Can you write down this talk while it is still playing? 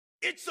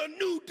It's a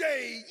new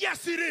day.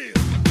 Yes, it is.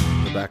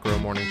 The Back Row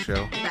Morning Show.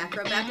 The Back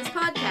Row Baptist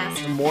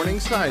Podcast. Morning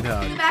Side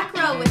Hug. The Back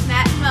Row with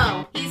Matt and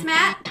Mo. He's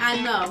Matt,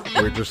 I'm Mo.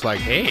 We're just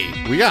like,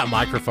 hey, we got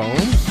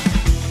microphones.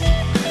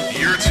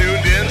 You're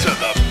tuned in to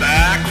the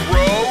Back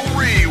Row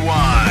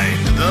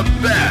Rewind. The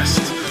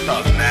best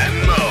of Matt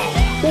and Mo.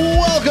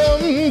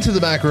 Welcome to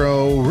the Back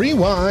Row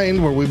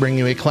Rewind, where we bring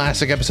you a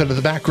classic episode of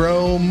the Back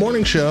Row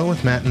Morning Show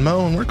with Matt and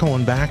Mo, and we're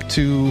going back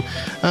to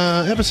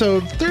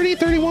episode 30,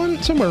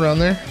 31, somewhere around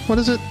there. What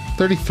is it?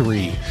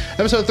 33.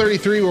 Episode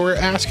 33, where we're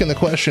asking the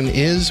question,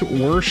 is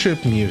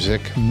worship music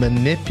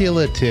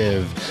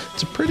manipulative?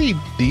 It's a pretty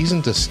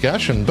decent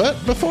discussion,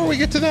 but before we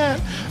get to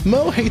that,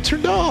 Mo hates her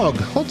dog.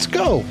 Let's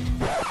go.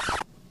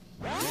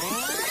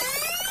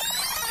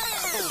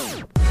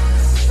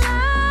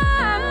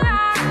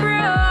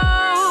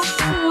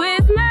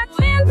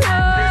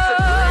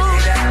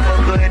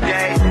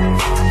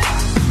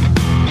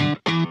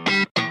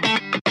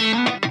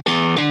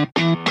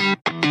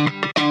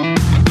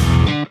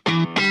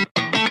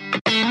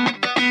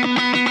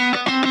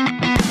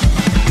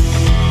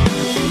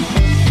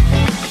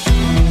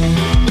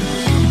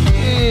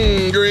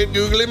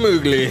 Googly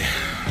moogly.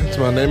 It's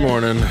Monday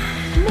morning.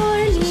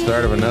 It's the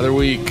start of another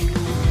week.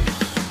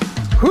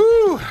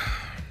 Whoo!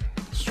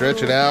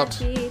 Stretch it out.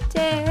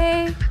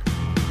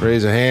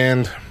 Raise a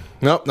hand.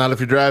 Nope, not if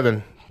you're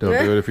driving.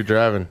 Don't do it if you're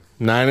driving.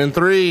 9 and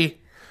 3.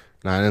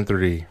 9 and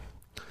 3. You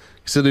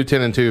still do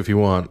 10 and 2 if you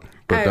want,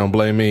 but don't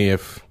blame me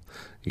if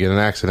you get an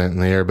accident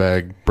and the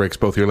airbag breaks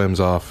both your limbs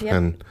off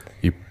and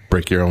you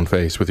break your own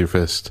face with your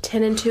fist.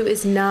 10 and 2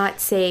 is not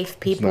safe,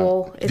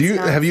 people.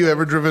 Have you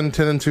ever driven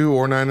 10 and 2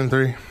 or 9 and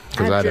 3?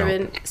 I've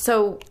driven.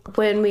 So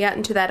when we got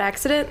into that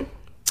accident,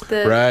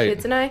 the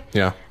kids and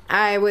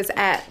I was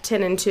at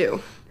 10 and 2.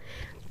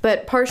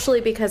 But partially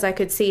because I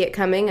could see it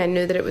coming, I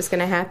knew that it was going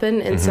to happen,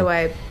 and so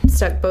I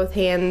stuck both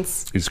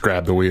hands. You just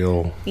grabbed the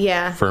wheel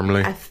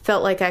firmly? I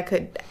felt like I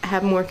could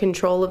have more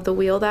control of the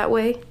wheel that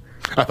way.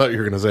 I thought you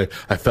were going to say,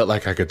 I felt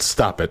like I could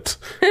stop it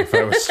if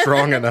I was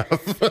strong enough.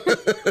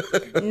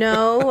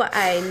 No,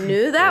 I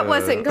knew that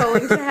wasn't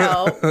going to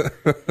help.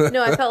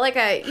 No, I felt like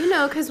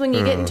because when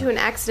you get into an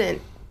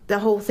accident, the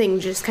whole thing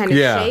just kind of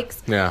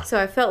shakes. Yeah. So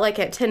I felt like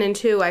at 10 and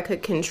 2, I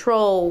could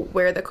control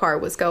where the car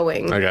was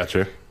going. I got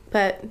you.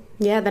 But,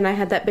 then I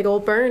had that big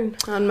old burn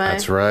on my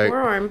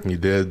forearm. You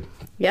did.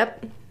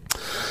 Yep.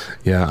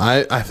 Yeah,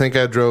 I think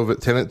I drove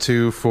at 10 and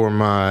 2 for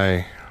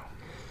my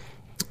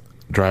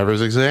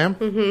driver's exam.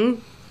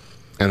 Mm-hmm.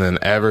 And then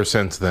ever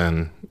since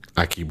then,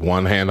 I keep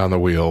one hand on the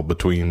wheel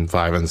between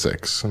 5 and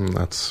 6. And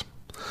that's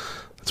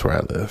where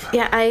I live.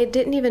 Yeah, I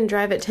didn't even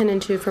drive at 10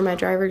 and 2 for my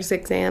driver's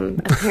exam.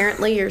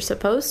 Apparently, you're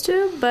supposed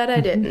to, but I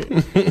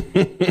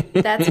didn't.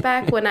 That's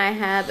back when I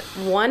had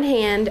one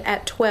hand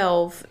at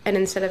 12, and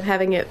instead of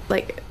having it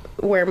like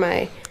where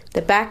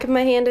the back of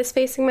my hand is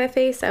facing my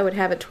face, I would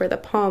have it to where the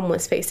palm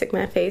was facing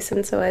my face,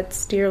 and so I'd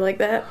steer like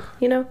that,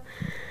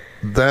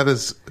 That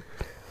is...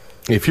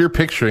 If you're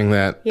picturing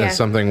that as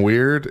something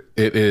weird,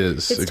 it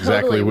is. It's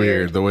exactly totally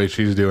weird the way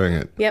she's doing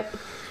it. Yep.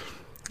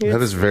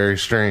 That is very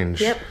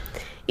strange. Yep.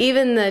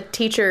 Even the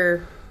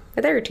teacher,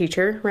 they're a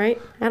teacher,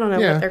 right? I don't know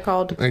what they're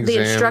called. The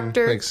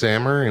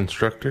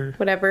instructor.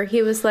 Whatever.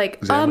 He was like,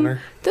 Examiner.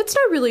 That's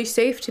not really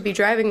safe to be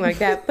driving like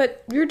that,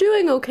 but you're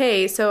doing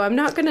okay, so I'm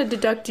not going to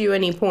deduct you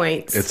any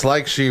points. It's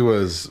like she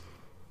was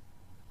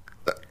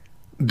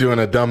doing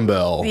a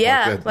dumbbell.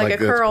 Yeah, like a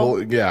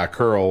curl. A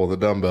curl with a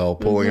dumbbell,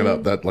 pulling it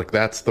up.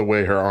 That's the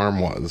way her arm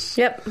was.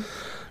 Yep.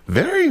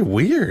 Very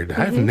weird.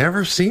 Mm-hmm. I've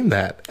never seen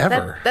that,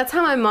 ever. That's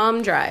how my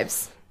mom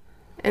drives.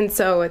 And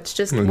so it's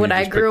just what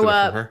I grew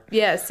up,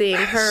 seeing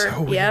her.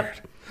 So weird.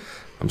 Yep.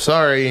 I'm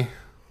sorry.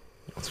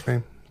 What's her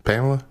name?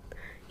 Pamela?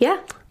 Yeah.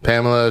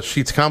 Pamela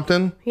Sheets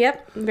Compton?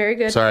 Yep. Very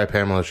good. Sorry,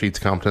 Pamela Sheets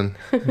Compton.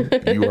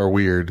 You are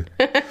weird.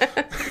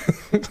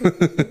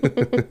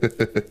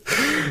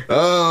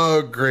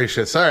 Oh,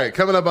 gracious. All right.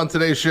 Coming up on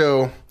today's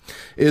show,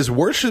 is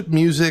worship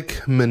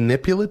music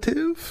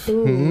manipulative?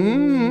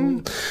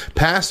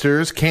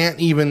 Pastors can't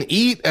even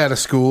eat at a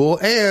school,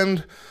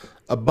 and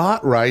a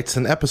bot writes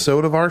an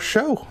episode of our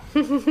show.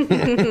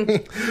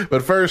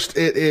 But first,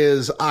 it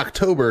is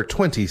October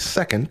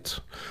 22nd.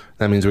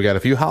 That means we got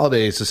a few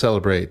holidays to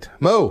celebrate.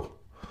 Mo,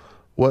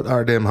 what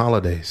are them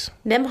holidays?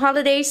 Them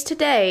holidays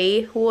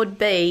today would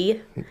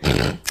be...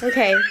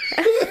 Okay.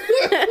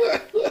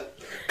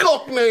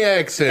 Cockney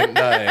accent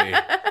day.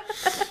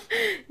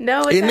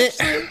 No, it's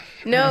actually...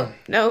 No,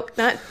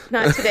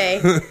 not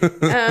today.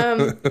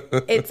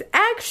 It's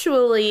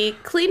actually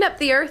Clean Up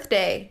the Earth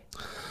Day.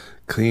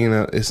 Clean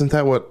up. Isn't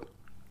that what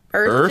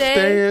Earth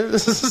Day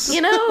is?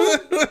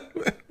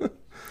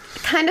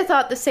 Kind of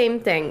thought the same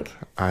thing.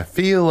 I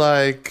feel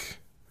like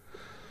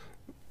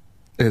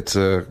it's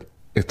a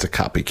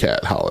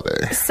copycat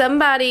holiday.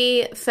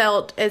 Somebody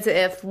felt as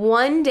if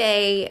one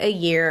day a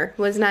year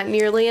was not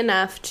nearly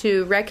enough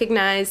to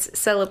recognize,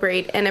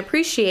 celebrate, and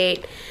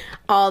appreciate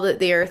all that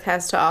the Earth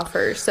has to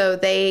offer. So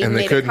they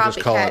made a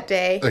copycat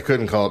day. They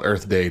couldn't call it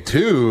Earth Day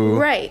 2.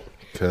 Right.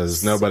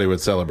 Because nobody would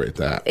celebrate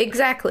that.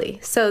 Exactly.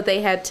 So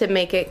they had to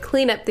make it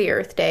Clean Up the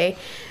Earth Day,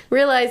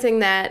 realizing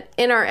that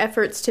in our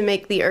efforts to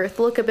make the earth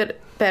look a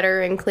bit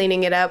better and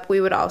cleaning it up,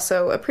 we would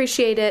also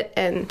appreciate it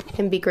and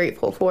be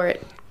grateful for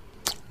it.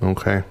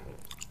 Okay.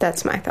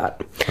 That's my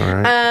thought. All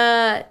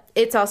right.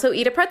 It's also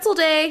Eat a Pretzel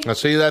Day. Now,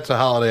 see, that's a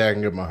holiday I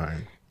can get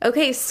behind.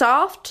 Okay,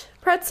 soft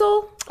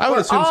pretzel? I would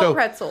assume so.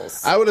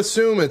 Pretzels? I would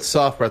assume it's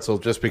soft pretzel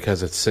just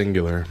because it's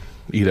singular.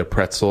 Eat a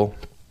pretzel,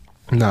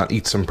 not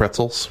eat some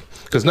pretzels.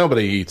 Because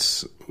nobody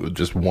eats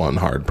just one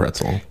hard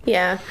pretzel.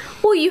 Yeah.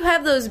 Well, you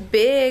have those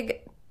big,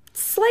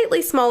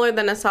 slightly smaller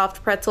than a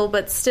soft pretzel,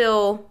 but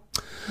still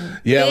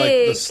yeah,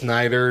 big. Like the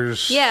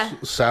Snyder's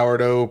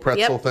sourdough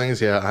pretzel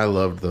things. Yeah, I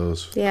loved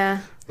those. Yeah.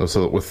 Those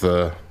with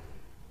the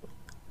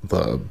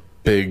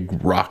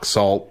big rock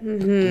salt.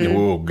 Mm-hmm.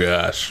 Oh,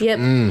 gosh. Yep.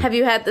 Have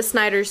you had the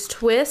Snyder's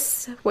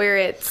Twists,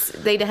 where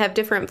they have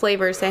different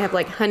flavors? They have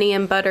like honey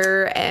and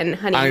butter and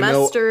honey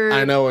mustard.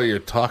 I know what you're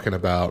talking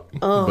about,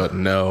 but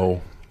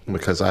no.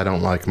 Because I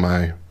don't like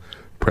my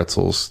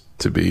pretzels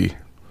to be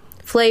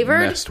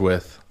flavored, messed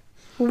with.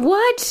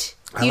 What?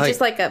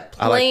 Just like a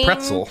plain I like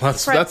pretzel.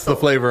 That's the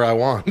flavor I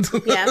want.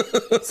 Yeah.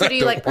 So do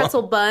you like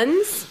pretzel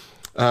buns?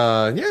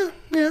 Yeah.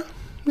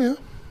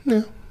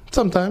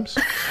 Sometimes.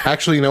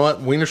 Actually, you know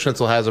what? Wiener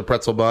Schnitzel has a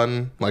pretzel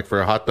bun, like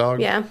for a hot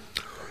dog. Yeah.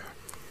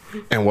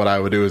 And what I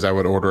would do is I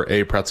would order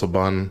a pretzel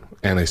bun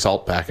and a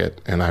salt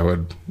packet, and I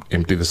would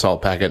empty the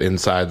salt packet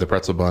inside the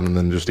pretzel bun and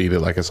then just eat it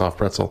like a soft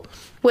pretzel.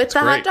 With the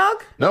hot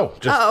dog? No,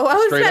 just I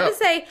was straight about up. to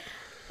say...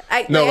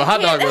 the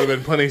hot dog would have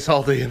been plenty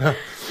salty enough.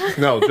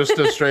 No, just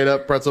a straight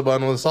up pretzel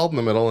bun with salt in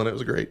the middle, and it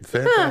was great.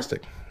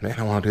 Fantastic. Man,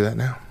 I want to do that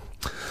now.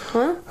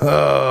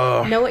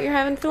 Huh? Know what you're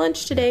having for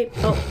lunch today?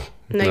 Oh,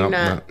 no, you're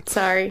not.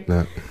 Sorry.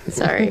 No.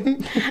 Sorry.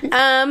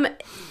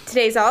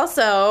 Today's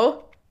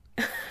also...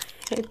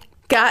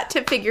 Got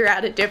to figure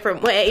out a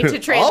different way to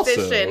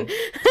transition.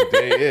 Also,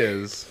 today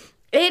is...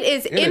 It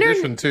is... In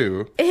addition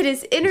to... It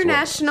is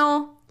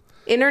international...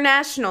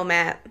 International,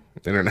 Matt.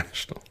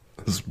 International.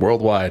 This is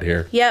worldwide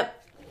here.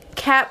 Yep.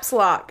 Caps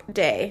Lock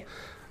Day.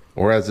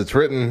 Or as it's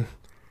written,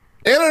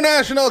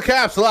 International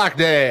Caps Lock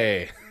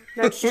Day.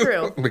 That's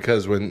true.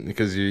 because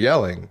you're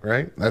yelling,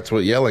 right? That's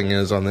what yelling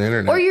is on the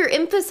internet. Or you're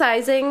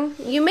emphasizing.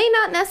 You may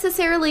not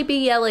necessarily be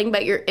yelling,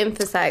 but you're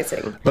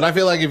emphasizing. But I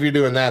feel like if you're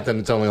doing that, then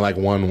it's only like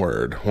one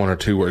word, one or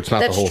two words, not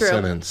the whole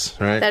sentence,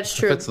 right? That's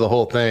true. If it's the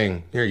whole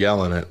thing, you're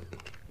yelling it.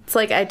 It's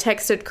like I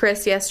texted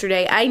Chris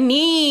yesterday, I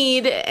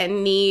need,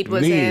 and need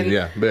was in.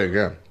 Yeah, big,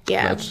 yeah.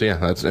 Yeah.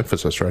 That's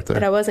emphasis right there.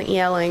 But I wasn't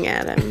yelling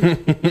at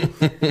him.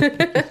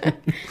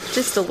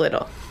 Just a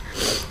little.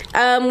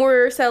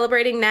 We're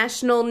celebrating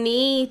National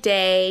Knee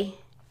Day.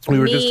 We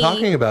were just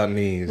talking about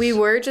knees. We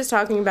were just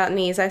talking about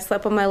knees. I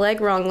slept on my leg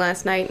wrong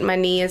last night, and my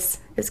knee is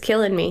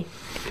killing me.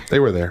 They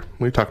were there.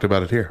 We talked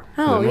about it here.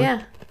 Oh,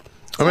 yeah.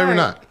 Or maybe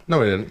not. No,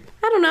 we didn't.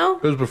 I don't know.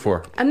 It was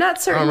before. I'm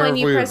not certain when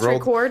you pressed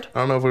record. I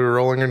don't know if we were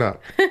rolling or not.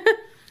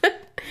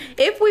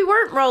 If we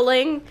weren't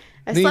rolling,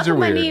 I slept on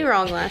my knee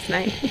wrong last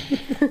night.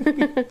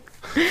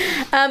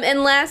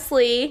 And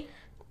lastly,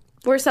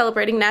 we're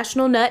celebrating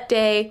National Nut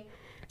Day.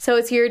 So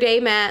it's your day,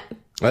 Matt.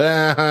 Wait,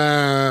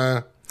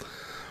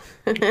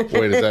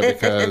 is that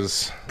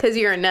because... Because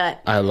you're a nut.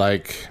 I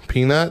like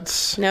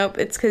peanuts? Nope,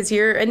 it's because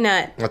you're a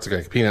nut. That's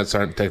okay. Peanuts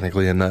aren't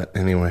technically a nut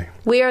anyway.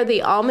 We are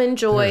the Almond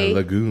Joy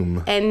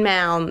legume and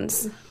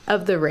Mounds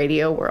of the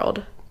radio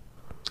world.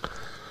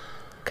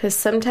 Because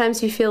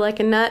sometimes you feel like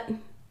a nut,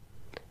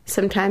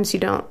 sometimes you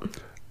don't.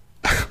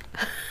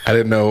 I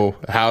didn't know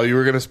how you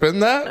were going to spin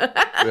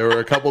that. There were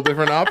a couple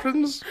different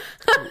options.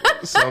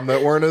 Some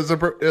that weren't as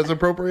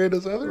appropriate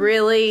as others.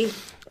 Really?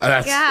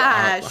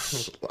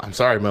 Gosh. I'm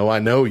sorry, Mo. I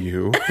know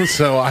you.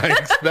 So I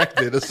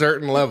expected a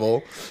certain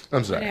level.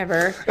 I'm sorry.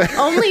 Whatever.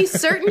 Only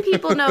certain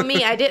people know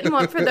me. I didn't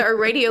want for our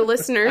radio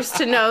listeners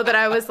to know that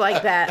I was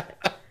like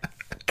that.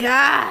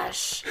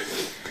 Gosh.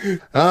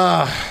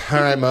 All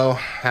right, Mo.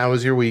 How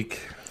was your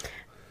week?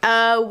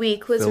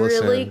 Week was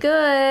really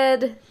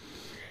good.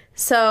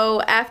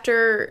 So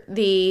after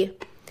the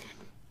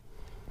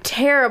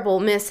terrible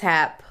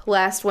mishap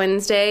last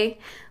Wednesday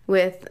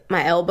with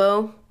my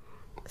elbow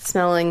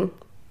smelling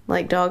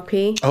like dog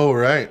pee. Oh,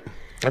 right.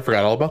 I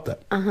forgot all about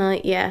that.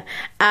 Yeah.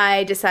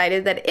 I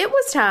decided that it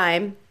was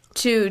time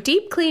to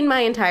deep clean my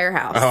entire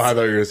house. Oh, I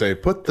thought you were going to say,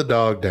 put the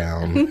dog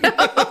down.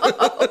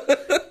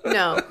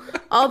 No.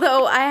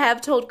 Although I have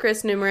told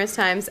Chris numerous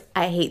times,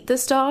 I hate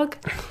this dog.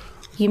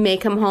 You may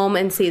come home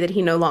and see that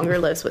he no longer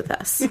lives with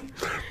us.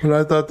 But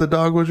I thought the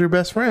dog was your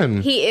best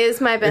friend. He is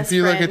my best friend. If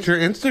you look at your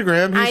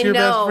Instagram, he's your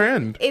best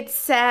friend. It's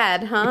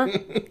sad, huh?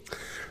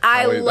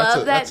 I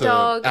love that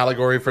dog. An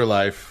allegory for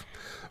life.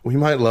 We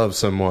might love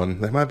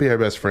someone. They might be our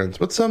best friends.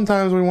 But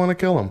sometimes we want to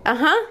kill them.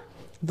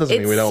 Doesn't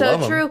mean we don't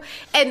love them. It's so true.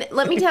 And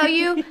let me tell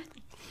you,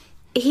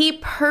 he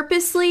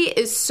purposely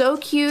is so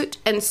cute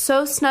and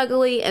so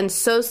snuggly and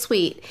so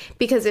sweet.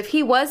 Because if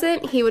he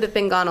wasn't, he would have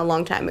been gone a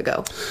long time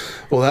ago.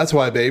 Well, that's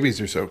why babies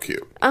are so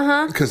cute.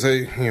 Because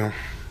they,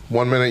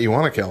 1 minute you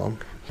want to kill them.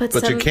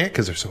 But you can't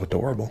because they're so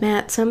adorable.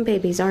 Matt, some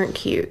babies aren't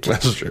cute.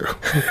 That's true.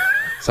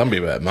 Some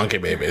people have monkey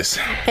babies.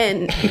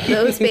 And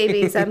those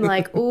babies, I'm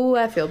like, ooh,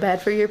 I feel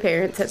bad for your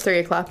parents at 3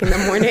 o'clock in the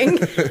morning.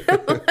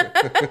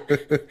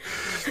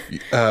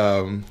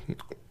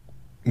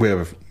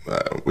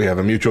 We have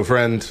a mutual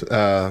friend,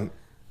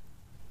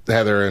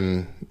 Heather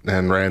and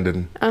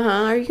Randon.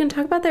 Are you going to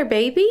talk about their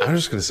baby? I'm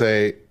just going to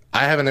say,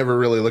 I haven't ever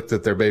really looked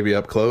at their baby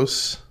up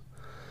close.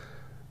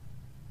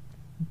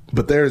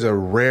 But there's a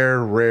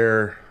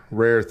rare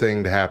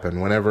thing to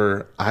happen.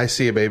 Whenever I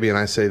see a baby and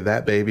I say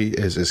that baby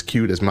is as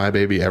cute as my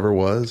baby ever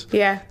was.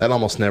 Yeah. That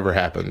almost never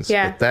happens.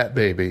 Yeah. But that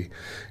baby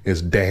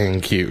is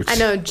dang cute. I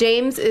know.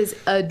 James is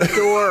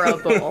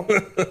adorable.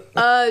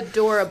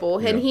 Adorable.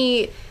 And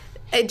he...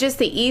 just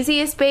the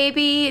easiest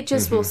baby,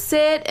 just will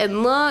sit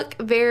and look,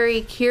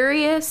 very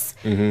curious.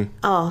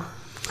 Oh,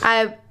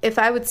 if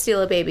I would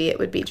steal a baby, it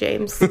would be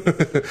James.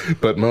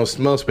 But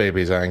most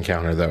babies I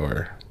encounter,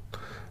 though,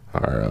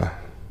 are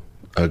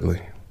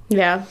ugly.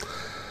 Yeah.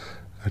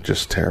 They're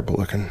just terrible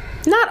looking.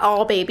 Not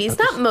all babies,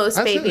 not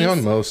most babies.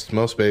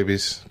 Most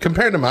babies.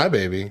 Compared to my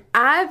baby.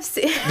 I've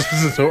seen...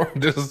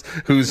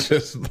 who's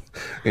just,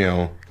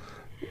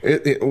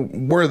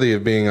 worthy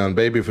of being on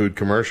baby food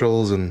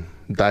commercials and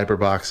diaper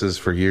boxes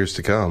for years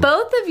to come.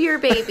 Both of your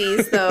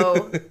babies,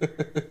 though.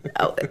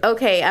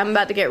 Okay, I'm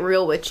about to get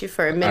real with you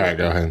for a minute. All right,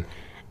 go ahead.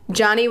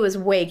 Johnny was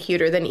way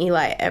cuter than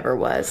Eli ever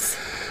was.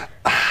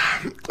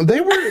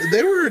 They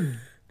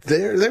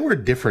were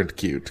different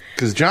cute,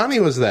 because Johnny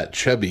was that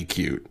chubby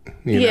cute.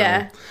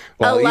 Yeah.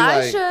 While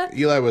Elijah.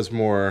 Eli was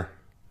more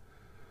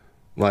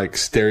like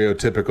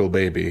stereotypical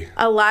baby.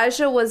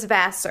 Elijah was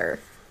Vassar.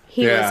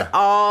 He was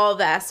all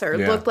Vassar.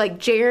 Yeah. Looked like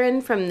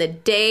Jaron from the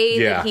day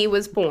that he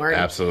was born.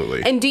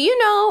 Absolutely. And do you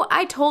know,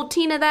 I told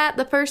Tina that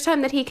the first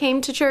time that he came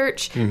to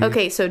church.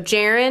 Okay, so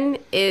Jaron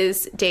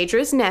is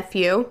Daedra's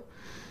nephew,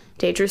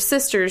 Daedra's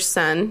sister's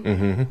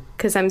son.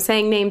 Because I'm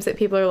saying names that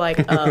people are like,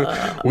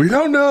 We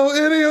don't know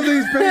any of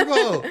these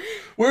people.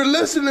 We're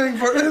listening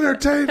for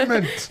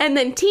entertainment. And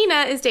then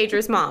Tina is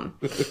Daedra's mom.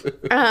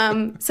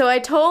 So I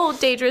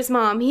told Daedra's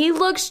mom, he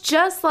looks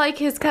just like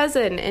his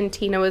cousin. And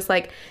Tina was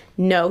like,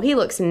 no, he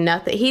looks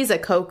nothing. He's a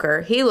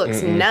coker. He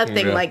looks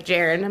nothing like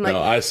Jaron. I'm like,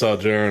 no, I saw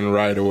Jaron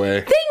right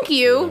away. Thank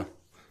you. Yeah.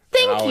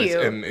 Thank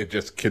you. And it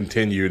just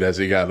continued as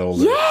he got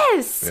older.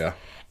 Yes. Yeah.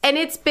 And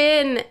it's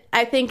been,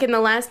 I think, in the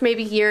last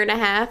maybe year and a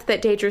half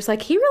that Daedra's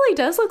like, he really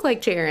does look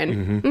like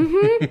Jaron.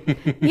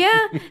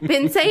 Yeah.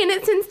 Been saying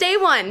it since day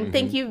one.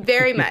 Thank you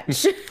very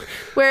much.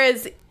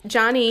 Whereas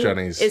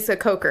Johnny's is a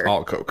coker.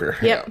 All coker.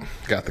 Yep. Yeah.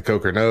 Got the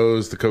coker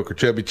nose, the coker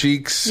chubby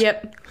cheeks.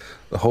 Yep.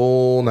 The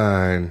whole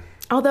nine.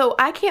 Although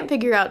I can't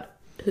figure out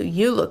who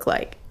you look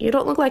like. You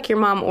don't look like your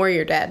mom or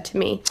your dad to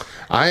me.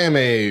 I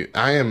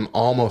am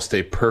almost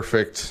a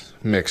perfect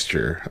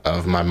mixture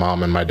of my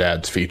mom and my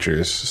dad's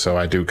features, so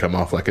I do come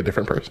off like a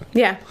different person.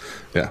 Yeah.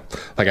 Yeah.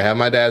 Like I have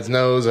my dad's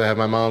nose, I have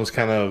my mom's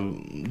kind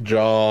of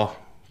jaw,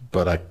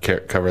 but I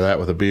can't cover that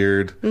with a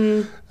beard.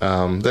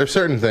 There's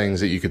certain things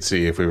that you could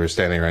see if we were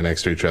standing right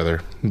next to each other,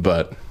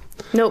 but...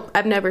 Nope,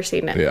 I've never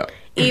seen it. Yeah.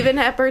 Even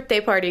at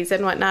birthday parties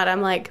and whatnot,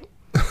 I'm like...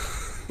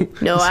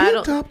 No, I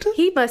don't. Adopted?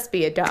 He must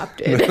be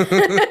adopted.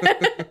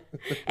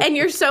 And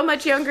you're so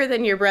much younger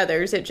than your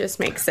brothers, it just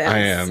makes sense. I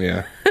am,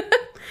 yeah.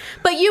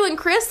 But you and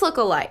Chris look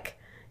alike.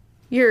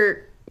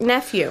 Your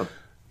nephew.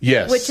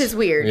 Yes. Which is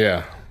weird.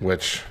 Yeah, I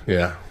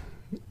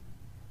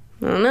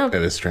don't know. It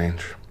is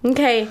strange.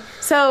 Okay,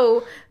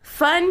 so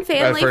fun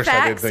family At first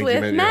facts I did think with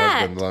you made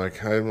Matt. your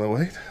husband like,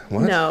 wait,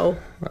 what? No.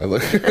 I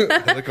look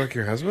like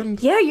your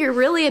husband? Yeah, you're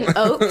really an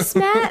Oaks,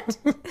 Matt.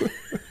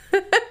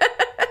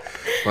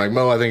 Like,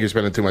 Mo, I think you're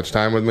spending too much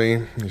time with me.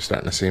 You're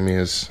starting to see me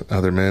as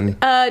other men.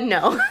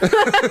 No.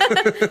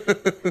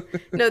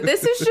 No,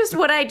 this is just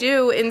what I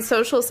do in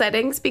social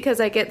settings because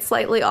I get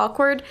slightly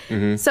awkward.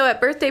 So at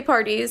birthday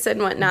parties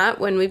and whatnot,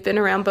 when we've been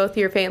around both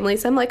your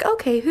families, I'm like,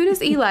 okay, who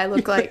does Eli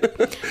look like?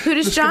 Who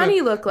does Johnny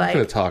look like? I'm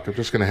going to talk. I'm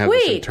just going to have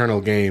this internal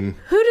game.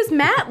 Who does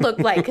Matt look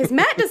like? Because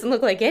Matt doesn't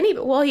look like any...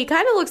 Well, he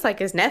kind of looks like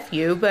his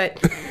nephew, but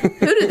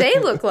who do they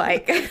look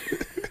like?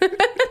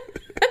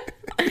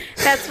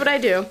 That's what I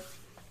do.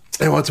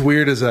 And what's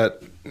weird is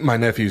that my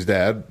nephew's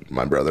dad,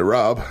 my brother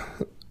Rob,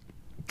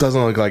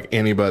 doesn't look like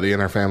anybody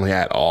in our family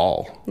at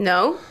all.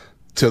 No?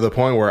 To the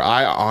point where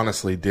I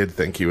honestly did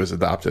think he was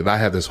adopted. I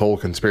had this whole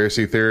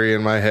conspiracy theory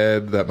in my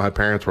head that my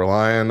parents were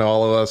lying to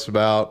all of us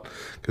about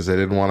because they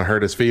didn't want to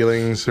hurt his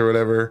feelings or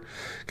whatever.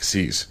 Because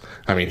he's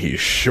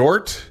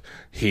short.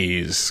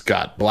 He's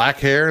got black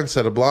hair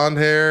instead of blonde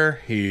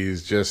hair.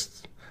 He's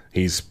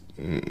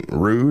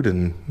rude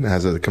and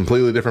has a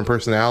completely different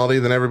personality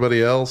than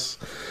everybody else.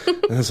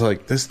 And it's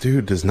like, this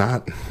dude he's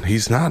not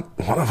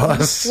one of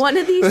us. One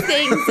of these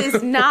things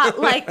is not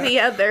like the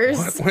others.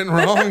 What went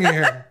wrong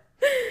here?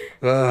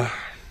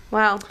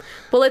 Wow.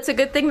 Well, it's a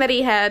good thing that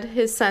he had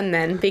his son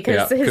then,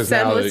 because his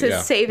son was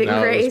his saving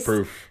grace.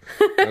 That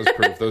was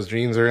proof. Those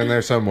genes are in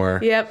there somewhere.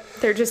 Yep.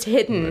 They're just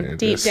hidden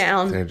deep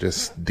down. They're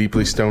just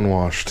deeply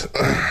stonewashed.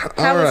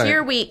 How was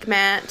your week,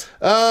 Matt?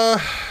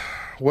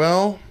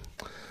 Well,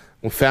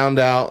 we found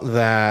out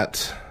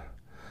that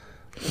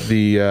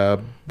the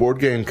board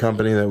game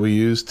company that we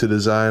use to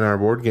design our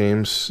board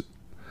games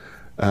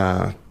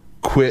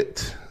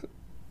quit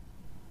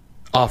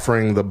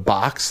offering the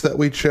box that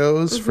we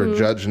chose for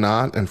Judge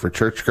Not and for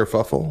Church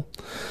Kerfuffle.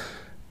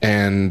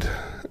 And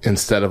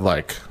instead of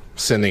like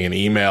sending an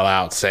email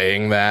out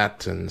saying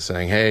that and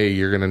saying, hey,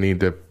 you're going to need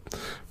to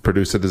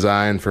produce a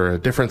design for a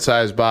different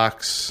size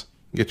box,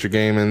 get your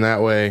game in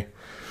that way,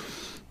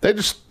 they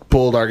just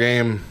pulled our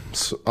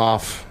games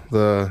off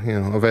the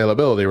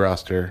availability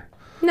roster.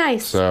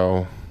 Nice.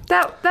 So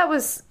that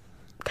was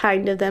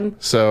kind of them.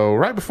 So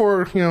right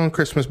before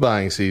Christmas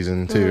buying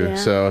season too. Yeah.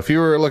 So if you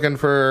were looking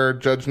for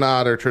Judge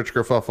Not or Church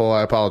Kerfuffle,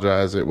 I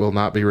apologize. It will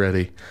not be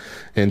ready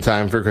in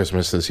time for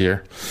Christmas this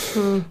year.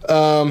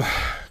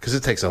 Because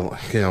it takes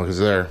because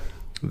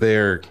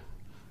they're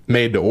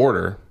made to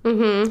order.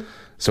 Mm-hmm.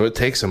 So it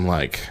takes them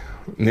like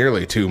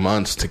nearly 2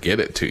 months to get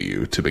it to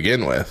you to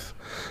begin with.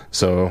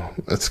 So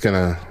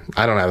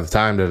I don't have the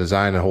time to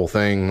design the whole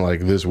thing like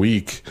this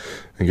week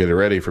and get it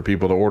ready for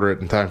people to order it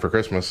in time for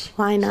Christmas.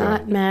 Why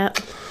not,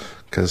 Matt?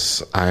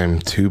 Because I'm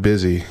too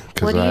busy.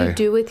 What do you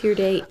do with your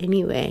day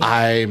anyway?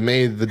 I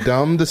made the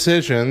dumb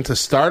decision to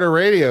start a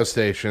radio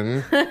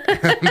station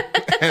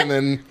and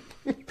then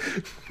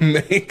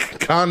make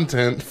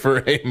content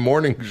for a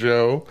morning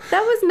show. That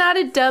was not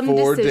a dumb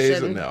 4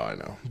 decision. days. No, I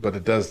know. But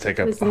it does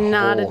take up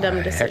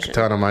a heck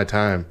ton of my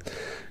time.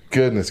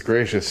 Goodness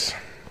gracious.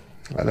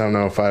 I don't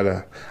know if I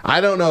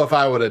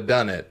would have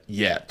done it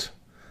yet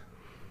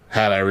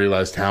had I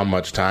realized how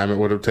much time it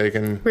would have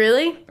taken.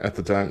 Really? At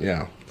the time,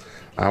 yeah.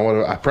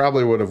 I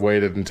probably would have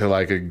waited until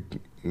I could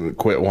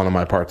quit one of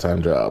my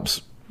part-time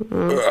jobs.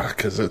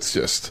 Because it's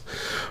just,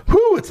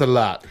 it's a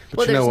lot. But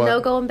well, there's no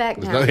going back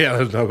now.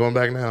 There's no going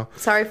back now.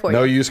 Sorry for you.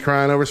 No use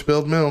crying over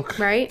spilled milk.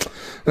 Right?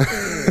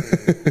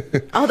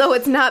 Although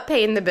it's not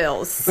paying the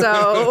bills,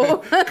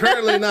 so.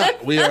 Currently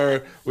not. We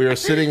are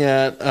sitting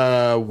at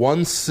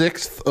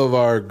 1/6 of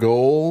our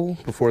goal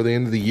before the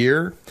end of the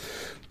year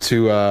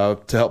to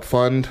help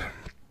fund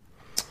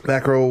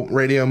Back Row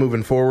Radio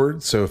moving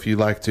forward. So if you'd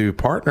like to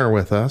partner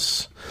with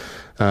us,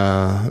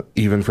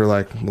 even for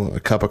like a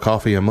cup of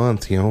coffee a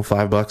month,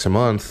 $5 a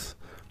month,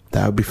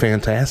 that would be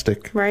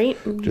fantastic. Right.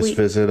 Just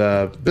visit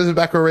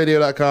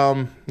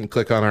backrowradio.com and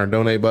click on our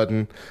donate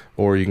button,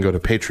 or you can go to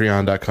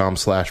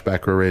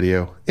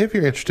patreon.com/backrowradio if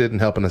you're interested in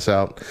helping us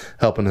out,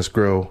 helping us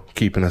grow,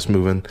 keeping us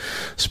moving.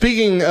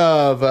 Speaking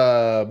of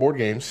board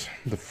games,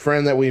 the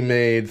friend that we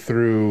made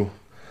through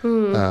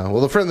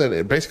the friend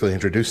that basically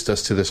introduced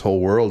us to this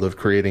whole world of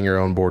creating your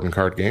own board and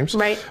card games,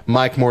 right?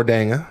 Mike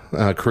Mordanga,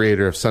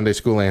 creator of Sunday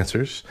School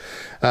Answers,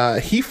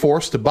 he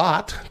forced a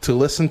bot to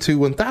listen to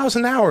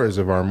 1,000 hours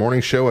of our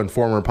morning show and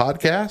former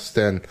podcast,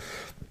 and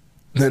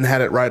then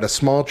had it write a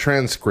small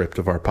transcript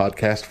of our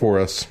podcast for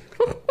us.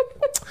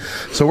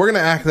 So we're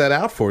going to act that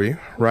out for you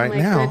right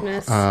now.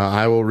 Goodness.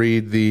 I will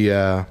read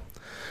the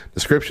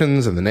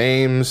descriptions and the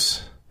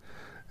names,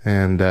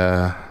 and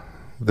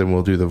then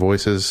we'll do the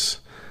voices.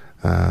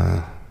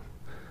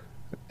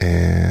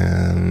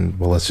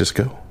 Let's just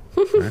go.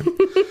 Right?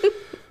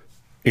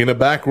 In a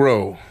back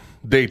row,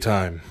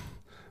 daytime,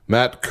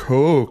 Matt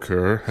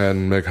Coker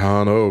and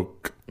Megan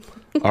Oak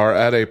are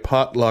at a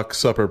potluck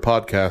supper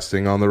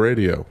podcasting on the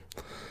radio.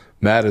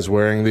 Matt is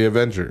wearing the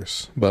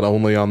Avengers, but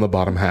only on the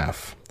bottom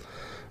half.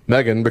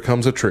 Megan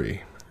becomes a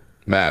tree.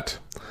 Matt: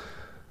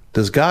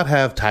 does God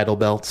have title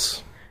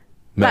belts?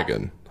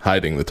 Megan: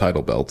 hiding the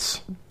title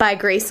belts. By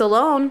grace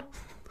alone.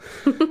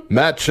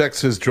 Matt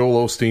checks his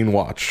Joel Osteen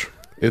watch.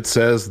 It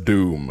says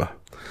doom.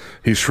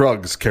 He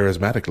shrugs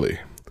charismatically.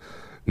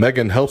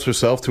 Megan helps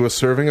herself to a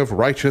serving of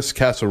righteous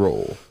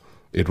casserole.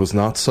 It was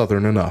not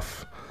southern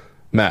enough.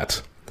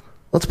 Matt: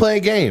 let's play a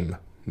game.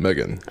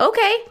 Megan: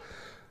 okay.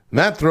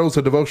 Matt throws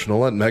a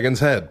devotional at Megan's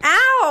head.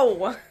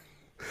 Ow!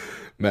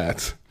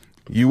 Matt: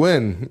 you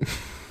win.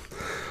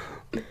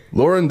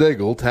 Lauren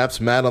Daigle taps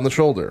Matt on the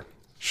shoulder.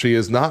 She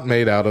is not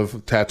made out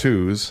of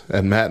tattoos,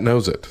 and Matt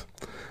knows it.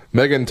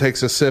 Megan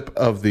takes a sip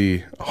of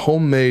the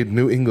homemade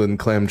New England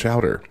clam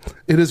chowder.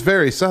 It is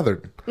very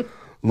southern.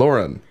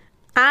 Lauren: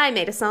 I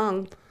made a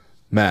song.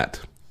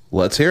 Matt: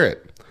 let's hear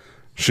it.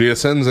 She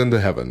ascends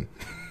into heaven.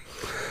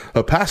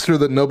 A pastor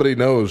that nobody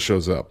knows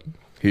shows up.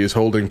 He is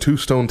holding 2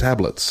 stone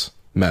tablets.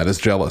 Matt is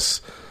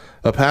jealous.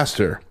 A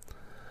pastor: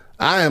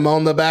 I am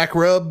on the back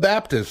rub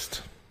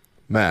Baptist.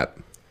 Matt: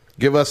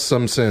 give us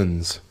some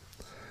sins.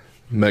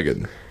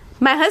 Megan: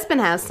 my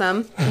husband has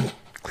some.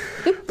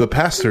 The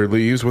pastor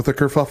leaves with a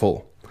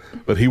kerfuffle,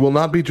 but he will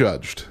not be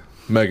judged.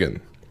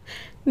 Megan: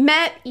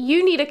 Matt,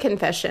 you need a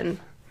confession.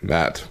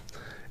 Matt: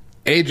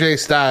 AJ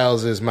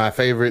Styles is my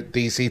favorite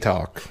DC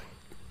talk.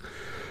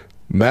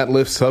 Matt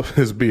lifts up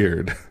his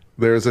beard.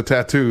 There is a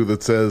tattoo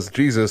that says,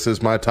 Jesus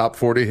is my top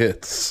 40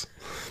 hits.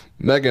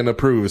 Megan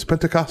approves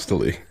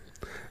Pentecostally.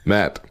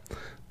 Matt: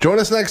 join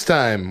us next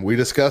time. We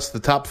discuss the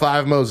top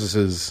 5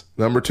 Moseses.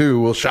 Number 2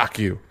 will shock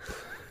you.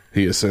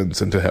 He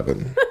ascends into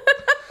heaven.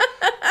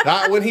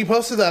 When he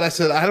posted that, I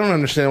said, I don't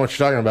understand what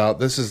you're talking about.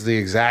 This is the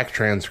exact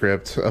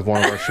transcript of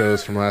one of our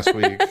shows from last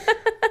week.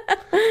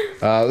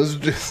 This is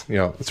just,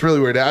 it's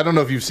really weird. I don't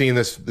know if you've seen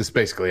this. This is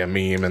basically a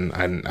meme,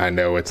 and I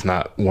know it's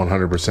not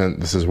 100%.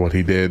 This is what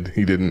he did.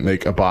 He didn't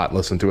make a bot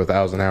listen to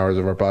 1,000 hours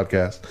of our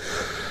podcast.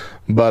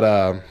 But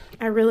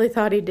I really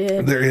thought he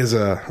did. There is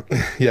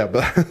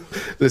but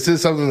this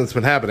is something that's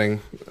been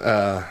happening.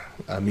 A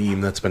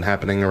meme that's been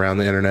happening around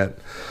the internet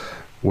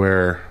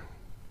where,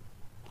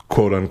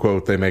 quote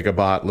unquote, they make a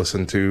bot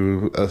listen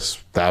to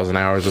 1,000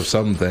 hours of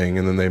something,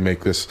 and then they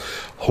make this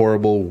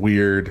horrible,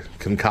 weird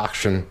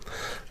concoction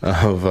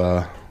of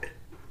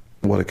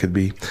what it could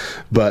be.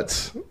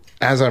 But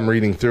as I'm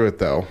reading through it,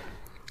 though,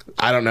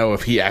 I don't know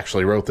if he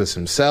actually wrote this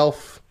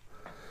himself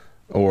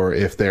or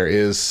if there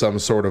is some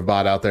sort of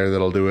bot out there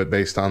that'll do it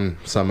based on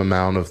some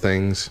amount of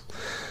things.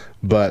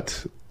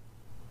 But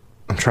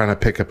I'm trying to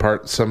pick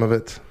apart some of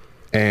it,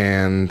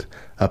 and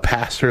a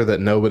pastor that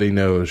nobody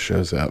knows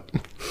shows up.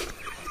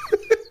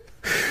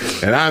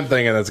 And I'm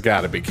thinking that's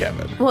got to be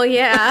Kevin. Well,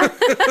 yeah.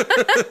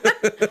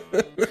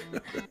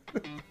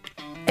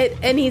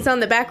 And he's on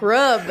the Back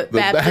Rub Baptist.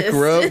 The Back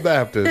Rub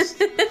Baptist.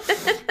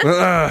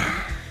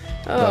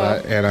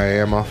 And I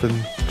am often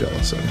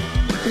jealous of him.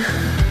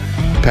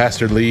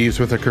 Pastor leaves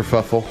with a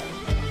kerfuffle,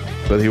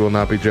 but he will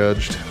not be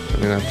judged. I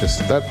mean,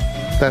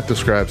 that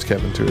describes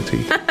Kevin to a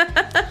T.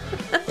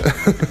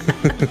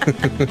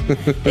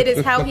 It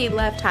is how he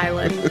left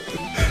Highland.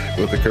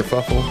 With a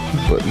kerfuffle,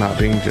 but not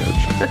being judged.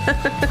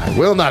 I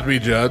will not be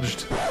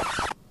judged.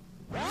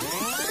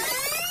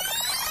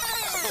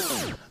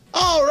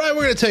 All right,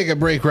 we're going to take a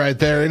break right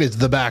there. It is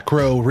the Back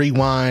Row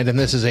Rewind, and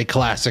this is a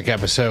classic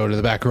episode of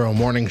the Back Row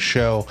Morning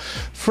Show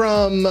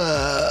from,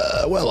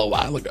 a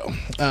while ago.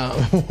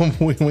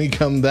 When we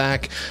come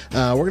back,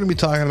 we're going to be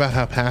talking about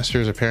how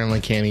pastors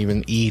apparently can't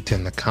even eat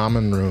in the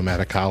common room at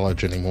a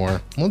college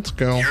anymore. Let's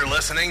go. You're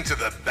listening to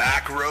the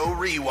Back Row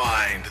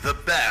Rewind, the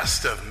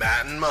best of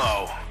Matt and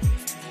Mo.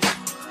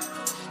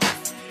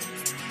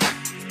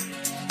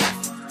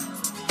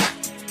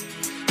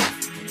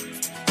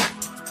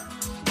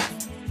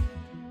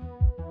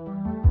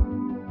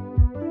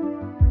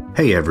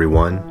 Hey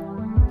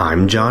everyone,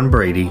 I'm John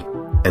Brady,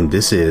 and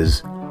this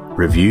is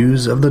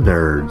Reviews of the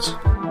Nerds.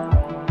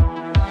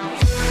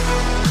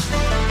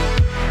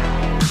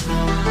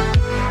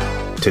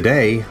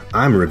 Today,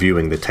 I'm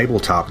reviewing the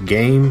tabletop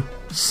game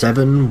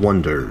 7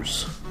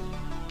 Wonders.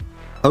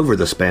 Over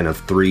the span of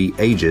 3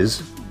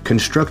 ages,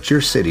 construct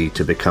your city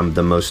to become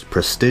the most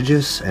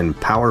prestigious and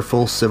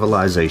powerful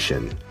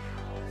civilization.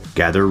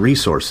 Gather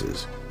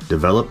resources,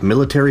 develop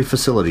military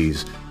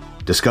facilities,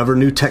 discover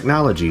new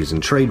technologies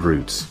and trade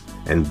routes,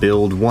 and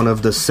build one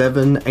of the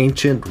 7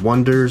 ancient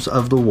wonders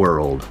of the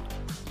world.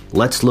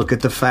 Let's look at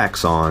the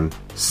facts on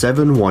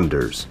 7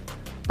 Wonders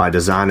by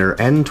designer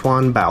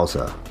Antoine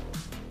Bauza.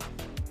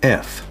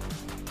 F.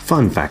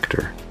 Fun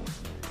factor.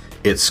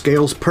 It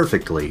scales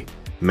perfectly,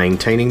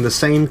 maintaining the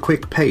same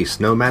quick pace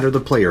no matter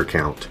the player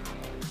count.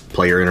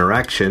 Player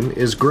interaction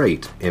is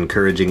great,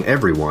 encouraging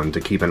everyone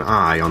to keep an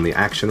eye on the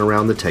action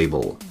around the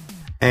table.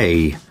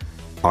 A.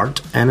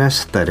 Art and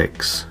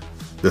aesthetics.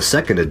 The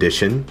second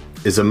edition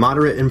is a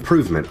moderate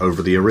improvement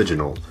over the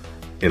original,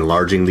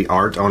 enlarging the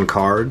art on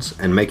cards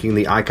and making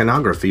the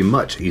iconography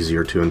much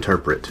easier to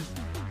interpret.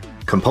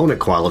 Component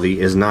quality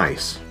is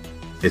nice.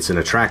 It's an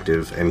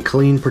attractive and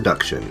clean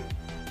production.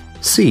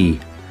 C.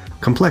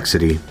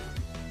 Complexity.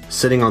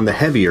 Sitting on the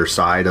heavier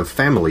side of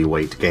family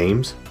weight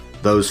games,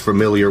 those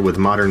familiar with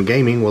modern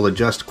gaming will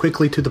adjust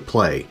quickly to the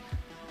play.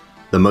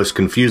 The most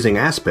confusing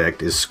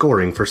aspect is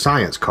scoring for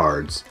science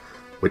cards,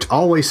 which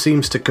always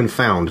seems to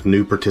confound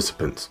new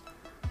participants.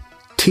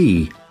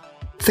 T.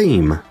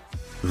 Theme.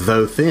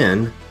 Though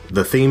thin,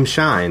 the theme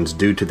shines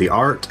due to the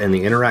art and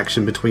the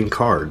interaction between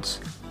cards.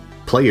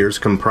 Players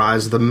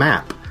comprise the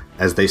map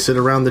as they sit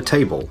around the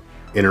table,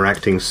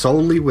 interacting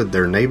solely with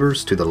their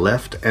neighbors to the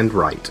left and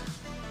right.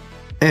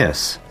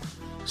 S.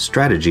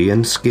 Strategy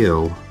and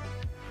skill.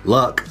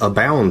 Luck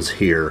abounds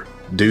here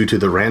due to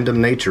the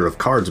random nature of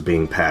cards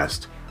being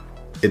passed.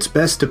 It's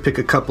best to pick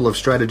a couple of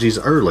strategies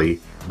early,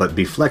 but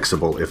be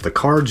flexible if the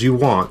cards you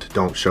want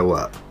don't show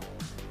up.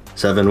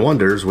 7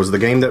 Wonders was the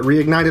game that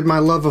reignited my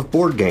love of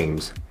board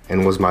games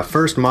and was my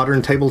first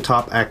modern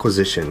tabletop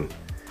acquisition.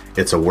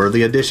 It's a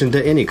worthy addition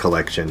to any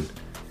collection.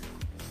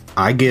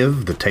 I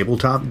give the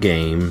tabletop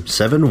game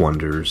 7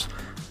 Wonders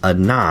a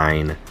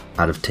 9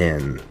 out of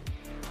 10.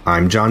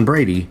 I'm John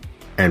Brady,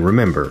 and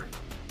remember,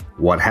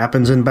 what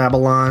happens in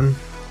Babylon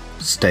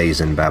stays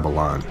in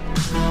Babylon.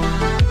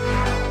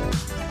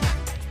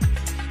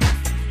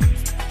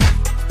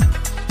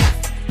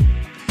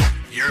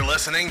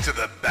 Listening to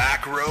the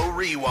Back Row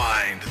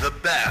Rewind, the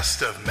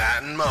best of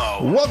Matt and Mo.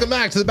 Welcome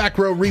back to the Back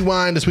Row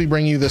Rewind as we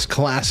bring you this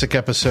classic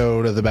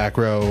episode of the Back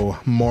Row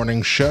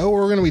Morning Show. What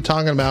we're going to be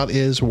talking about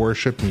is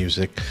worship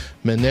music,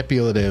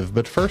 manipulative.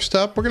 But first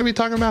up, we're going to be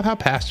talking about how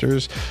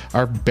pastors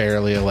are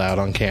barely allowed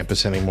on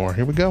campus anymore.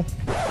 Here we go.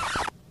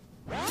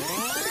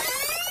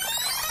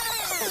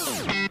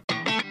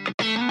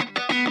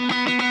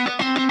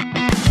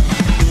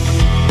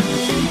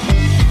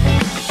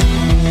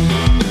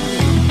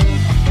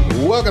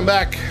 Welcome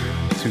back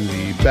to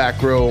the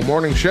Back Row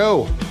Morning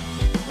Show.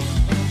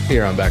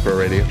 here on Back Row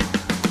Radio.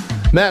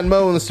 Matt and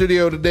Mo in the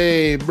studio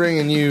today,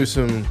 bringing you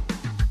some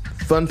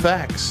fun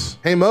facts.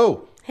 Hey,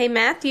 Mo. Hey,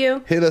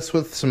 Matthew. Hit us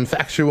with some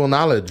factual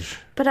knowledge.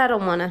 But I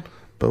don't want to.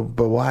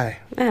 But why?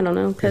 I don't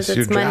know, because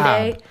it's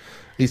Monday. Job.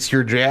 It's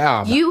your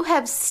job. You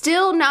have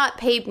still not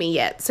paid me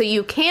yet, so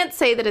you can't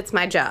say that it's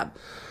my job.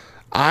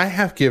 I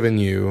have given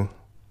you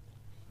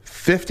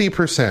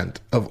 50%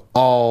 of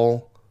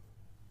all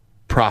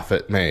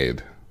profit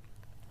made.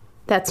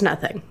 That's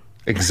nothing.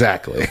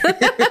 Exactly.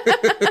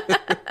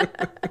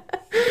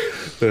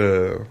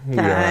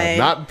 Yeah,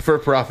 not for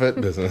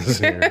profit business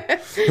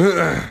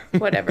here.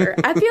 Whatever.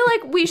 I feel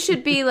like we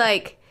should be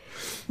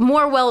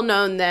more well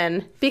known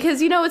then,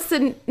 because it's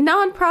the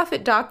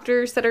nonprofit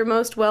doctors that are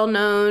most well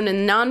known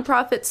and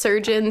nonprofit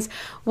surgeons.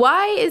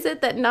 Why is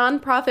it that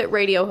nonprofit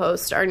radio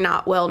hosts are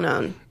not well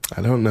known?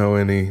 I don't know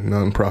any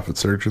nonprofit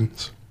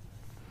surgeons.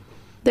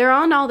 They're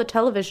on all the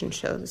television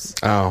shows.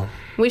 Oh.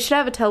 We should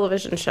have a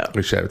television show.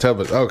 We should have a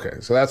television. Okay,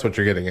 so that's what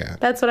you're getting at.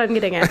 That's what I'm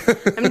getting at.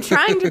 I'm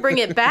trying to bring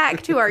it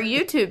back to our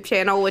YouTube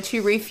channel, which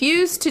you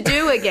refuse to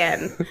do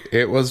again.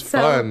 It was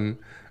fun,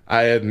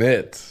 I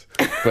admit,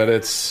 but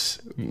it's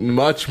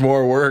much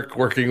more work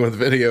working with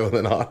video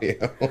than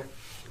audio.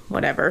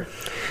 Whatever.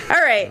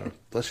 All right.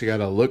 Plus, you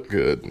gotta look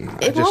good.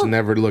 I just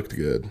never looked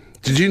good.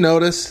 Did you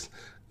notice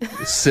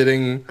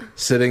sitting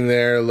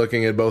there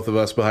looking at both of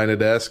us behind a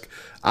desk?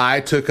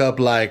 I took up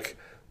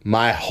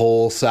my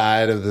whole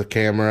side of the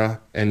camera,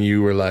 and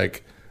you were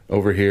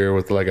over here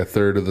with a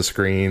third of the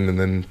screen, and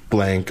then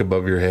blank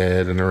above your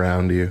head and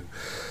around you.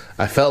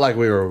 I felt like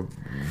we were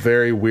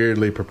very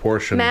weirdly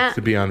proportioned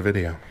to be on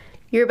video.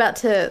 You're about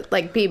to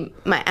be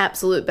my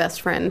absolute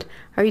best friend.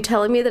 Are you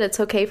telling me that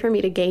it's okay for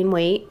me to gain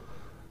weight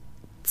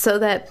so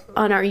that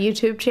on our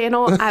YouTube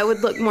channel I would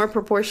look more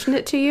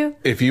proportionate to you?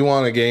 If you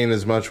want to gain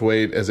as much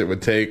weight as it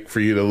would take for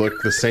you to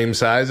look the same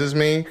size as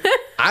me,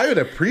 I would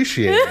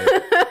appreciate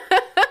it.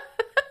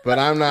 But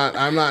I'm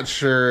not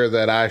sure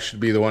that I should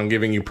be the one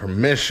giving you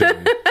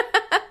permission.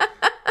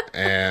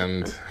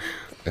 And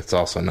it's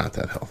also not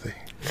that healthy.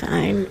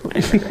 Fine,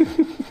 whatever.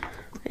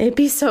 It'd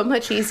be so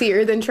much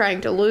easier than trying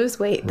to lose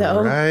weight,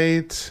 though.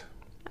 Right.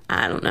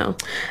 I don't know.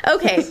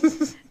 Okay.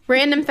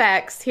 Random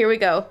facts. Here we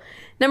go.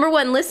 Number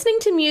 1, listening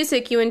to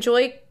music you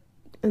enjoy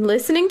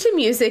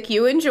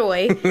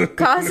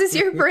causes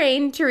your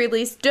brain to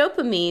release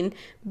dopamine,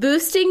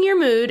 boosting your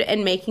mood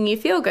and making you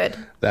feel good.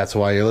 That's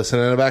why you're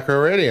listening to Back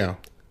Row Radio.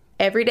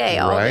 Every day,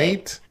 all day.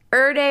 Right?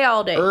 Day,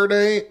 all day.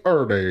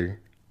 Day.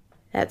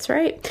 That's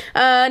right.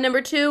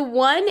 Number 2,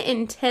 1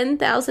 in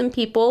 10,000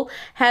 people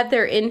have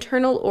their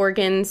internal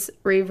organs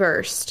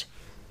reversed.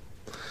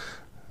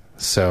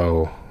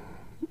 So,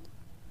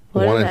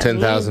 1 in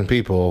 10,000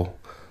 people,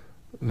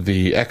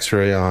 the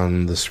x-ray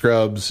on the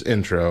Scrubs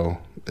intro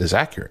is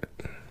accurate.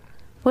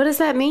 What does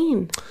that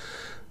mean?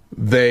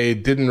 They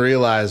didn't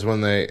realize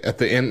when at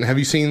the end, have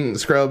you seen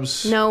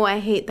Scrubs? No, I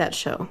hate that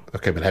show.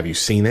 Okay, but have you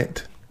seen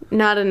it?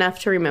 Not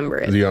enough to remember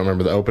it. Do you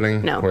remember the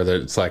opening? No. Where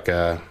it's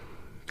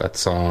that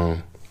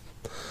song,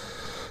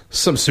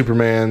 some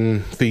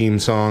Superman theme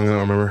song, I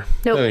don't remember.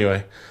 Nope.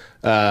 Anyway,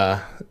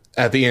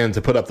 at the end,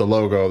 to put up the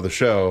logo of the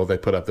show, they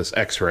put up this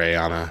x-ray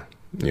on a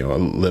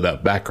lit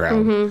up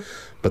background. Mm-hmm.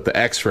 But the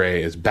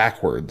x-ray is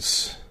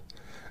backwards.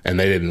 And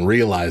they didn't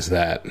realize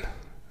that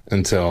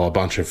until a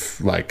bunch of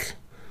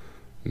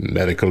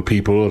medical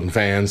people and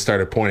fans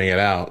started pointing it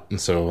out. And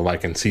so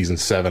in season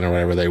 7 or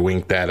whatever, they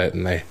winked at it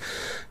and they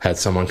had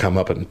someone come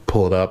up and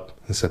pull it up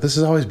and said, "This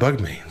has always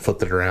bugged me," and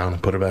flipped it around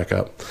and put it back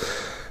up.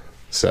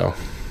 So,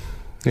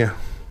 yeah.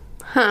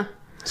 Huh.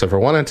 So for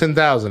 1 in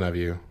 10,000 of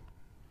you,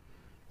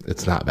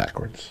 it's not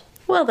backwards.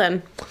 Well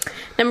then.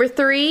 Number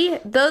 3,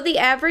 though the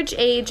average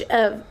age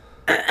of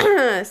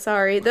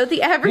rude.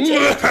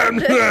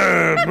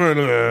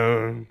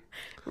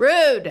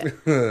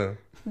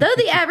 Though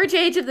the average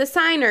age of the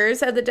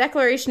signers of the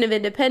Declaration of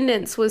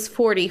Independence was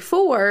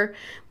 44,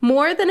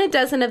 more than a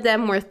dozen of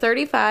them were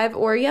 35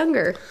 or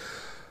younger.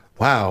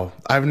 Wow.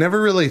 I've never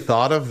really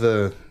thought of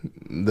the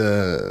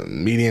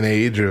median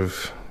age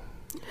of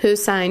who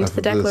signed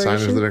the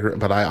Declaration.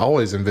 But I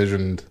always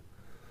envisioned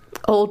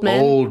old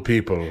men. Old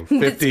people.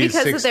 50s, it's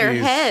because 60s. Of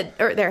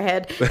their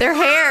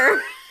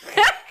hair.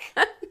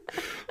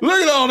 Look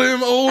at all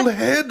them old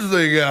heads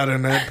they got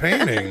in that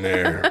painting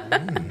there.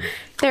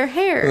 Their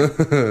hair.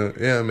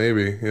 Yeah,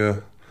 maybe.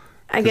 Yeah.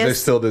 I guess they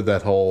still did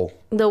that whole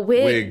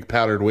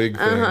powdered wig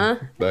thing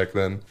back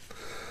then.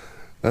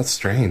 That's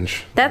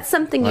strange. That's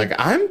something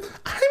I'm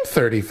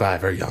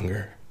 35 or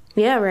younger.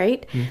 Yeah,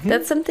 right. Mm-hmm.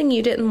 That's something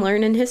you didn't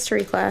learn in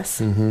history class.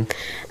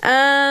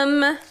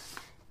 Mm-hmm.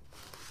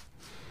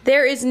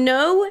 There is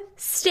no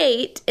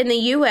state in the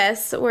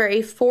U.S. where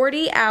a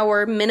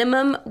 40-hour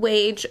minimum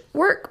wage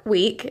work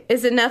week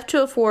is enough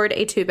to afford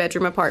a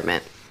 2-bedroom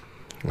apartment.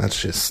 That's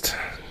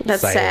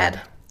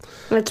sad.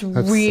 That's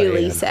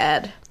really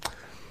sad.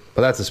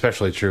 But that's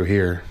especially true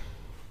here.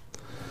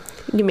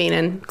 You mean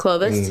in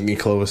Clovis? In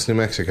Clovis, New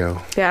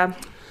Mexico. Yeah.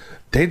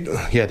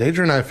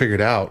 Deidre and I figured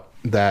out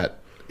that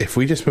if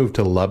we just moved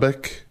to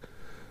Lubbock,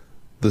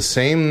 the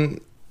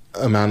same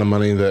amount of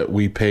money that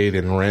we paid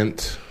in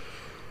rent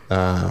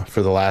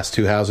for the last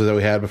 2 houses that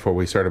we had before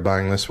we started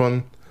buying this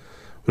one,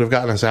 would have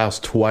gotten his house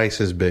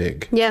twice as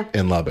big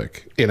in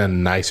Lubbock, in a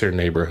nicer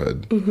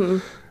neighborhood. Mm-hmm.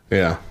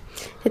 Yeah.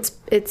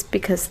 It's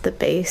because of the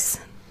base.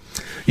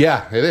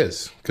 Yeah, it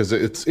is. Because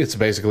it's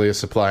basically a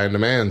supply and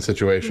demand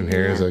situation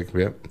here. It's like,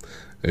 yep,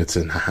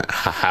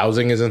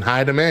 housing is in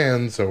high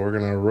demand, so we're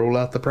going to roll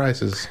out the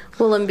prices.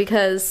 Well, and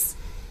because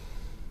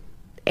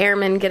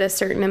airmen get a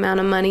certain amount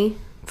of money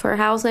for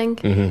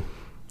housing,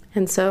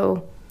 and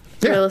so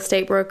real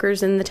estate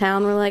brokers in the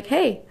town were like,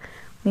 hey,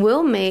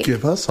 we'll make...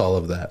 Give us all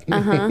of that.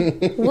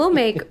 We'll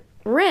make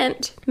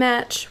rent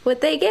match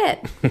what they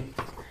get.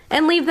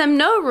 And leave them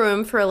no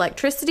room for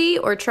electricity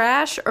or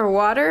trash or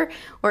water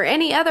or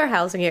any other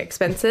housing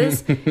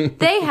expenses.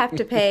 They have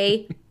to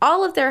pay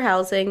all of their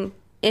housing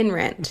in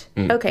rent.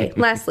 Okay,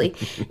 lastly,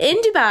 in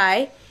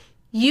Dubai,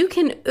 you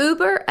can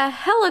Uber a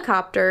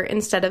helicopter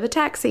instead of a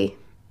taxi.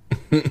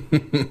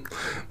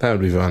 That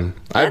would be fun.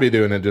 I'd be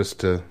doing it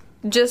just to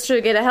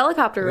get a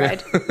helicopter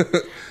ride.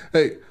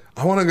 Hey,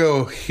 I want to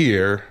go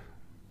here,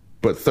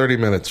 but 30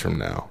 minutes from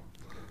now.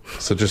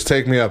 So just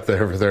take me up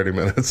there for 30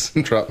 minutes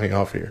and drop me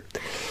off here.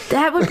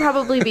 That would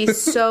probably be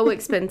so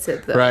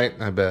expensive, though. Right,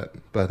 I bet.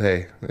 But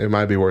hey, it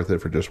might be worth it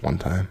for just one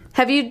time.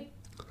 Have you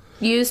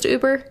used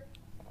Uber?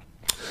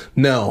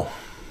 No.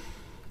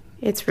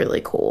 It's really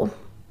cool.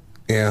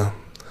 Yeah.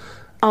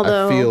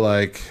 Although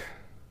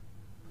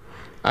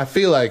I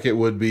feel like it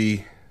would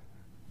be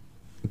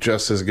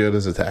just as good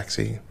as a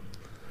taxi.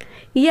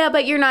 Yeah,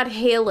 but you're not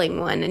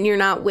hailing one and you're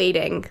not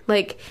waiting.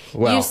 Like,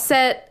 you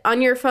set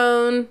on your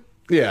phone.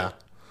 Yeah.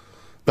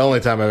 The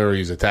only time I've ever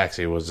used a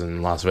taxi was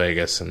in Las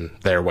Vegas, and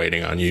they're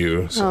waiting on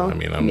you. So,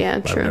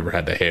 I've never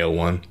had to hail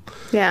one.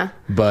 Yeah.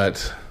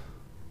 But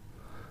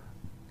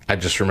I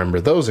just remember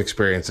those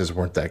experiences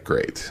weren't that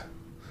great.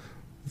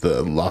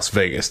 The Las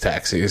Vegas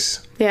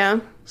taxis. Yeah.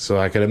 So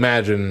I could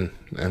imagine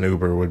an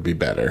Uber would be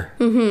better.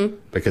 Mm-hmm.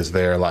 Because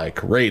they're,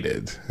 like,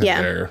 rated.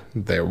 Yeah.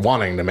 They're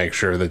wanting to make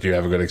sure that you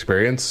have a good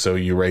experience, so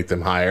you rate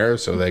them higher,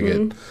 so they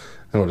get...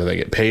 What, do they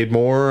get paid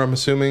more, I'm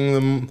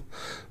assuming?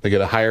 They get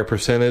a higher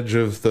percentage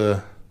of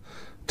the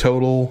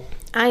total?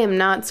 I am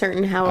not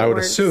certain how it works. I would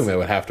assume it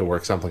would have to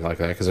work something like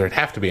that, because there'd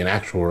have to be an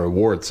actual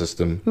reward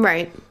system.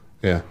 Right.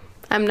 Yeah.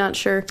 I'm not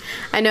sure.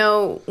 I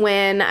know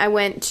when I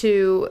went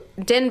to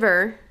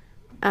Denver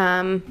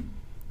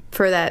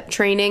for that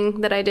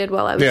training that I did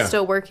while I was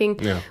still working,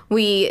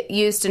 we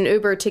used an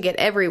Uber to get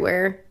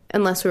everywhere,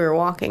 unless we were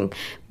walking.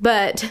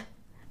 But...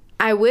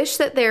 I wish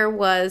that there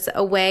was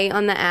a way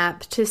on the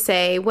app to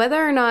say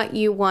whether or not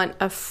you want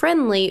a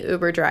friendly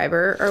Uber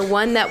driver or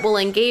one that will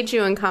engage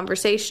you in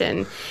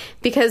conversation.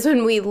 Because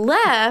when we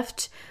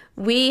left,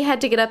 we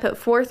had to get up at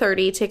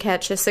 4:30 to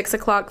catch a 6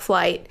 o'clock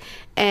flight.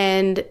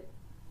 And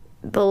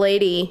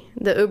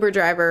the Uber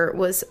driver,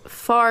 was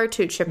far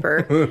too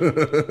chipper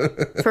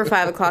for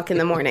 5 o'clock in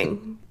the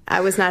morning. I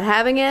was not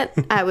having it.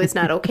 I was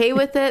not okay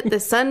with it. The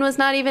sun was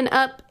not even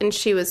up, and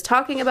she was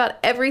talking about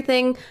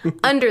everything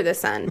under the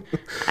sun.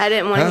 I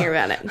didn't want to hear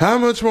about it. How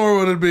much more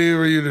would it be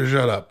for you to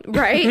shut up?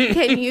 Right?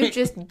 Can you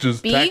just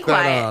be tack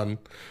quiet?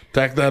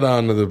 Tack that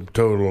on to the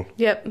total.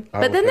 Yep.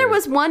 But then there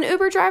was one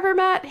Uber driver,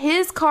 Matt.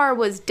 His car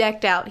was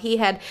decked out. He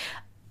had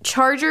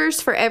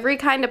chargers for every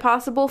kind of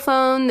possible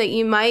phone that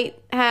you might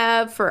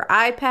have, for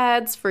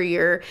iPads, for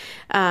your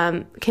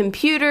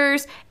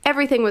computers.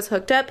 Everything was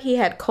hooked up. He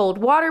had cold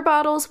water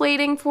bottles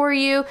waiting for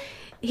you.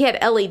 He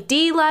had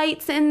LED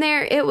lights in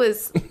there. It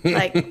was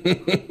like... Yep.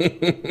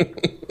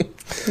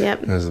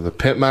 This is the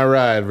Pimp My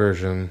Ride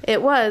version.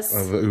 It was.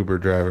 Of the Uber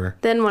driver.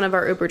 Then one of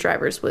our Uber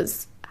drivers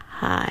was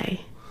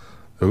high.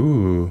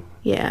 Ooh.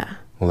 Yeah.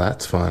 Well,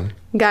 that's fun.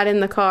 Got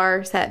in the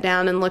car, sat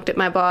down, and looked at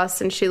my boss,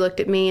 and she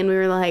looked at me, and we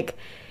were like...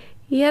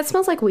 Yeah, it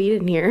smells like weed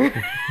in here.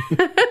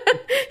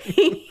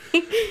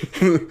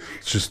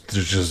 It's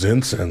just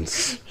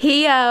incense.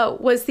 He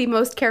was the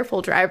most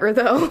careful driver,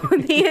 though,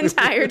 the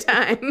entire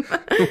time.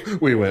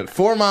 We went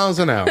 4 miles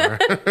an hour.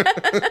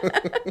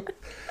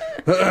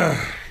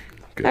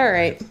 All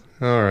right.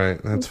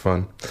 That's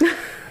fun.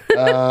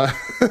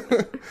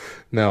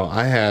 No,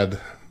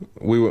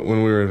 when we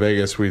were in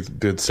Vegas, we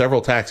did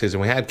several taxis,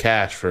 and we had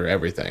cash for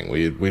everything.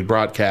 We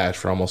brought cash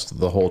for almost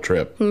the whole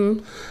trip.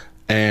 Mm.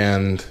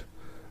 And...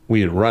 we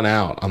had run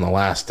out on the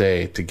last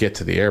day to get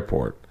to the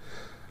airport.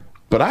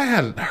 But I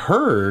hadn't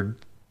heard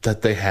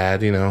that they had,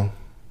 the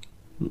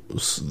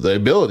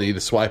ability to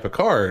swipe a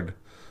card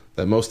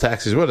that most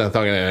taxis would. I'm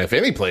thinking if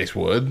any place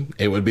would,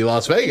 it would be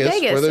Las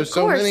Vegas where there's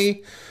so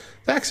many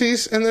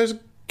taxis, and there's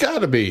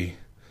got to be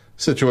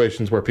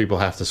situations where people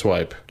have to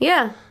swipe.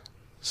 Yeah.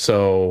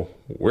 So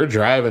we're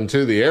driving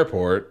to the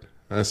airport.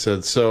 I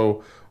said,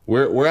 so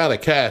we're out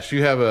of cash.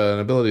 You have an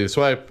ability to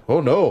swipe?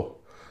 Oh, no.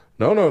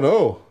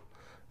 No.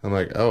 I'm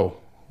like, oh,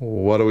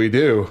 what do we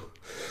do?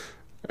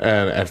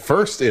 And at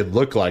first, it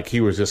looked like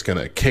he was just going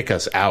to kick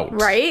us out.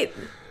 Right.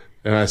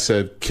 And I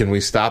said, can we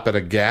stop at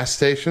a gas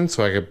station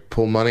so I could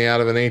pull money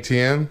out of an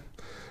ATM?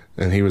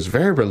 And he was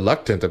very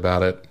reluctant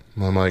about it.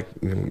 I'm like,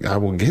 I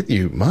will get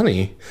you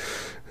money.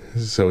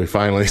 So he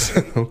finally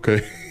said,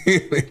 okay. He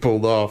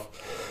pulled off.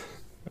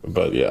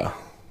 But yeah,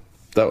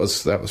 That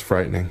was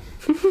frightening.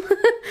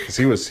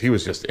 he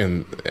was just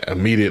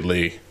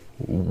immediately.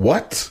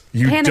 What?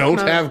 You Panic don't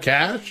mode. have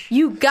cash?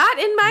 You got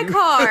in my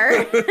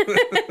car.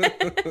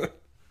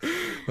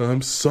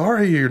 I'm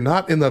sorry you're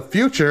not in the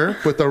future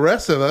with the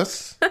rest of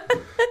us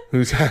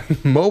who's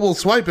had mobile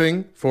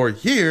swiping for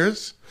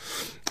years.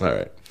 All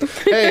right.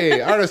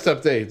 Hey, artist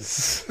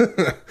updates.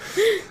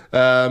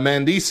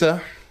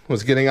 Mandisa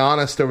was getting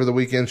honest over the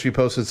weekend. She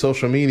posted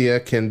social media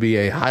can be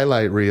a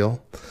highlight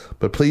reel.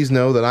 But please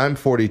know that I'm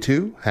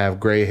 42, have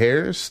gray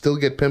hairs, still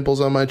get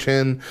pimples on my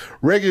chin,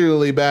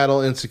 regularly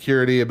battle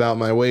insecurity about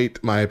my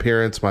weight, my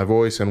appearance, my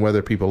voice, and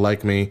whether people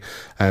like me.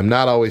 I am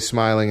not always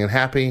smiling and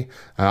happy.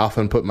 I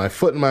often put my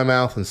foot in my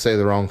mouth and say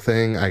the wrong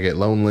thing. I get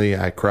lonely.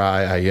 I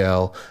cry. I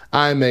yell.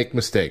 I make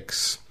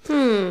mistakes.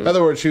 In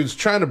other words, she was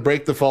trying to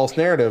break the false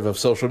narrative of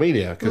social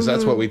media, because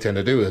that's what we tend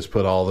to do, is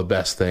put all the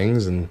best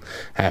things and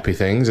happy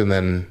things, and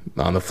then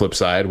on the flip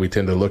side, we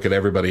tend to look at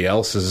everybody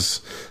else's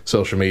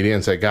social media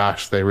and say,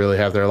 gosh, they really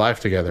have their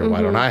life together.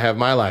 Why don't I have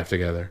my life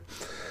together?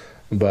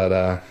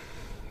 But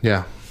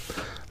yeah,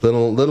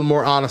 little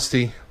more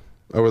honesty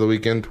over the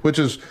weekend, which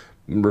is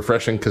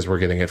refreshing because we're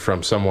getting it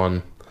from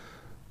someone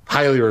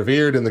highly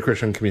revered in the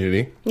Christian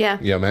community. Yeah.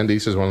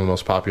 Mandisa is one of the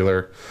most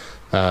popular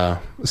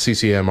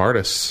CCM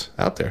artists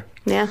out there.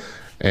 Yeah.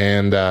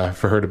 And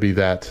for her to be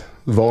that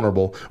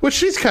vulnerable, which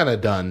she's kind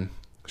of done.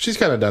 She's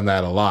kind of done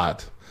that a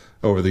lot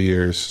over the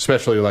years,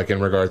 especially like in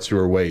regards to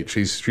her weight.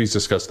 She's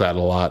discussed that a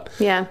lot.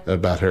 Yeah.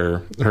 About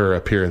her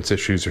appearance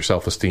issues, her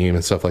self-esteem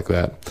and stuff like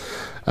that.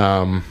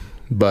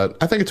 But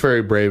I think it's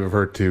very brave of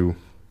her to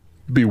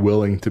be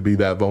willing to be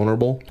that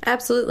vulnerable.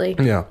 Absolutely.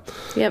 Yeah.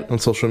 Yep. On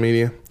social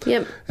media.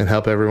 Yep. And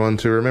help everyone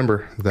to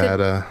remember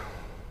that.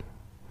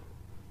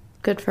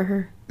 Good for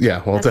her.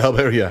 Yeah, well, to help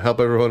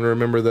everyone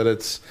remember that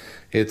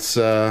it's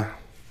a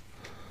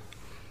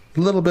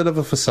little bit of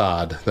a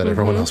facade that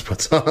everyone else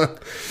puts on.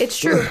 It's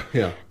true.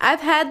 Yeah.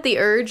 I've had the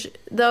urge,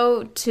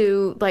 though,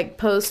 to like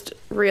post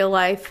real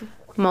life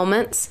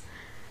moments,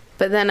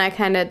 but then I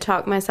kind of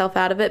talk myself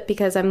out of it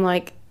because I'm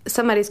like,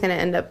 somebody's going to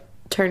end up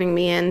turning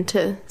me in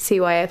to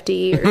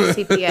CYFD or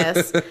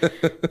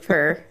CPS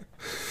for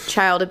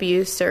child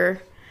abuse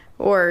or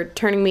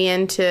turning me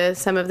into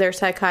some of their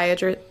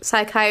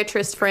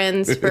psychiatrist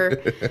friends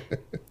for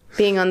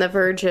being on the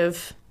verge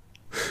of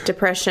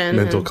depression.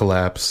 Mental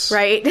collapse.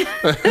 Right?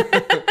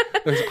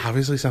 There's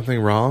obviously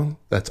something wrong.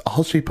 That's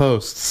all she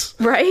posts.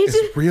 Right?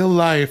 It's real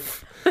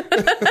life.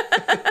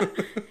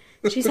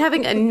 She's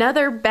having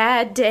another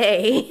bad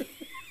day.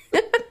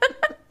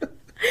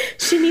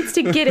 She needs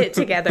to get it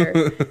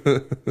together.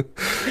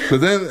 But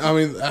then, I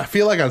mean, I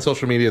feel like on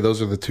social media,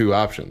 those are the two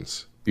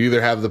options. You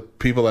either have the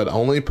people that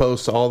only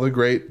post all the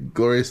great,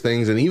 glorious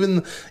things, and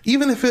even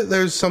if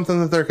there's something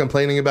that they're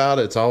complaining about,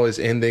 it's always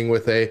ending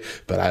with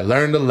but I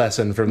learned a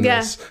lesson from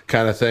this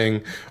kind of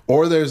thing.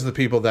 Or there's the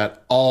people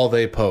that all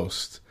they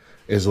post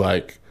is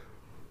like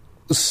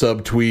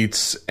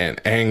subtweets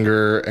and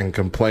anger and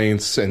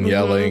complaints and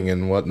yelling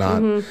and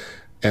whatnot.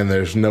 And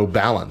there's no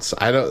balance.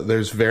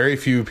 There's very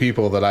few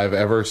people that I've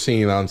ever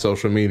seen on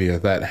social media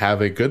that have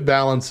a good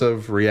balance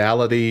of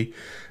reality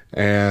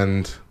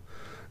and,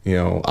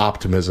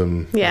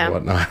 optimism and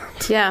whatnot.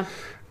 Yeah.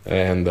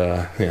 And,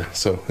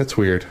 so it's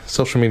weird.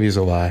 Social media's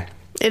a lie.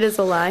 It is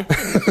a lie.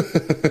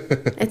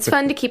 It's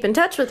fun to keep in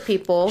touch with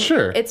people.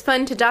 Sure. It's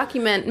fun to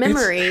document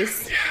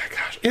memories.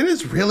 It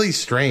is really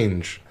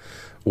strange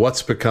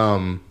what's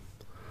become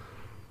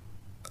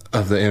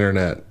of the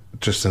internet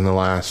just in the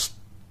last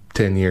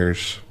 10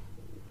 years.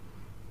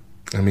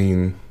 I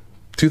mean,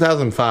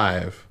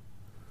 2005,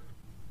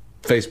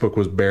 Facebook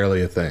was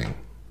barely a thing.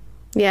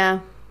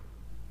 Yeah.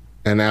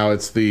 And now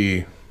was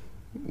it a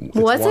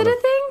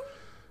thing?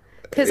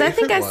 Because I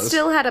think I was.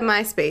 still had a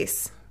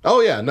MySpace.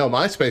 Oh, yeah. No,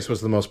 MySpace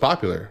was the most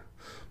popular.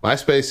 I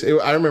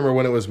remember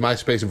when it was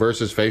MySpace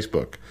versus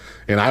Facebook.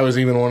 And I was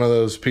even one of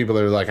those people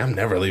that were like, I'm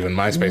never leaving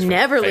MySpace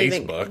for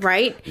Facebook.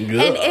 Right? Ugh.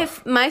 And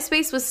if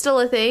MySpace was still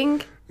a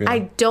thing, I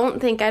don't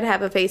think I'd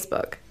have a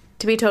Facebook,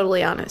 to be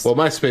totally honest. Well,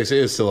 MySpace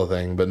is still a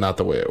thing, but not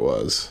the way it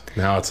was.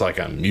 Now it's like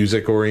a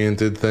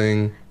music-oriented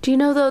thing. Do you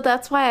know, though,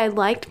 that's why I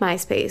liked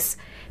MySpace?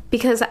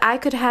 Because I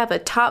could have a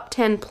top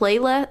 10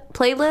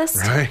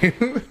 playlist. Right.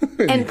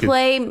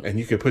 And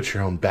you could put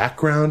your own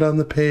background on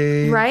the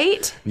page.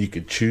 Right. You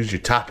could choose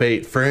your top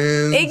 8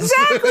 friends.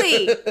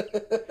 Exactly.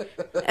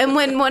 And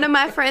when one of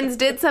my friends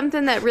did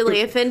something that really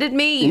offended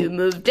me, you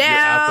moved down. You're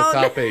out the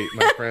top 8,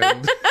 my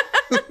friend.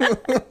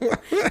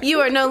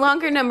 You are no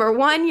longer number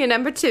 1, you're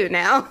number 2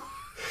 now.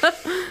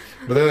 But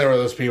then there were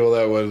those people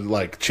that would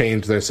like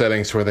change their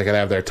settings to where they could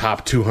have their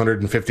top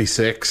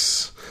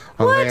 256.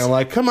 I'm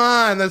like, come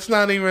on, that's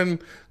not even...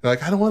 They're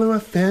like, I don't want to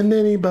offend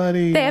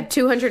anybody. They have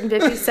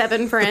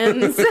 257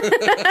 friends.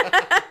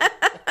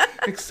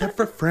 Except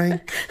for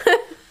Frank.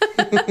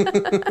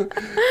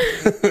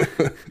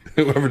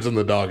 Whoever's in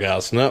the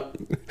doghouse. Nope.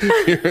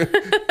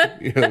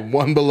 You're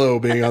one below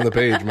being on the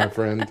page, my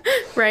friend.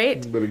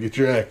 Right? You better get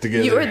your act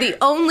together. You are the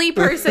only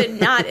person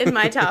not in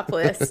my top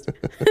list.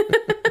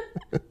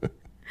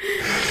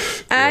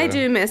 I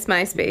do miss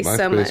MySpace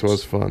so much. MySpace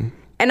was fun.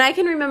 And I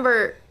can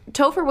remember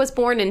Topher was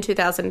born in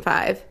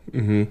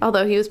 2005,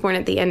 although he was born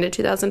at the end of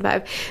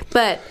 2005.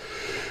 But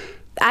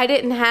I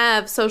didn't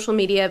have social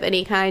media of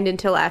any kind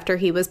until after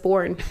he was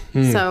born.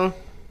 So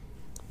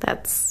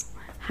that's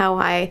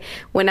how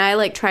when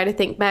I try to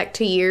think back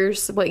to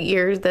what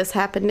years this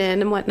happened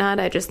in and whatnot,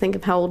 I just think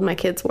of how old my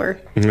kids were.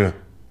 Yeah.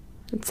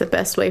 It's the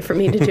best way for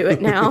me to do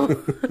it now.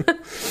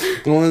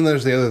 Well, then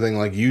there's the other thing,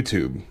 like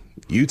YouTube.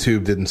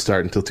 YouTube didn't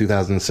start until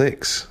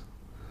 2006.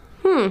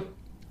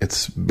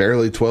 It's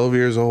barely 12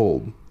 years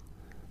old.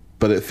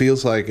 But it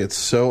feels like it's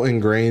so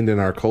ingrained in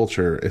our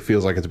culture, it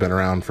feels like it's been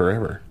around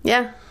forever.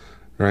 Yeah.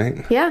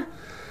 Right? Yeah.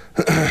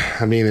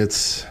 I mean,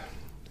 it's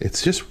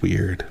just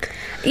weird.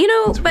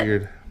 It's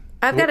weird.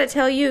 I've got to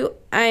tell you,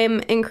 I'm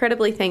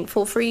incredibly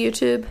thankful for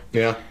YouTube.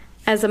 Yeah.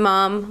 As a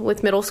mom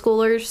with middle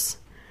schoolers,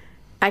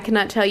 I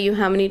cannot tell you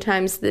how many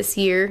times this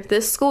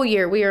school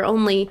year, we are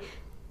only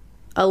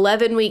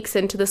 11 weeks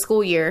into the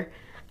school year,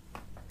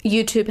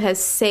 YouTube has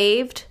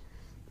saved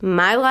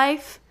my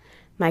life,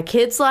 my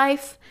kids'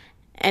 life,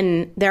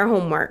 and their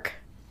homework,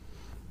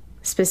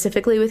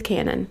 specifically with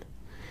Cannon,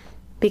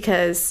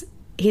 because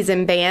he's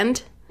in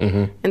band,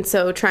 and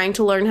so trying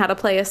to learn how to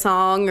play a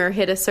song or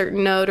hit a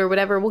certain note or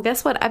whatever. Well,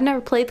 guess what? I've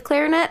never played the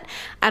clarinet.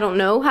 I don't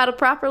know how to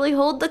properly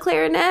hold the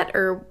clarinet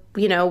or,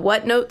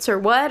 what notes are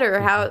what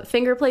or how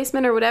finger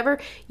placement or whatever.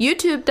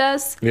 YouTube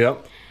does.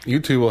 Yep.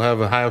 YouTube will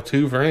have a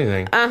how-to for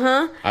anything.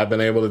 I've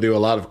been able to do a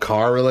lot of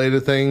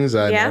car-related things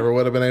I never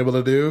would have been able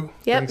to do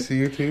thanks to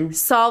YouTube.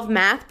 Solve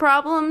math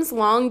problems,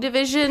 long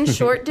division,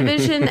 short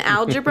division,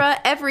 algebra,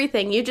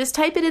 everything. You just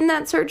type it in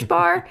that search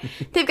bar.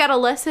 They've got a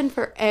lesson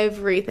for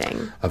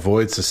everything.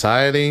 Avoid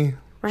society.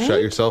 Right?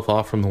 Shut yourself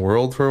off from the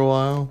world for a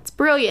while. It's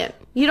brilliant.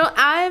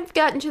 I've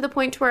gotten to the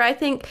point where I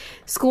think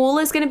school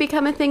is going to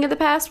become a thing of the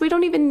past. We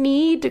don't even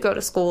need to go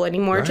to school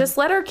anymore. Right. Just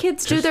let our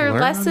kids do their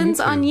lessons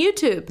on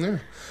YouTube. Yeah.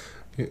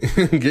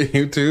 Get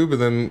YouTube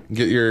and then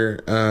get your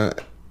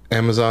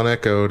Amazon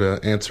Echo to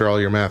answer all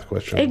your math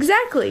questions.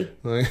 Exactly.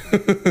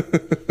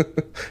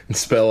 And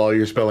spell all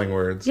your spelling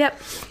words. Yep.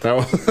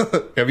 Now,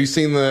 have you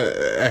seen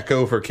the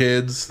Echo for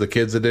Kids, the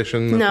kids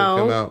edition that they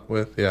come out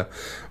with? Yeah.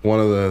 One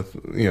of the,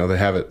 they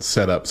have it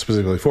set up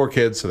specifically for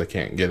kids so they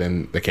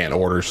can't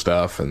order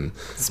stuff and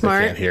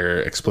Smart. They can't hear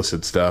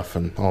explicit stuff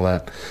and all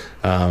that.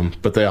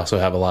 But they also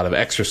have a lot of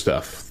extra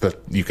stuff that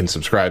you can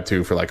subscribe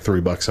to for like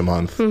 $3 a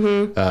month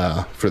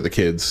for the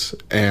kids.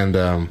 And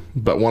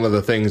but one of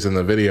the things in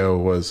the video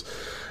was,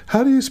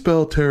 how do you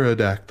spell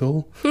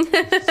pterodactyl? So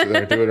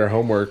they're doing their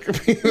homework.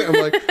 I'm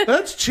like,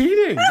 that's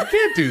cheating. You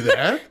can't do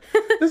that.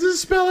 This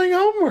is spelling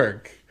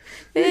homework.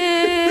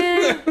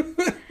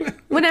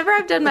 Whenever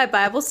I've done my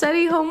Bible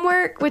study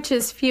homework, which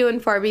is few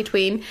and far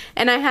between,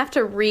 and I have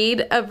to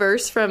read a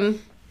verse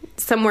from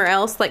somewhere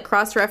else, like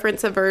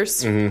cross-reference a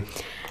verse.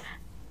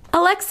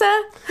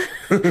 Alexa,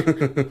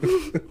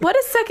 what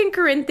does 2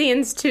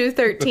 Corinthians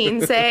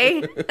 2:13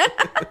 say?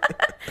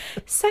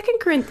 2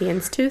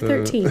 Corinthians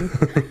 2:13.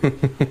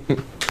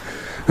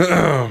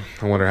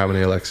 I wonder how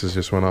many Alexas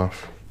just went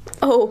off.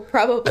 Oh,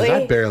 probably.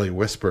 I barely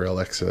whisper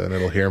Alexa and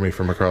it'll hear me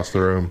from across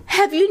the room.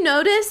 Have you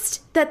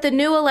noticed that the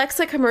new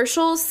Alexa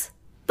commercials,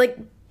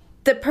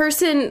 the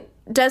person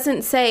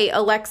doesn't say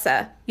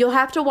Alexa? You'll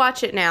have to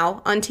watch it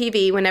now on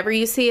TV whenever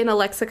you see an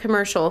Alexa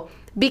commercial,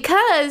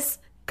 because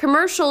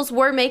commercials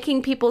were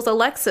making people's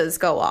Alexas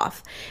go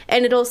off.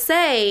 And it'll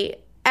say,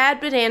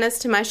 add bananas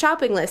to my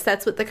shopping list.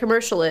 That's what the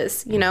commercial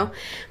is,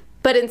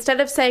 But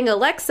instead of saying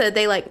Alexa,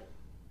 they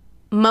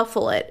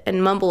muffle it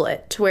and mumble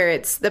it to where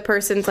it's the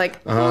person's like,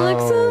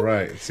 Alexa,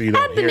 right. So you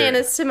don't add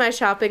bananas to my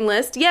shopping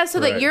list. Yeah, so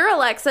that your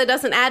Alexa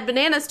doesn't add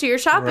bananas to your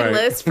shopping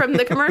list from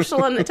the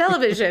commercial on the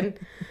television.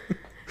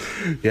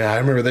 Yeah, I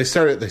remember they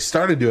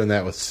started doing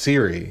that with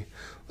Siri.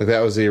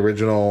 That was the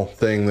original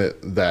thing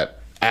that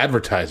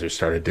advertisers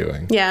started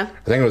doing. Yeah.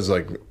 I think it was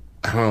I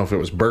don't know if it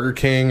was Burger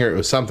King or it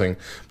was something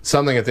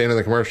at the end of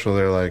the commercial.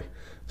 They're like,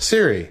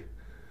 Siri,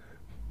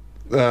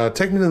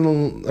 take me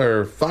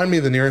or find me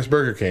the nearest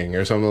Burger King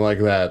or something like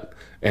that.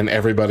 And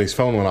everybody's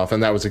phone went off.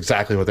 And that was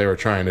exactly what they were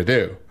trying to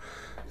do.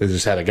 They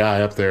just had a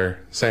guy up there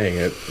saying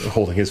it,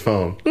 holding his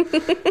phone.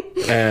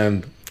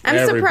 And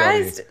I'm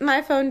surprised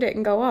my phone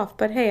didn't go off,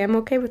 but hey, I'm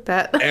okay with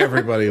that.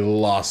 Everybody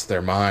lost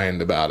their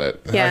mind about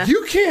it. Yeah.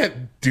 You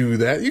can't do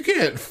that. You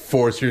can't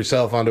force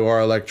yourself onto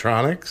our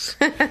electronics.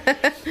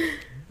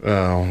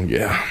 Oh,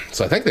 yeah.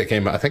 So I think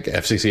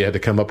FCC had to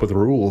come up with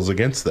rules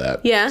against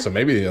that. Yeah. So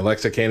maybe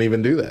Alexa can't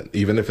even do that,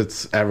 even if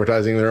it's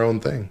advertising their own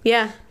thing.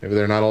 Yeah. Maybe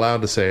they're not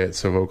allowed to say it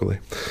so vocally.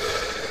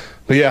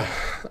 But yeah,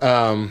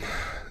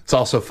 it's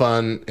also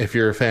fun if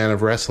you're a fan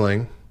of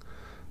wrestling,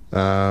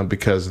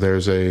 because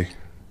there's a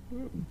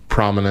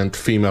prominent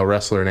female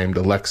wrestler named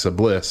Alexa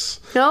Bliss.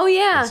 Oh,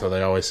 yeah. And so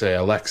they always say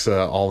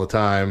Alexa all the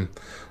time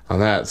on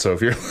that. So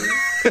if you're...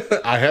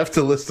 I have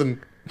to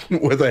listen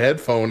with a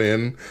headphone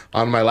in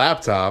on my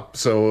laptop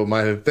so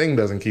my thing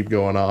doesn't keep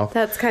going off.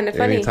 That's kind of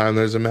funny. Anytime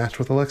there's a match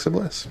with Alexa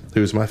Bliss,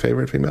 who's my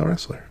favorite female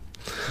wrestler.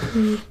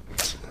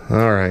 Mm-hmm.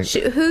 All right.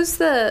 Who's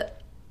the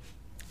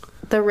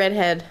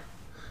redhead?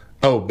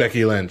 Oh,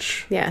 Becky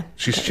Lynch. Yeah.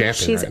 She's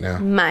champion right now.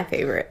 My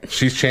favorite.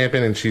 She's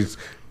champion,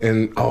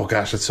 and oh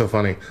gosh, it's so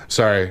funny.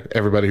 Sorry,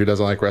 everybody who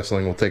doesn't like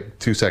wrestling, we'll take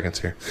 2 seconds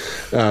here.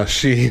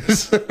 They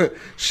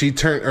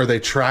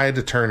tried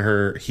to turn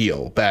her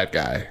heel, bad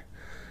guy,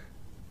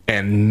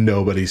 and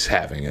nobody's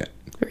having it.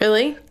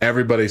 Really?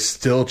 Everybody's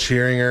still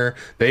cheering her.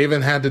 They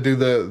even had to do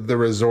the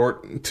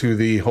resort to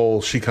the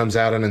whole she comes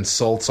out and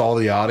insults all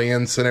the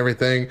audience and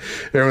everything.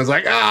 Everyone's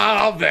like,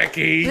 "Oh,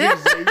 Becky, get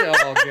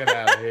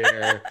out of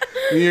here.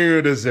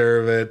 You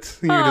deserve it.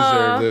 You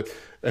deserve it."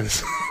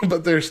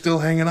 But they're still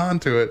hanging on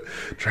to it,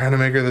 trying to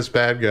make her this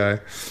bad guy.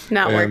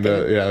 Not working.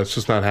 Yeah, it's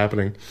just not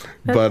happening.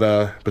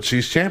 But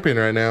she's champion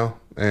right now,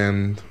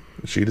 and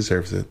she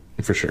deserves it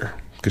for sure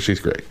because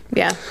she's great.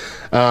 Yeah.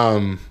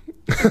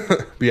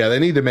 Yeah, they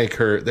need to make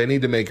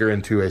her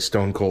into a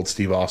Stone Cold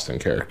Steve Austin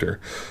character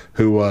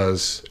who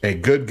was a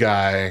good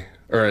guy,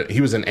 or he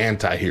was an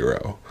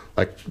anti-hero,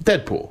 like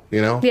Deadpool,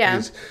 you know?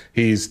 Yeah.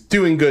 He's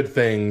doing good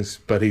things,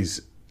 but he's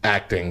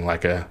acting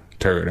like a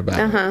turd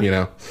about it, you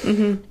know?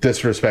 Mm-hmm.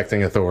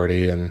 Disrespecting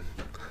authority and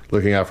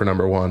looking out for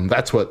number one.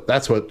 That's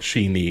what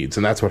she needs,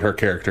 and that's what her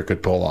character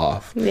could pull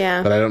off.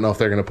 Yeah. But I don't know if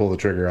they're going to pull the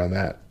trigger on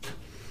that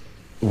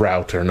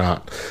route or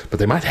not. But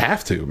they might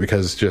have to,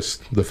 because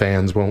just the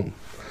fans won't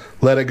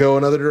let it go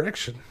another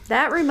direction.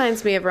 That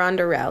reminds me of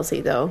Ronda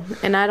Rousey, though,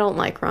 and I don't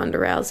like Ronda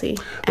Rousey.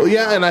 Well,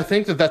 yeah, and I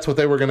think that's what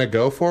they were going to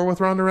go for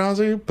with Ronda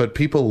Rousey, but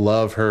people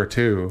love her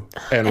too,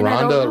 and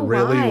Ronda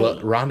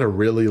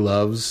really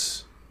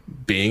loves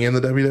being in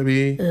the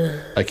WWE. Ugh.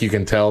 Like, you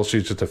can tell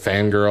she's just a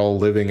fangirl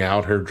living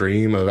out her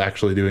dream of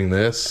actually doing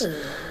this. Ugh.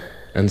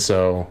 And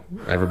so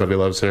everybody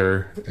loves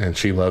her, and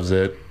she loves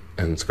it,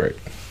 and it's great.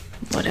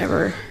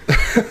 Whatever.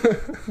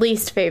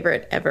 Least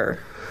favorite ever.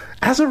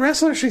 As a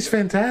wrestler, she's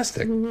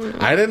fantastic.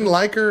 Mm-hmm. I didn't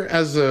like her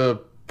as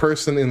a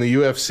person in the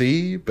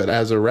UFC, but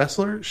as a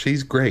wrestler,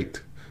 she's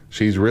great.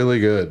 She's really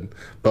good,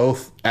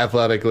 both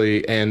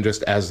athletically and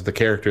just as the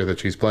character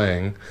that she's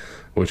playing,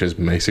 which is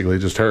basically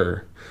just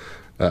her.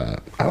 I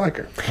like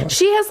her.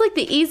 She has like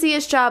the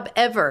easiest job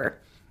ever.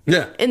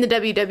 Yeah. In the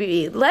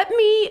WWE. Let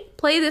me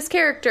play this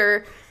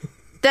character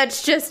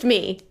that's just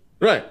me.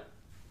 Right.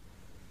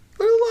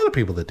 There's a lot of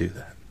people that do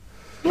that.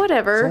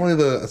 Whatever.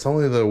 It's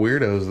only the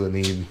weirdos that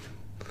need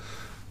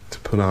to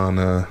put on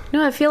no,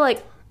 I feel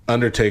like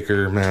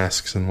Undertaker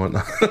masks and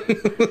whatnot.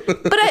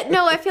 But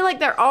I feel like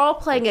they're all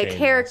playing a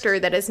character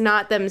that is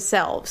not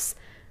themselves.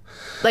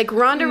 Like,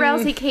 Ronda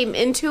Rousey came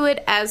into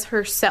it as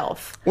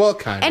herself. Well,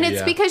 kind of, and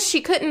it's because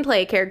she couldn't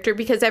play a character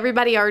because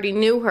everybody already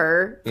knew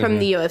her from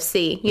the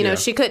UFC. You know,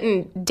 she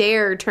couldn't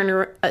dare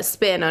turn a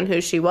spin on who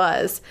she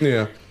was.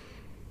 Yeah.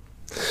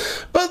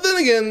 But then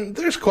again,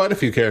 there's quite a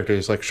few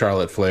characters like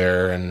Charlotte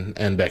Flair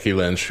and Becky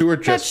Lynch who are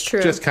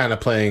just kind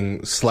of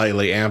playing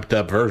slightly amped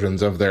up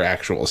versions of their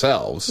actual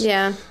selves.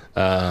 Yeah.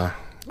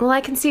 Well, I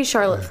can see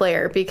Charlotte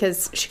Flair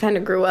because she kind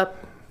of grew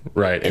up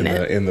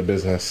in the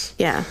business.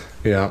 Yeah.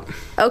 Yeah.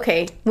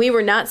 Okay, we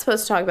were not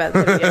supposed to talk about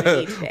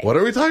WWE today. What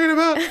are we talking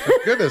about?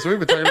 Goodness, we've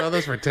been talking about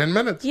this for 10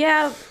 minutes.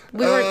 Yeah,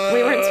 we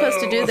weren't supposed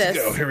to do this.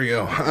 Go. Here we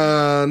go.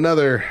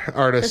 Another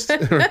artist.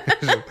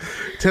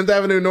 10th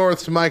Avenue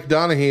North's Mike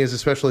Donaghy is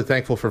especially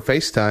thankful for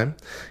FaceTime.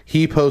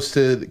 He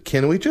posted,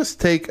 "Can we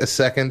just take a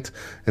second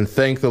and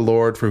thank the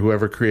Lord for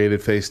whoever created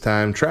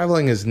FaceTime?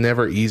 Traveling is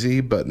never easy,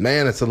 but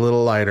man, it's a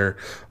little lighter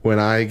when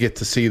I get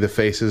to see the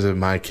faces of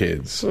my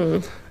kids."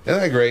 Isn't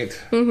that great?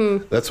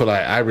 Mm-hmm. That's what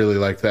I really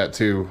liked that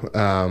too.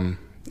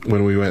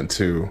 When we went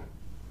to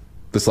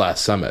this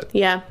last summit,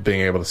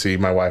 being able to see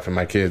my wife and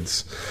my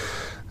kids,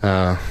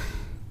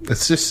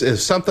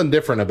 it's something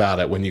different about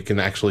it when you can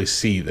actually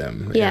see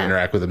them and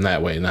interact with them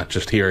that way, not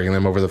just hearing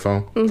them over the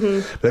phone.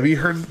 Mm-hmm. But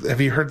have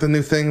you heard the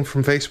new thing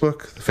from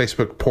Facebook? The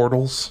Facebook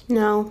portals?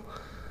 No.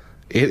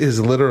 It is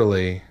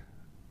literally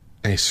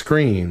a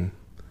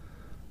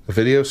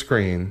video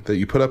screen that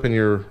you put up in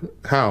your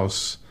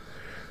house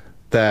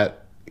that,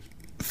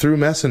 through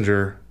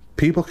Messenger,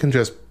 people can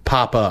just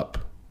pop up.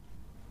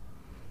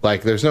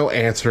 Like, there's no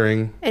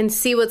answering. And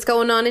see what's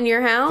going on in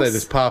your house? They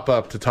just pop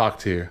up to talk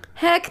to you.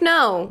 Heck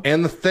no.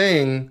 And the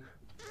thing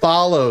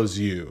follows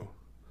you.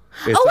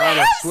 It's I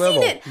have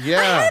seen it.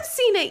 Yeah. I have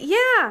seen it,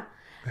 yeah.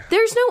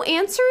 There's no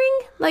answering?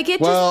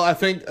 I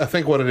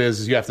think what it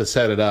is you have to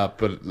set it up,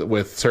 but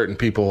with certain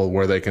people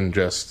where they can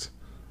just,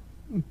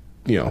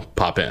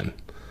 pop in.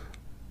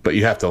 But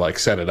you have to,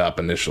 set it up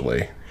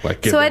initially.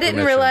 So I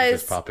didn't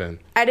realize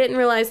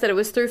that it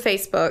was through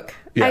Facebook.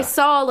 Yeah. I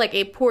saw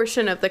a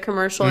portion of the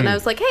commercial and I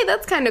was like, hey,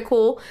 that's kind of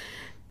cool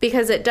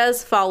because it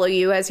does follow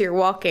you as you're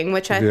walking,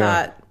 which I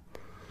thought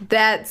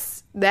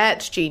that's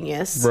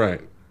genius. Right.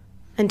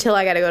 Until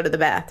I got to go to the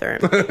bathroom.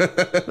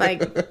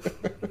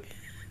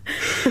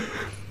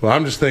 Well,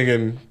 I'm just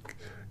thinking,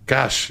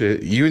 gosh,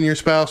 you and your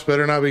spouse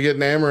better not be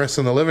getting amorous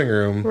in the living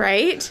room.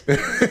 Right?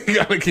 You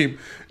got to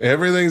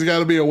everything's got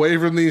to be away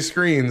from these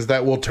screens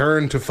that will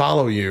turn to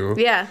follow you.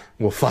 Yeah.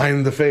 We'll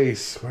find the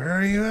face. Where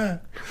are you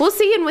at? We'll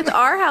see. And with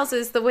our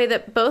houses, the way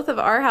that both of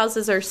our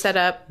houses are set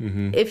up,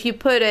 if you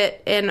put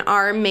it in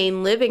our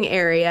main living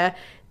area,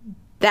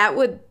 that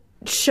would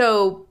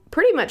show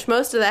pretty much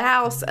most of the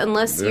house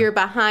unless you're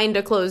behind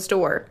a closed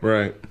door.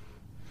 Right.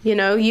 You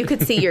know, you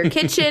could see your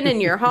kitchen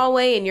and your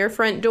hallway and your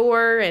front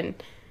door, and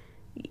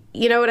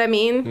you know what I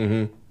mean?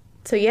 Mm-hmm.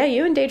 So, yeah,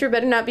 you and Deidre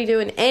better not be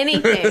doing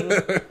anything.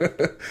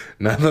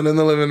 Nothing in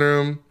the living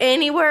room.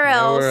 Anywhere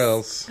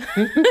else.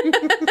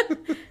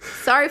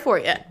 Sorry for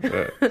you.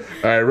 All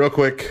right, real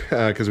quick,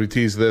 because we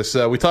teased this.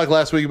 We talked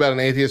last week about an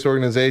atheist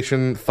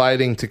organization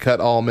fighting to cut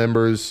all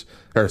mentions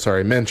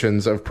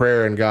of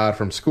prayer and God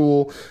from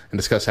school, and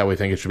discuss how we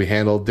think it should be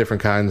handled.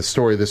 Different kind of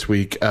story this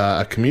week.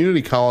 A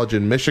community college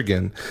in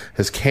Michigan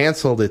has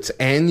canceled its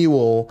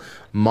annual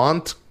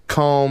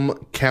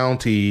Montcalm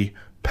County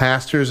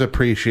Pastor's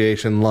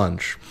Appreciation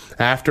Lunch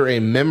after a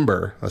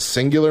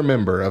singular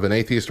member of an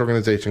atheist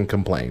organization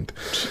complained.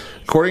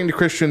 According to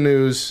Christian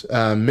News,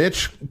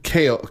 Mitch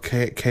Kale,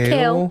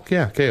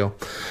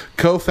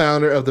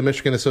 co-founder of the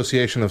Michigan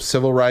Association of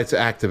Civil Rights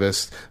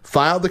Activists,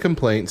 filed the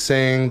complaint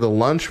saying the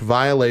lunch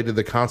violated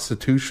the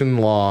Constitution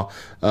law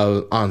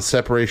on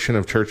separation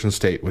of church and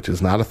state, which is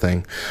not a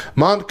thing.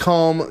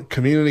 Montcalm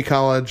Community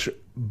College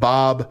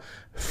Bob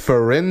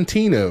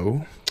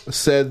Ferentino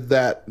said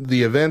that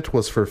the event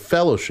was for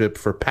fellowship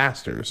for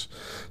pastors.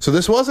 So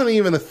this wasn't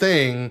even a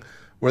thing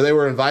where they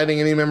were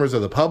inviting any members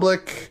of the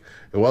public.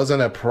 It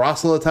wasn't a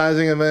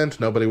proselytizing event.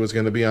 Nobody was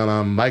going to be on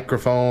a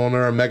microphone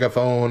or a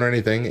megaphone or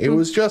anything. It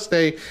was just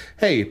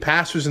hey,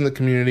 pastors in the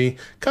community,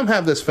 come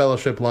have this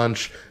fellowship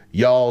lunch.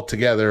 Y'all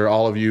together,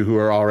 all of you who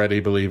are already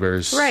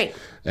believers. Right.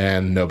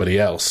 And nobody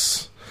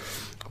else.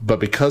 But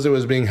because it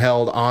was being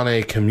held on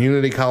a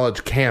community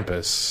college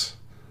campus,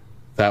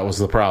 that was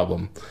the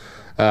problem.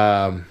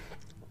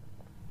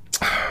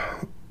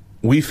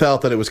 We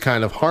felt that it was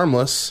kind of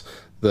harmless.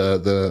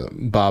 The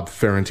Bob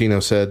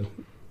Ferentino said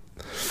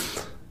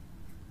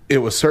it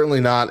was certainly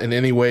not in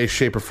any way,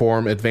 shape, or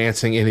form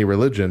advancing any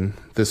religion.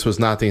 This was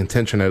not the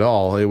intention at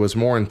all. It was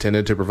more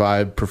intended to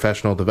provide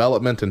professional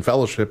development and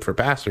fellowship for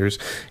pastors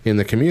in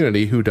the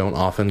community who don't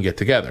often get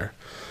together.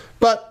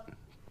 But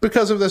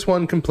because of this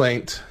one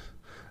complaint,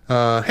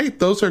 hey,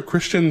 those are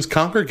Christians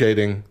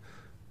congregating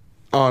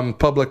on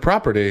public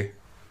property.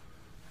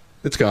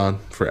 It's gone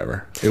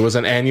forever. It was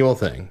an annual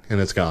thing, and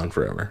it's gone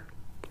forever.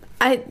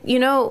 You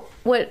know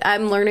what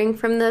I'm learning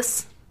from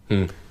this?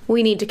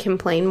 We need to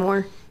complain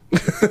more.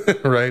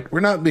 Right? We're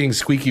not being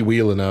squeaky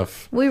wheel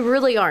enough. We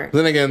really aren't.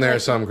 Then again, there are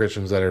some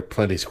Christians that are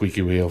plenty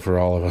squeaky wheel for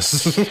all of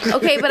us.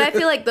 Okay, but I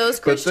feel like those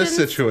Christians... But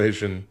this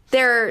situation...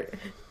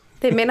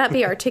 They may not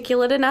be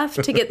articulate enough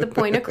to get the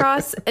point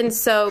across, and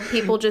so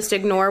people just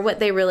ignore what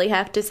they really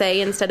have to say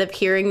instead of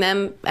hearing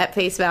them at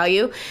face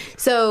value.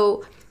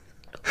 So...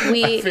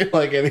 I feel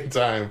like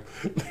anytime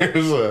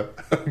there's a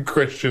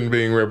Christian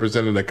being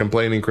represented, a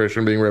complaining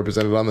Christian being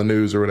represented on the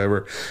news or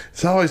whatever,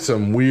 it's always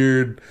some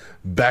weird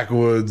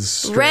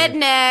backwoods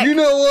redneck. You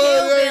know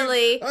what?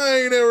 Hillbilly. I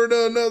ain't never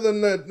done nothing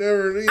that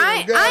never.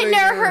 I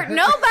never hurt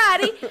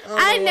nobody.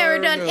 I ain't never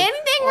done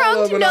anything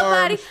wrong to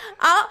nobody.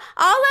 All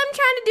I'm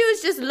trying to do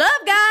is just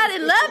love God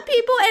and love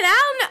people, and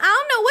I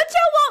don't know what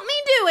y'all want me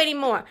to do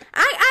anymore.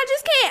 I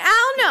just can't.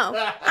 I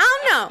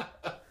don't know.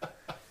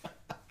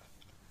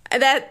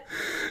 That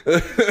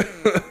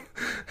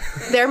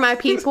they're my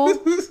people.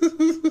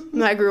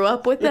 I grew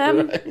up with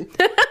them. Right.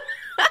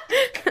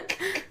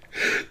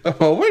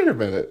 Oh, wait a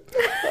minute.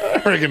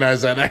 I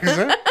recognize that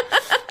accent.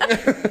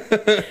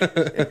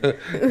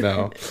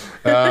 No.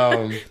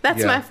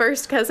 That's my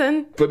first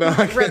cousin. But no,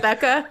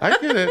 Rebecca.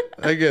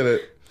 I get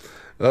it.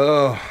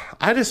 Oh,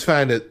 I just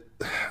find it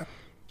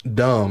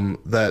dumb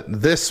that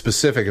this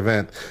specific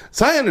event.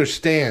 So I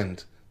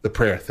understand the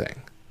prayer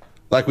thing.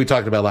 Like we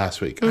talked about last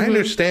week. Mm-hmm. I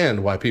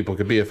understand why people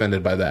could be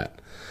offended by that.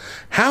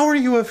 How are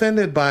you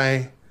offended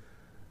by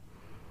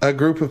a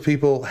group of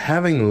people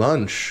having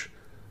lunch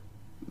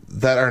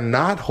that are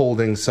not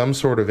holding some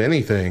sort of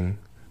anything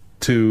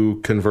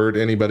to convert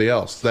anybody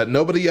else? That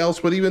nobody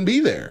else would even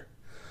be there.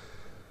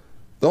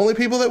 The only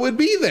people that would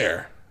be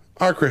there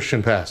are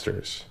Christian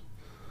pastors.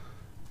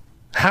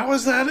 How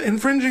is that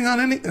infringing on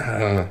any...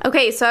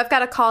 Okay, so I've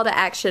got a call to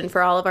action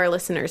for all of our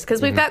listeners,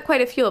 because we've got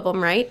quite a few of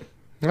them, right?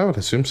 I would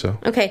assume so.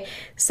 Okay,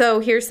 so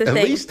here's the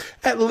thing.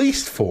 At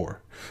least 4.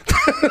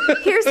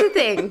 Here's the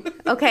thing,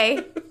 okay?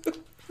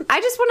 I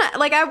just want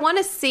to, I want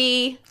to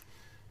see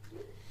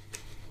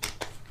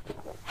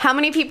how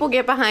many people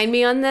get behind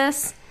me on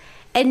this.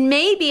 And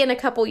maybe in a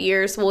couple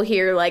years we'll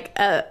hear,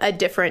 a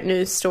different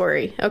news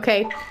story,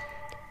 okay?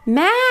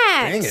 Matt!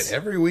 Dang it,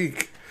 every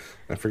week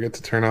I forget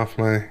to turn off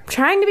my... I'm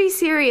trying to be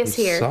serious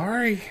here.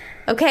 Sorry.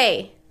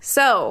 Okay,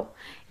 so...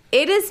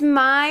 It is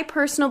my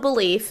personal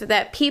belief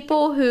that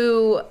people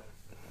who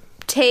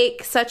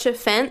take such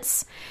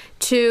offense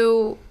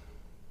to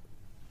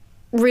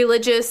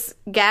religious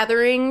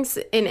gatherings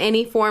in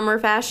any form or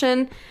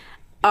fashion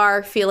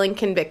are feeling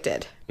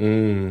convicted.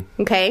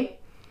 Okay?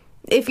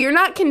 If you're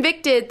not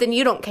convicted, then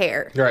you don't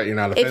care. Right, you're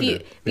not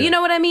offended. You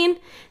know what I mean?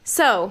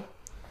 So,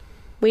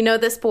 we know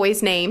this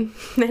boy's name,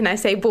 and I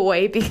say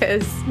boy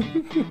because...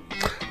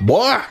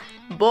 Boy!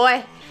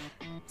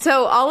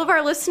 So, all of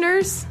our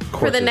listeners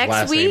for the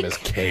next week... His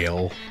last name is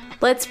Kale.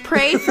 Let's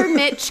pray for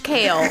Mitch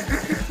Kale,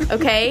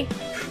 okay?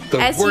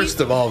 The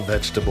worst of all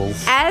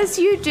vegetables. As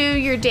you do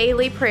your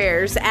daily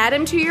prayers, add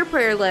him to your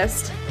prayer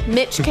list,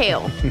 Mitch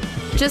Kale.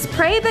 Just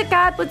pray that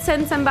God would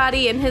send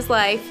somebody in his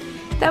life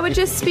that would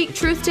just speak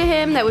truth to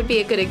him, that would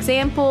be a good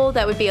example,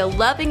 that would be a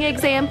loving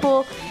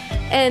example,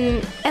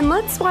 and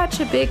let's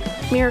watch a big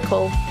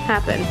miracle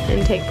happen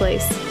and take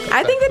place.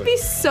 I think that'd be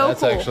so cool.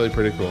 That's actually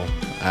pretty cool.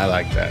 I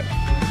like that.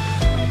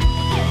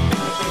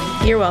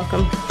 You're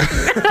welcome.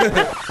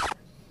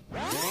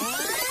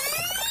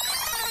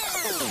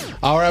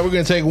 All right, we're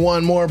going to take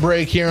one more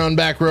break here on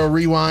Back Row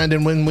Rewind,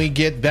 and when we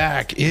get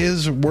back,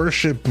 is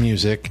worship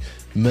music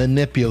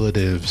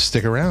manipulative?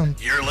 Stick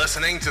around. You're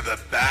listening to the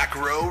Back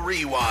Row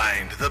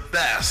Rewind, the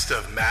best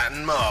of Matt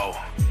and Mo.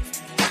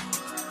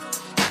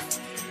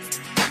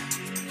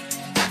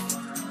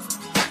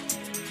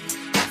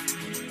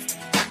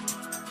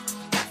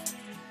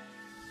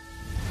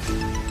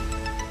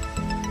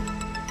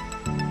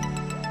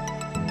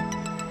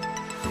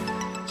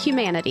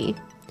 Humanity.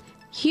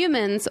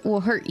 Humans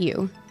will hurt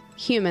you.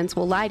 Humans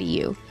will lie to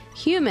you.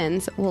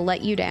 Humans will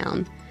let you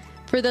down.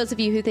 For those of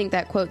you who think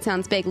that quote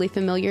sounds vaguely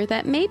familiar,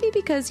 that may be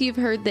because you've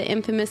heard the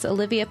infamous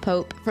Olivia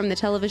Pope from the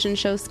television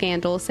show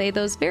Scandal say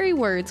those very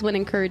words when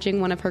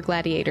encouraging one of her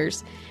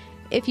gladiators.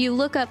 If you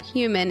look up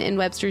human in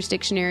Webster's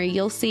dictionary,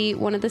 you'll see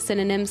one of the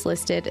synonyms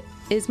listed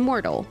is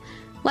mortal.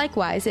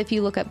 Likewise, if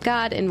you look up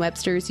God in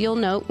Webster's, you'll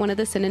note one of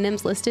the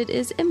synonyms listed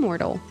is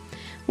immortal.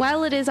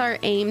 While it is our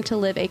aim to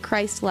live a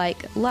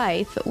Christ-like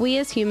life, we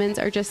as humans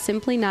are just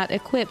simply not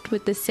equipped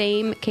with the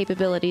same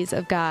capabilities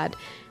of God.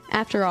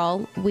 After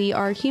all, we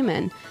are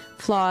human,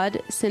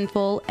 flawed,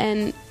 sinful,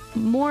 and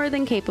more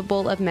than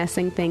capable of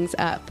messing things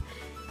up.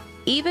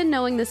 Even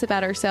knowing this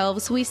about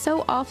ourselves, we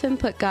so often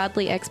put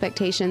godly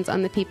expectations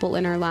on the people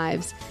in our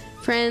lives.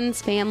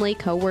 Friends, family,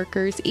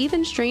 co-workers,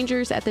 even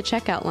strangers at the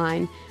checkout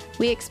line.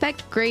 We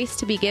expect grace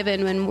to be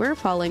given when we're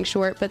falling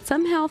short, but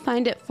somehow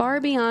find it far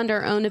beyond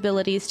our own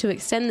abilities to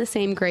extend the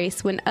same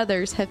grace when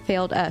others have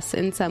failed us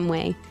in some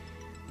way.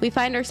 We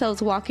find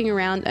ourselves walking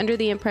around under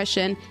the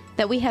impression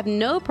that we have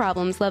no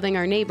problems loving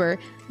our neighbor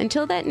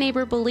until that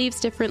neighbor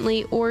believes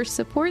differently or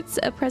supports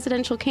a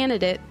presidential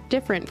candidate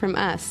different from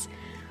us.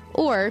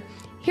 Or,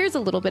 here's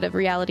a little bit of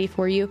reality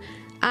for you.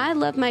 I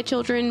love my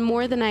children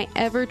more than I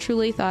ever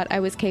truly thought I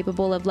was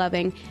capable of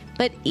loving,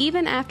 but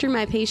even after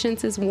my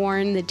patience is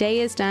worn, the day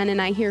is done,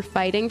 and I hear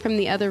fighting from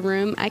the other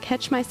room, I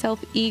catch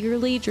myself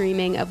eagerly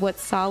dreaming of what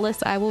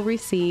solace I will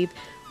receive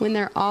when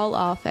they're all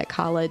off at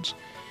college.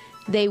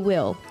 They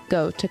will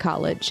go to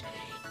college.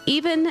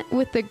 Even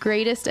with the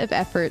greatest of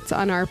efforts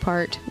on our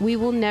part, we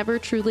will never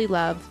truly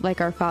love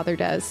like our Father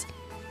does.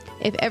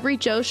 If every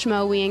Joe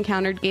Schmo we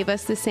encountered gave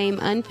us the same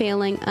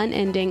unfailing,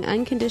 unending,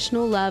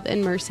 unconditional love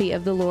and mercy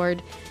of the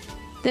Lord,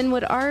 then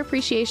would our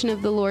appreciation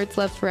of the Lord's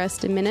love for us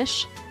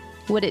diminish?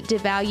 Would it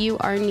devalue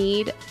our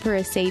need for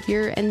a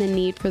Savior and the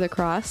need for the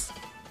cross?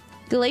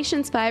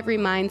 Galatians 5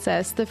 reminds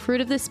us the fruit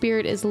of the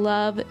Spirit is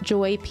love,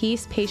 joy,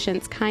 peace,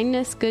 patience,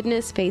 kindness,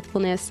 goodness,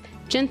 faithfulness,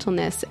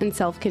 gentleness, and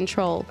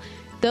self-control.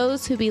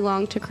 Those who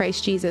belong to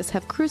Christ Jesus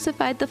have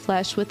crucified the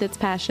flesh with its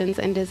passions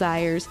and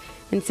desires,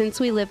 and since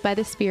we live by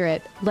the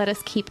Spirit, let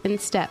us keep in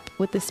step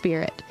with the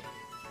Spirit.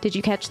 Did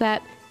you catch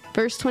that?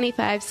 Verse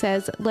 25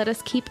 says, let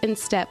us keep in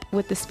step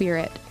with the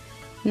Spirit.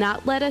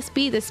 Not let us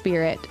be the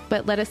Spirit,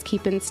 but let us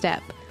keep in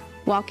step,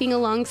 walking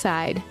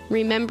alongside,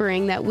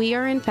 remembering that we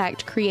are in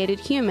fact created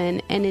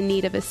human and in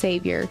need of a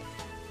Savior.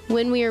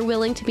 When we are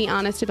willing to be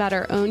honest about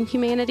our own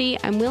humanity,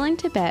 I'm willing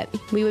to bet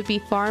we would be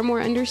far more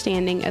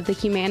understanding of the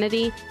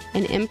humanity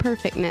and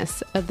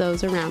imperfectness of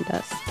those around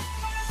us.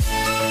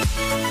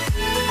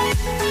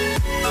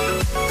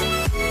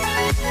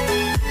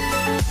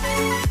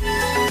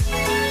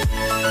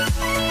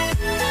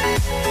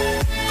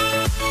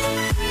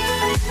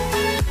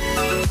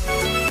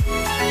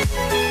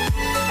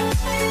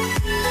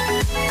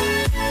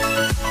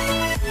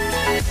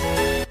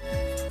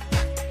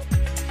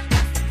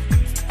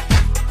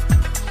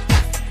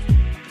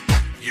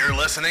 You're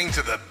listening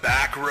to the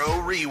Back Row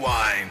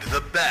Rewind,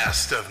 the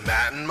best of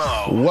Matt and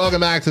Mo.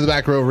 Welcome back to the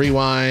Back Row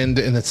Rewind,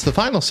 and it's the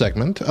final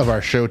segment of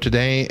our show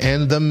today,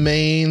 and the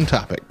main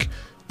topic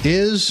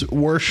is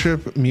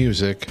worship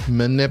music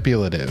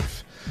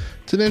manipulative?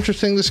 It's an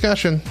interesting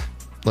discussion.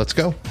 Let's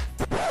go.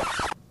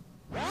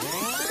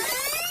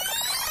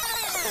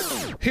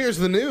 Here's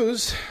the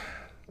news.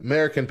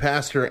 American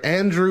pastor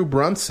Andrew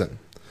Brunson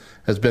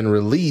has been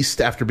released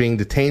after being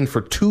detained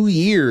for 2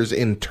 years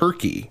in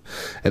Turkey.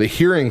 At a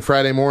hearing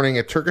Friday morning,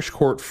 a Turkish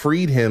court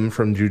freed him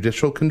from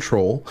judicial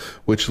control,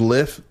 which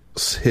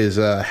lifts his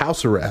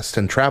house arrest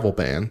and travel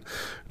ban.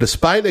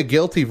 Despite a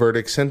guilty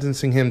verdict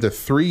sentencing him to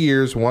 3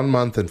 years, 1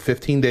 month, and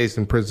 15 days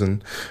in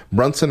prison,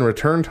 Brunson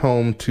returned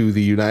home to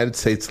the United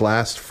States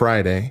last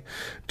Friday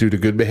due to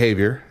good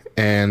behavior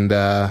and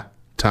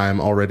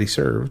time already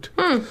served.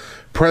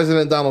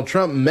 President Donald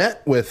Trump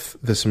met with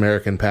this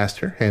American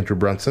pastor, Andrew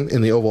Brunson,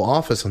 in the Oval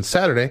Office on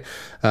Saturday.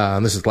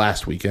 And this is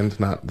last weekend,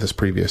 not this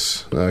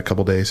previous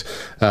couple days.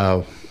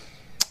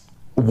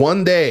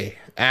 1 day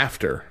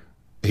after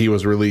he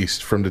was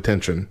released from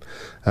detention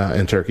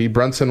in Turkey.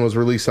 Brunson was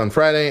released on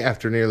Friday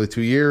after nearly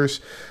 2 years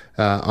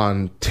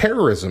on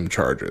terrorism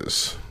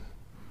charges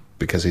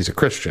because he's a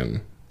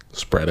Christian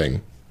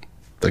spreading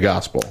the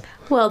gospel.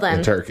 Well then.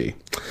 In Turkey.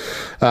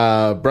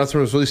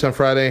 Brunson was released on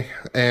Friday,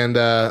 and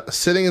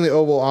sitting in the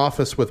Oval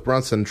Office with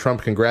Brunson,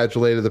 Trump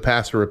congratulated the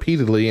pastor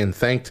repeatedly and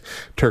thanked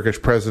Turkish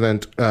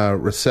President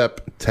Recep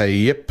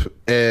Tayyip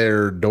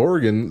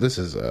Erdogan. This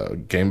is a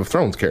Game of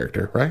Thrones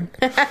character, right?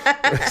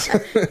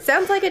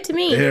 Sounds like it to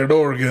me.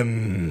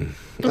 Erdogan.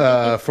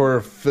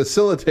 For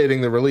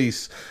facilitating the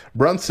release.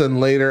 Brunson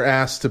later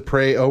asked to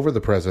pray over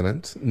the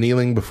president.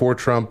 Kneeling before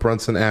Trump,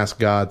 Brunson asked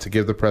God to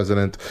give the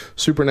president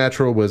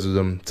supernatural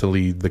wisdom to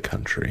lead the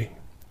country.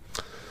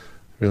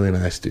 Really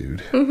nice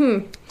dude.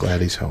 Mm-hmm.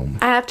 Glad he's home.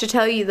 I have to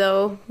tell you,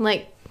 though,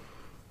 like,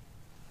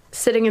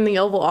 sitting in the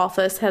Oval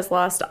Office has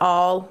lost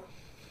all...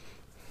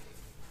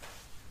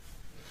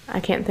 I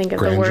can't think of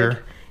Grandeur. the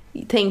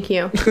word. Thank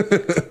you.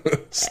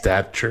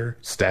 Stature,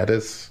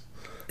 status,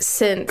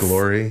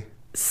 glory.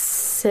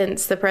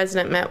 Since the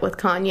president met with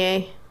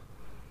Kanye.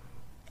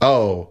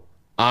 Oh,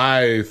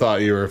 I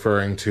thought you were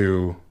referring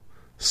to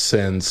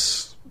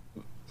since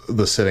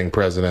the sitting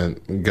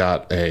president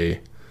got a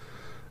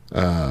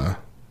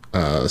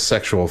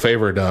sexual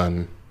favor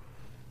done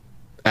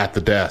at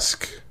the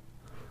desk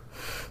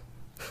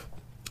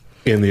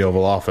in the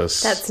Oval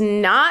Office. That's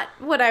not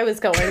what I was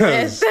going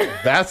with.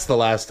 That's the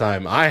last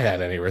time I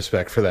had any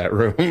respect for that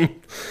room.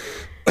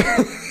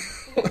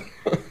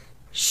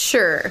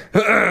 Sure.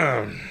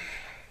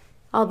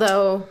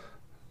 Although,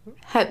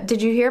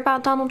 did you hear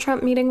about Donald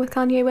Trump meeting with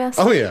Kanye West?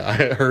 Oh yeah, I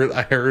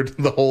heard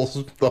the whole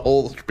spiel.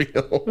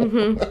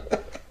 Mm-hmm.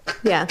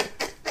 Yeah.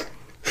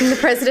 And the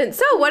president,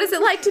 so what is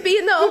it like to be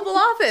in the Oval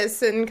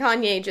Office? And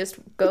Kanye just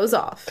goes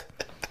off.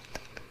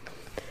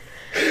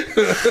 I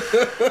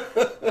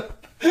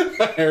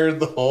heard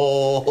the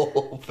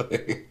whole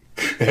thing.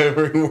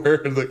 Every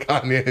word that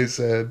Kanye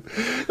said.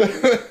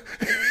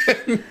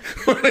 And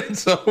when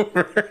it's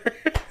over,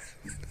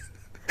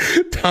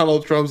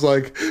 Donald Trump's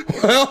like,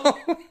 well,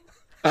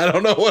 I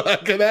don't know what I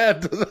can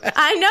add to that.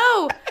 I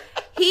know.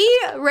 He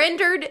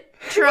rendered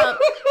Trump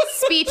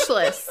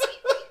speechless.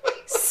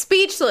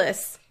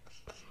 Speechless.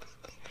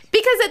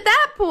 Because at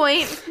that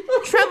point,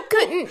 Trump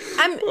couldn't...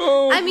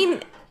 I mean,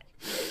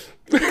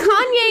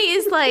 Kanye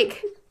is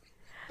like...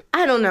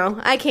 I don't know.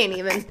 I can't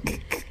even...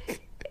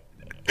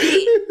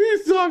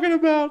 He's talking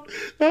about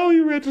how he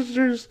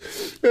registers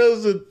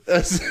as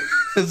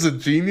a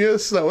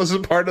genius. That was a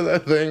part of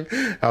that thing.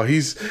 How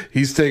he's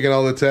taking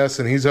all the tests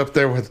and he's up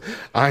there with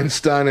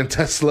Einstein and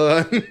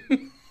Tesla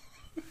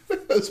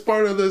as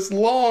part of this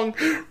long,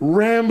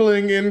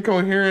 rambling,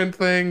 incoherent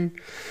thing.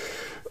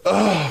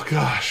 Oh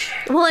gosh.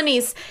 Well, and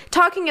he's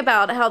talking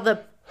about how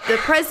the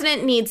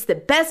president needs the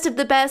best of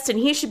the best and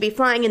he should be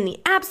flying in the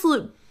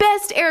absolute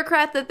best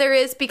aircraft that there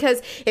is,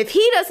 because if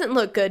he doesn't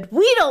look good,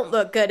 we don't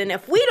look good, and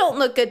if we don't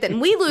look good, then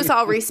we lose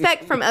all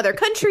respect from other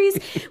countries.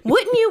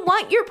 Wouldn't you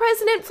want your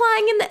president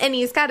flying in the... And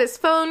he's got his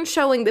phone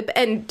showing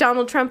and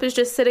Donald Trump is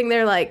just sitting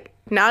there like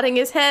nodding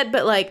his head,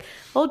 but like,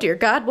 oh dear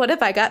God, what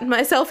have I gotten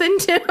myself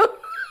into?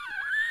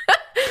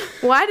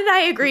 Why did I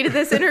agree to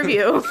this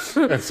interview?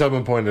 And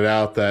someone pointed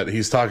out that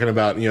he's talking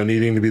about,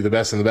 needing to be the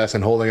best and the best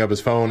and holding up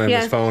his phone, and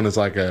his phone is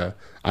like a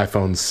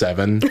iPhone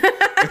 7.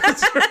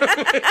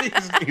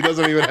 He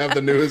doesn't even have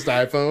the newest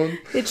iPhone.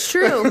 It's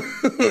true.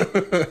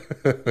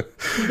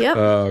 Yep.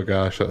 Oh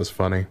gosh, that was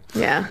funny.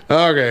 Yeah.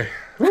 Okay.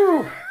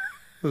 Whew.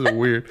 This is a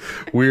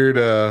weird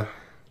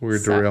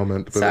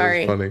derailment, but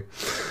it was funny.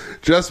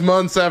 Just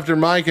months after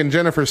Mike and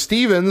Jennifer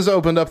Stevens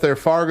opened up their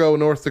Fargo,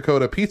 North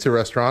Dakota pizza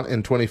restaurant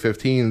in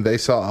 2015, they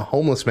saw a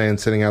homeless man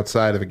sitting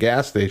outside of a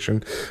gas station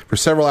for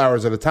several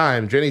hours at a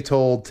time. Jenny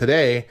told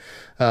Today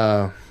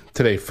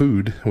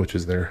Food, which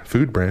is their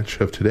food branch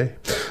of Today,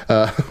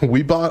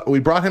 we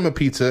brought him a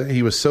pizza.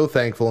 He was so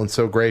thankful and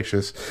so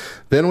gracious.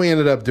 Then we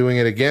ended up doing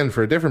it again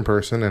for a different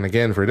person, and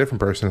again for a different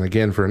person, and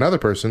again for another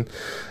person.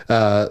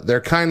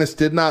 Their kindness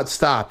did not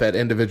stop at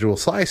individual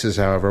slices.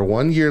 However,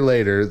 1 year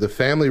later, the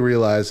family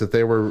realized that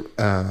there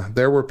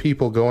were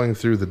people going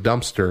through the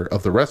dumpster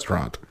of the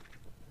restaurant.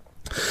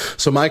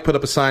 So Mike put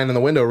up a sign in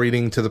the window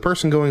reading, "To the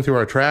person going through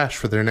our trash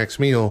for their next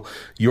meal,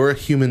 you're a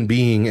human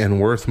being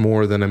and worth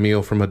more than a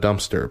meal from a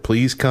dumpster.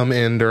 Please come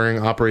in during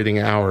operating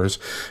hours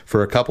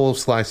for a couple of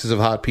slices of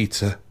hot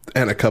pizza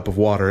and a cup of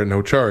water at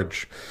no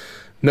charge.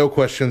 No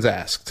questions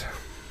asked."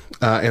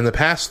 In the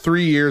past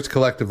 3 years,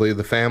 collectively,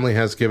 the family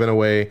has given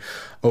away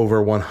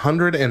over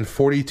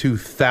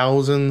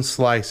 142,000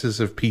 slices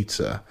of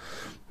pizza,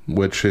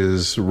 which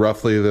is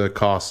roughly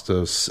costs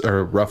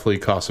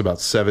about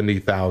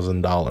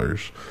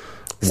 $70,000.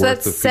 So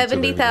that's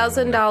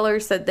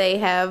 $70,000 that they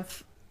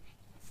have,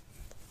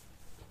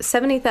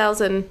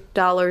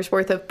 $70,000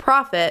 worth of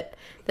profit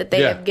that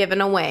they have given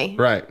away,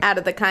 right, out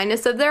of the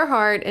kindness of their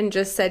heart, and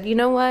just said, you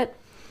know what?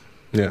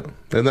 Yeah,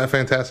 isn't that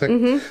fantastic?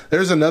 Mm-hmm.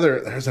 There's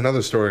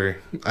another story.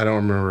 I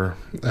don't remember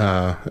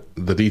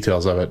the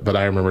details of it, but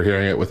I remember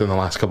hearing it within the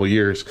last couple of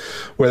years,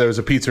 where there was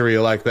a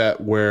pizzeria like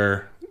that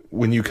where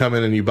when you come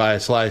in and you buy a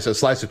slice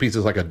of pizza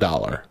is like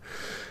 $1.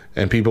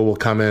 And people will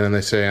come in and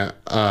they say,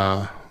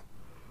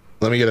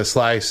 let me get a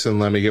slice and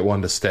let me get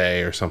one to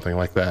stay or something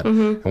like that.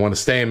 And one to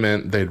stay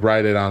meant they'd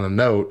write it on a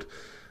note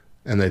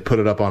and they'd put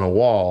it up on a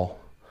wall.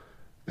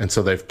 And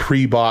so they've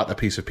pre-bought a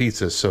piece of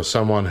pizza. So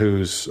someone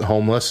who's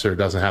homeless or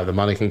doesn't have the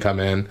money can come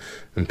in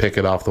and pick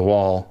it off the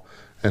wall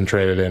and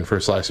trade it in for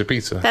a slice of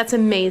pizza. That's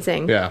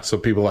amazing. Yeah. So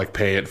people like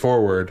pay it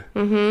forward.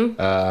 And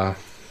I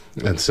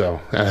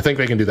think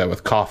they can do that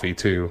with coffee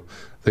too.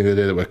 I think they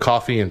did it with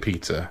coffee and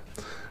pizza.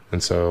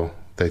 And so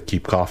they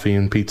keep coffee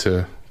and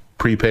pizza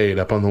prepaid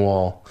up on the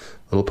wall,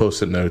 little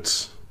post-it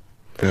notes.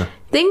 Yeah.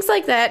 Things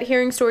like that,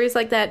 hearing stories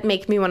like that,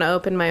 make me want to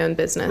open my own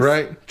business.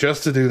 Right,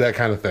 just to do that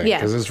kind of thing,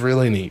 because it's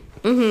really neat,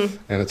 and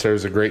it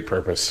serves a great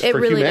purpose for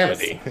really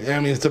humanity. Does. I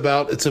mean, it's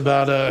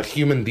about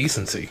human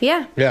decency.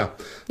 Yeah.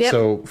 Yep.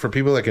 So for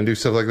people that can do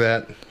stuff like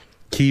that,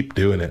 keep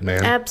doing it,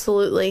 man.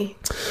 Absolutely.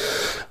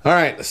 All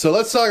right, so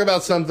let's talk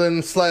about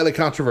something slightly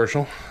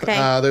controversial.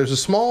 Okay. There's a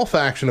small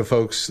faction of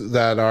folks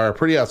that are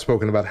pretty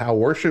outspoken about how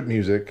worship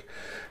music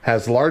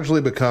has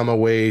largely become a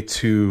way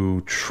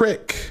to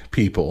trick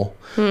people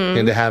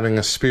into having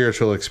a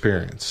spiritual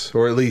experience,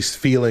 or at least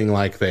feeling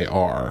like they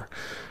are,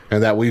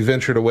 and that we've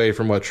ventured away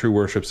from what true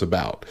worship's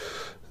about.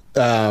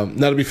 Now,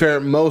 to be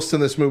fair, most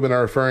in this movement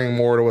are referring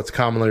more to what's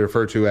commonly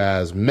referred to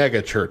as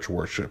mega church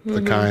worship,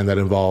 the kind that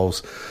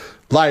involves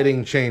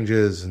lighting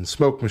changes and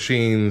smoke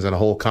machines and a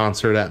whole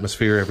concert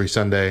atmosphere every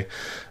Sunday.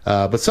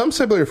 But some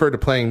simply refer to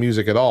playing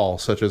music at all,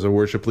 such as a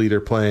worship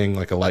leader playing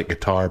like a light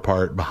guitar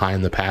part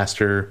behind the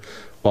pastor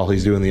while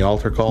he's doing the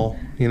altar call,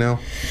 you know?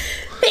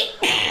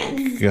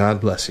 God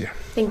bless you.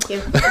 Thank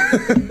you.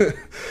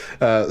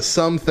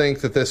 Some think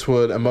that this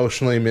would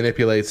emotionally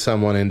manipulate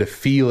someone into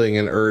feeling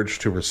an urge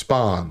to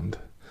respond.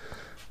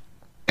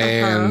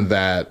 And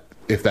that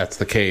if that's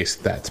the case,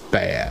 that's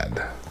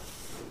bad.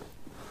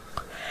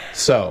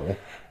 So,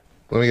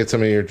 let me get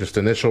some of your just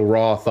initial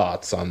raw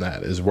thoughts on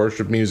that. Is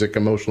worship music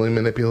emotionally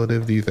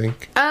manipulative, do you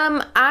think?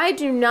 I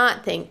do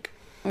not think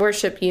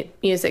worship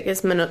music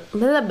is I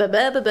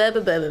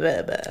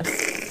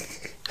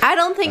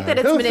don't think that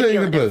it's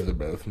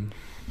manipulative.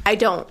 I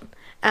don't.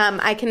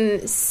 I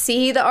can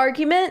see the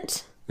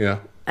argument. Yeah.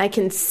 I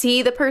can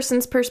see the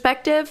person's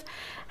perspective.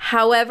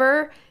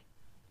 However,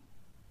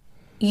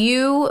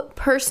 you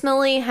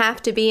personally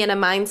have to be in a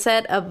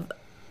mindset of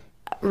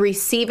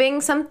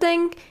receiving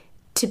something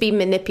to be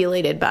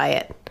manipulated by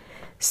it.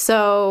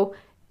 So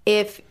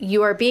if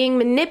you are being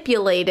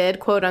manipulated,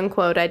 quote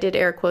unquote, I did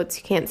air quotes,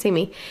 you can't see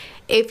me.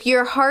 If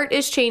your heart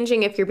is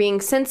changing, if you're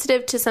being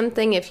sensitive to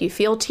something, if you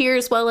feel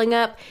tears welling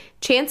up,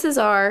 chances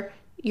are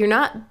you're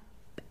not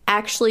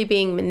actually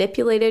being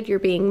manipulated, you're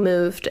being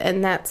moved,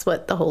 and that's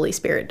what the Holy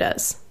Spirit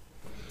does.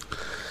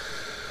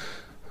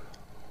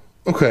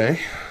 Okay.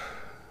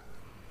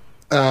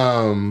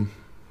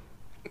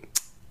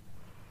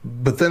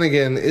 But then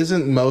again,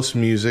 isn't most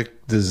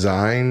music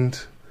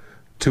designed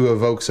to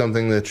evoke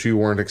something that you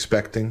weren't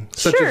expecting?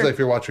 Such as if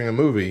you're watching a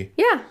movie.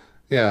 Yeah.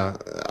 Yeah.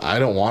 I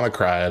don't want to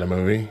cry at a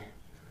movie.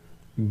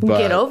 But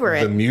get over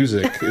it. The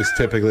music is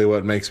typically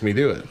what makes me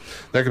do it.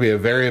 There could be a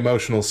very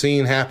emotional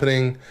scene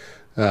happening,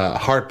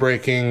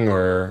 heartbreaking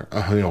or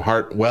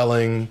heart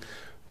welling.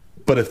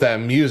 But if that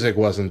music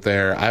wasn't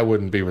there, I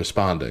wouldn't be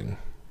responding.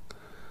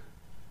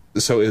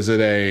 So is it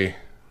a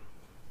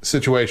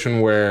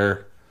situation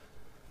where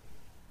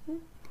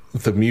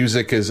the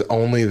music is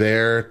only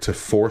there to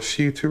force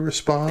you to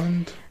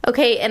respond?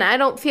 Okay, and I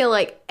don't feel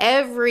like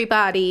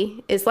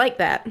everybody is like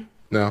that.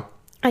 No.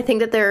 I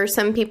think that there are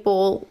some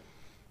people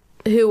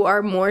who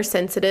are more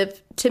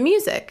sensitive to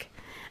music.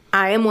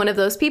 I am one of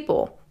those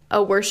people.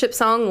 A worship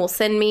song will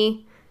send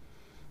me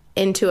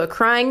into a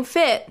crying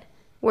fit,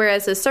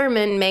 whereas a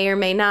sermon may or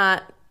may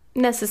not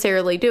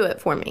necessarily do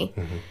it for me.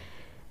 Mm-hmm.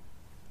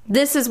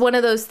 This is one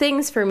of those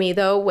things for me,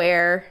 though,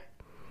 where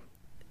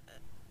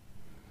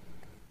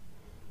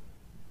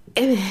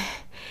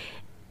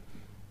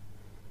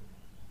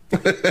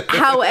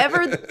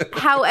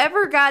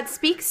however God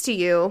speaks to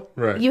you,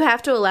 right, you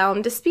have to allow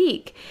him to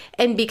speak.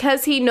 And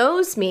because he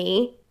knows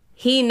me,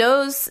 he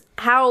knows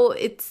how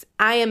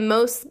I am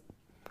most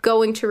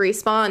going to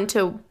respond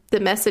to the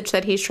message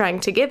that he's trying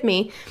to give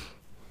me.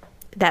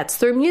 That's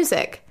through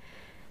music.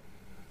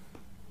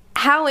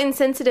 How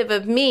insensitive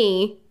of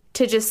me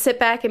to just sit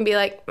back and be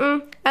like,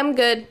 I'm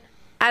good.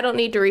 I don't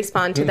need to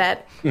respond to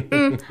that.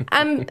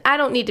 I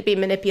don't need to be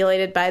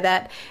manipulated by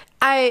that.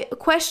 I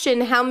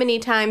question how many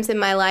times in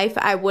my life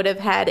I would have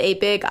had a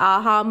big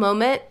aha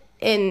moment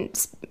in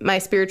my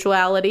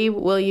spirituality,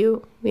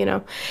 if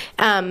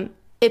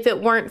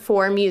it weren't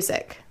for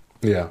music.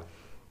 Yeah.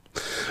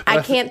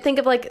 I can't think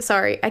of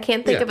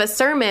of a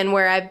sermon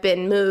where I've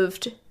been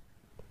moved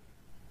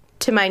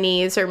to my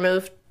knees or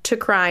moved to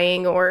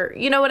crying, or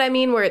you know what I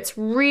mean, where it's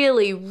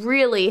really,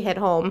 really hit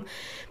home.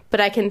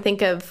 But I can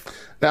think of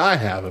now I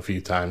have a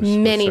few times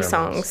many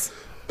songs.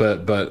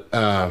 But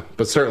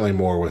certainly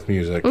more with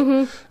music.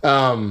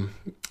 Mm-hmm.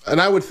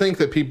 And I would think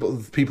that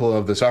people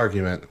of this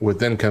argument would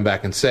then come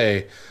back and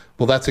say,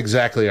 well, that's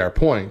exactly our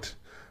point.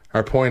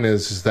 Our point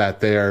is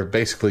that they are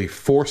basically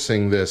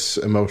forcing this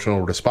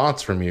emotional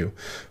response from you,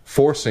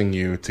 forcing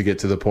you to get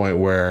to the point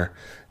where,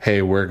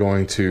 hey, we're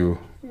going to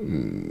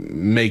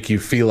make you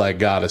feel like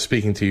God is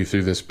speaking to you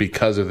through this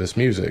because of this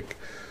music.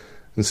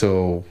 And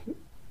so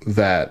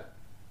that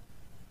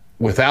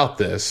without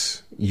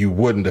this, you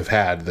wouldn't have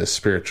had this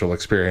spiritual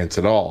experience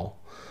at all.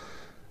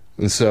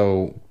 And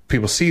so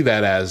people see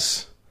that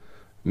as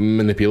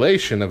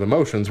manipulation of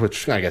emotions,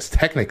 which I guess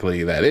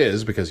technically that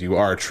is, because you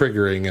are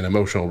triggering an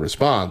emotional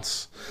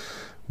response.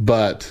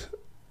 But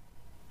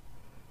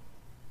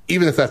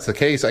even if that's the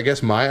case, I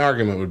guess my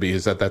argument would be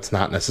is that that's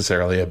not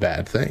necessarily a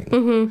bad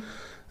thing,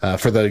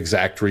 for the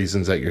exact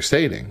reasons that you're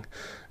stating,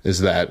 is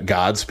that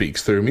God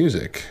speaks through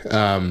music.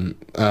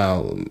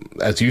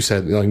 As you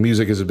said,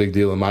 music is a big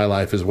deal in my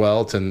life as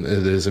well, and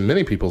it is in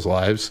many people's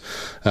lives,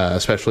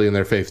 especially in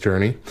their faith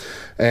journey.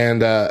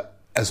 And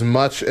as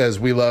much as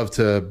we love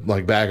to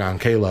bag on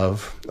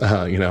K-Love,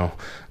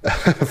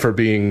 for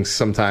being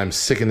sometimes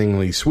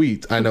sickeningly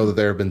sweet, I know that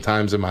there have been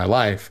times in my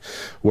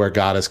life where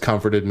God has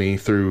comforted me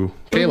through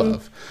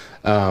K-Love,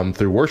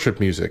 through worship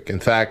music. In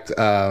fact,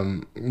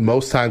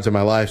 most times in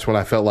my life when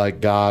I felt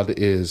like God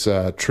is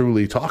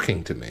truly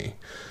talking to me,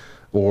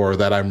 or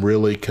that I'm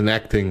really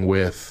connecting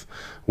with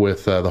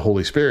the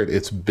Holy Spirit,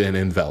 it's been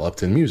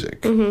enveloped in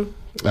music.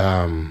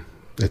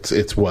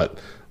 It's what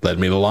led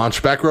me to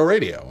launch Back Row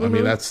Radio. I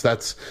mean,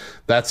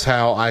 that's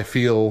how I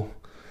feel.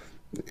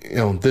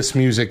 This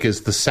music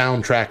is the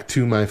soundtrack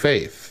to my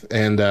faith.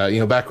 And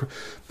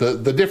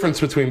the difference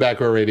between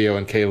Back Row Radio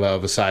and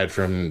K-Love, aside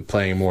from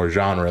playing more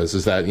genres,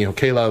 is that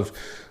K-Love,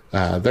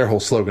 their whole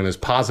slogan is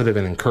positive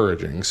and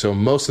encouraging. So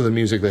most of the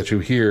music that you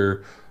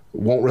hear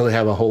won't really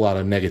have a whole lot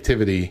of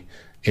negativity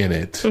in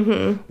it.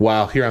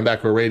 While here on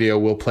Back Row Radio,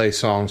 we'll play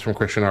songs from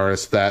Christian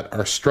artists that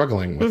are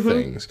struggling with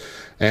things,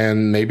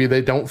 and maybe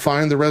they don't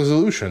find the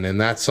resolution in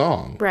that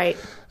song. Right.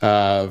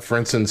 For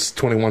instance,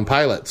 21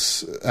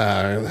 Pilots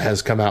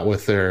has come out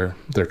with their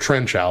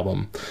Trench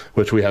album,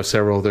 which we have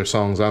several of their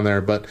songs on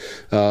there. But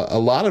a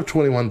lot of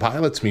 21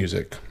 Pilots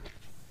music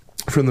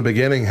from the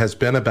beginning has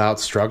been about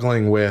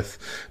struggling with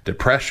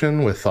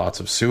depression, with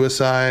thoughts of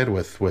suicide,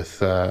 with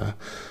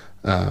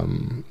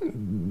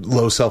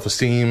low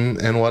self-esteem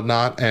and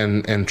whatnot.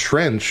 And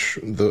Trench,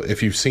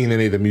 if you've seen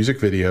any of the music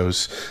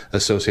videos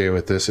associated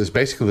with this, is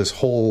basically this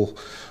whole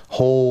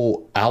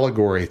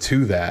allegory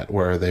to that,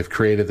 where they've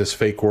created this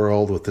fake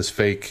world with this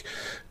fake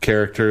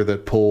character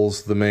that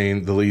pulls the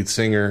lead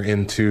singer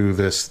into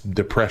this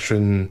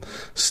depression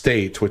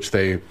state, which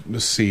they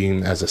see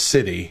as a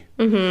city.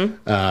 And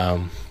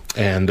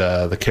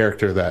the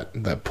character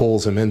that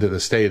pulls him into the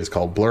state is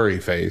called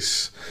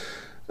Blurryface,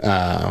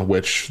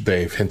 which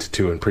they've hinted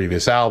to in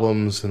previous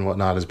albums and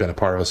whatnot, has been a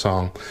part of a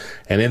song.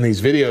 And in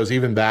these videos,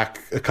 even back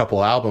a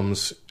couple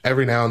albums,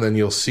 every now and then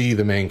you'll see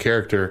the main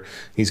character.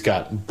 He's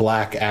got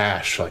black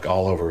ash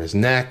all over his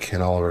neck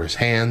and all over his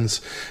hands.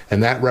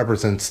 And that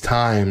represents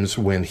times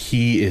when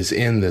he is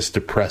in this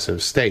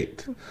depressive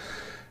state.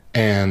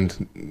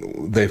 And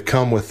they've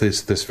come with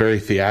these very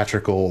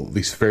theatrical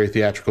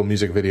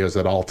music videos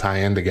that all tie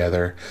in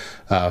together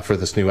for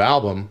this new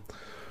album,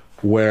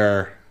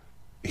 where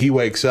he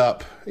wakes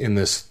up in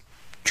this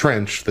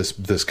trench,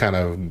 this kind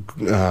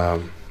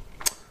of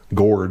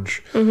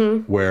gorge,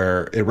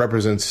 where it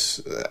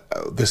represents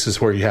this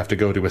is where you have to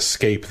go to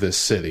escape this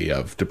city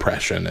of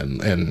depression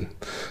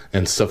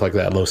and stuff like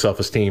that, low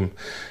self-esteem.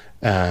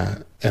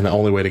 And the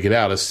only way to get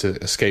out is to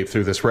escape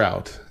through this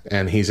route.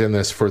 And he's in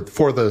this for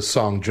the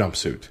song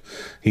Jumpsuit.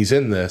 He's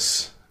in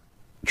this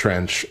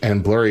trench,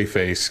 and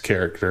Blurryface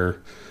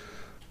character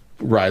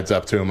rides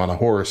up to him on a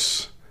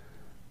horse.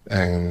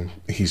 And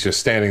he's just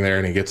standing there,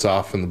 and he gets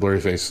off, and the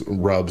Blurryface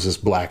rubs this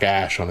black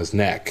ash on his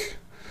neck.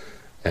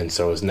 And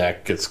so his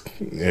neck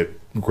it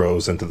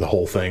grows into the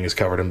whole thing is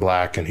covered in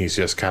black, and he's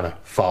just kind of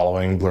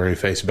following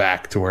Blurryface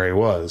back to where he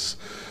was.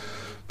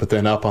 But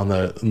then up on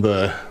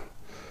the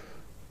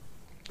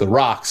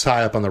rocks,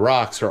 high up on the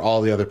rocks, are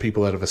all the other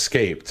people that have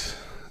escaped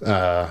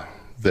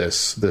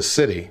this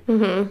city.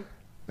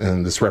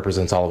 And this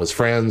represents all of his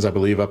friends. I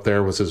believe up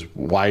there was his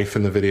wife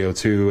in the video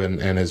too,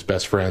 and his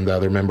best friend, the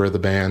other member of the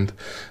band.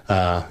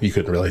 You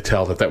couldn't really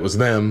tell that was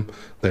them.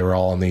 They were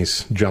all in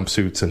these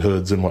jumpsuits and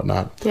hoods and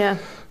whatnot. Yeah.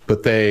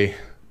 But they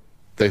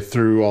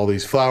threw all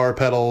these flower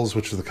petals,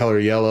 which is the color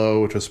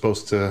yellow, which was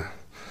supposed to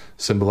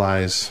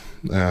symbolize,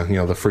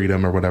 the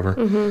freedom or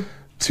whatever,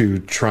 to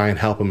try and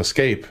help him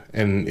escape.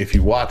 And if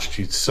you watched,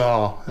 you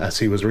saw, as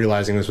he was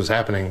realizing this was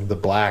happening, the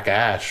black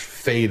ash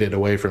faded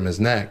away from his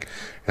neck.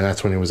 And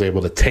that's when he was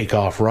able to take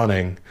off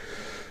running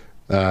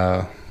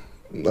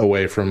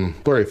away from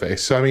Blurryface.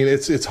 So, I mean,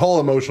 it's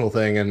whole emotional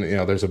thing. And,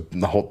 there's a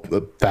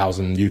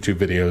 1,000 YouTube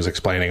videos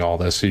explaining all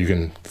this, so you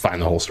can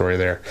find the whole story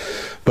there.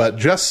 But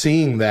just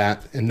seeing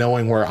that and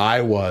knowing where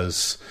I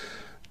was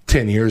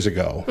 10 years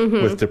ago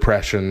with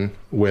depression,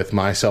 with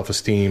my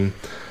self-esteem,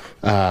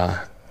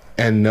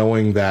 and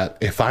knowing that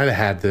if I'd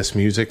had this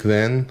music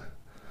then,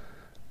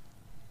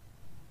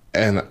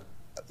 and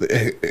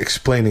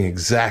explaining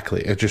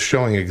exactly, just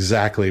showing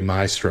exactly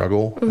my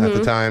struggle at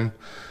the time,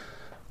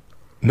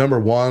 number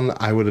one,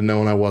 I would have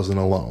known I wasn't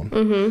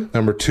alone.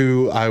 Number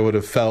two, I would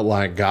have felt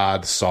like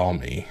God saw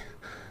me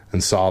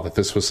and saw that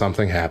this was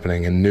something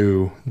happening and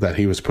knew that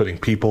he was putting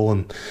people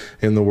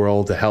in the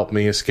world to help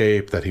me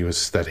escape, that he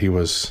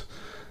was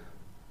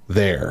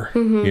there,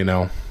 you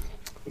know,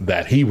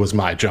 that he was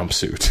my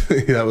jumpsuit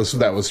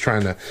that was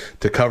trying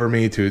to cover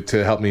me,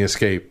 to help me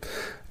escape.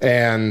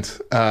 And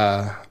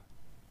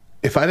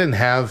if I didn't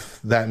have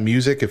that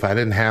music, if I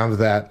didn't have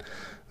that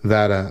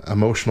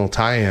emotional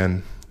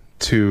tie-in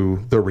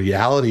to the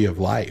reality of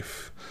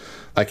life,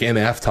 like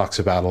NF talks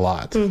about a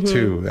lot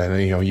too,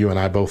 and you know, you and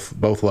I both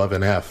love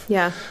NF.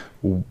 Yeah.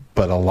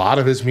 But a lot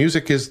of his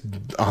music is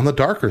on the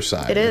darker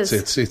side. It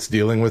is. It's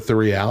dealing with the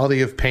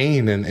reality of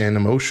pain and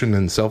emotion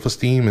and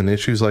self-esteem and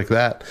issues like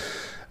that.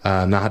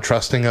 Not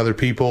trusting other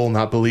people,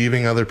 not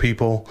believing other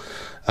people,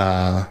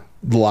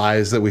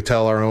 lies that we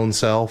tell our own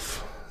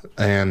self,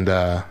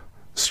 and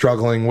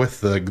struggling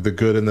with the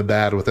good and the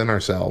bad within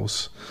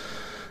ourselves.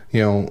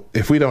 You know,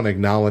 if we don't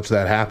acknowledge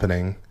that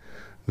happening,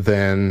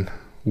 then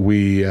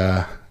we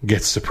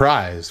get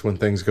surprised when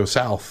things go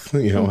south,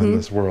 you know, in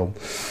this world.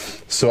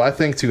 So I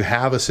think to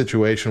have a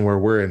situation where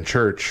we're in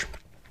church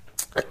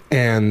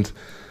and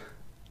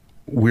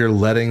we're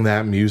letting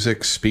that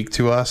music speak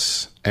to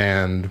us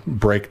and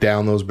break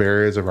down those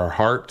barriers of our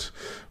heart,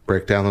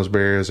 break down those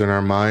barriers in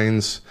our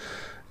minds,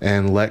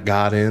 and let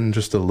God in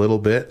just a little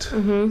bit,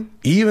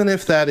 even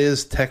if that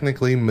is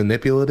technically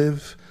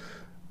manipulative,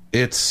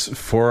 it's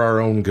for our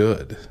own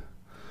good,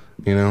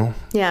 you know?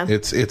 Yeah.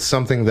 It's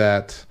something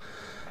that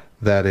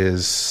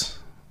is,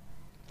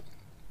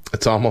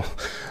 it's almost,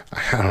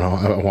 I don't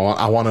know,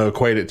 I want to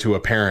equate it to a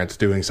parent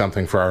doing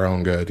something for our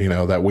own good, you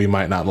know, that we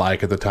might not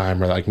like at the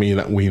time, or like me,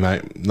 that we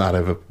might not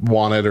have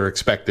wanted or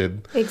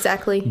expected.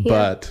 Exactly. Yeah.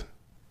 But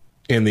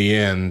in the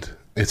end,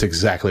 it's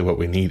exactly what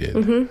we needed.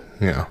 You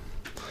know?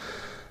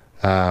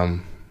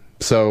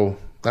 So,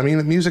 I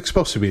mean, music's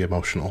supposed to be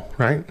emotional,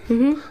 right?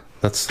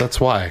 That's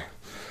why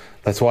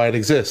it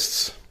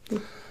exists.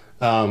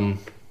 I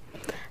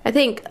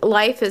think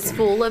life is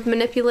full of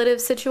manipulative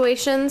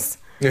situations.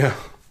 Yeah.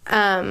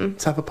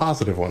 Let's have a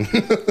positive one.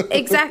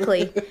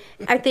 Exactly.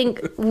 I think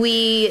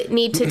we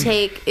need to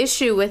take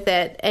issue with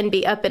it and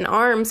be up in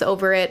arms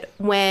over it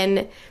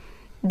when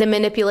the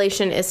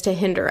manipulation is to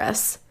hinder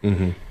us.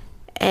 And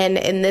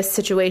in this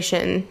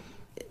situation,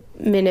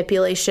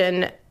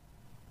 manipulation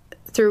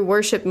through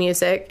worship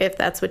music, if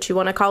that's what you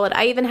want to call it.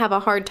 I even have a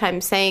hard time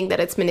saying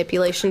that it's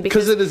manipulation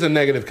because it is a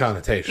negative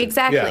connotation.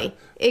 Exactly.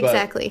 Yeah.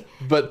 Exactly.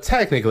 But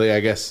technically, I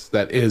guess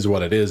that is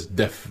what it is,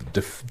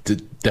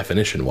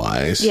 definition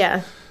wise.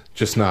 Yeah.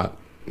 Just not.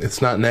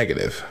 It's not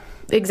negative.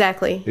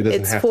 Exactly.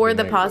 It's for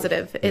the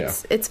positive.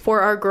 It's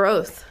for our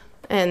growth,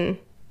 and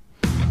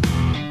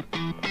I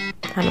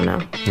don't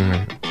know.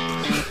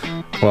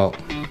 Well,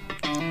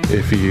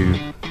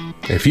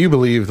 if you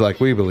believed like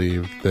we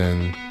believed,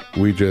 then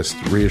we just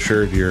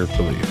reassured your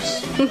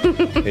beliefs.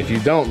 If you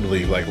don't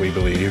believe like we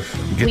believe,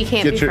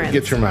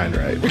 get your mind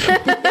right.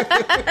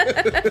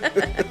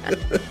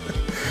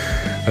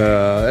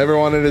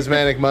 Everyone, it is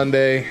Manic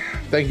Monday.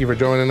 Thank you for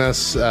joining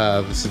us.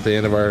 This is the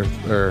end of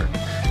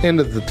end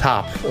of the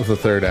top of the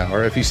third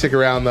hour. If you stick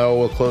around, though,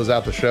 we'll close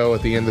out the show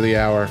at the end of the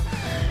hour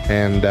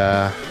and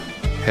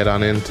head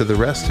on into the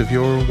rest of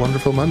your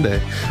wonderful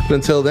Monday. But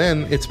until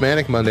then, it's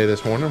Manic Monday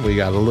this morning. We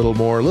got a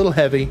little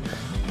heavy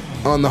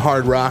on the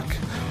hard rock,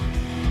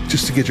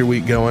 just to get your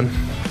week going.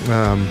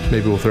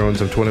 Maybe we'll throw in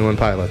some 21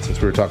 Pilots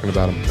since we were talking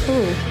about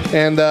them.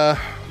 And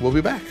we'll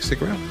be back.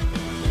 Stick around.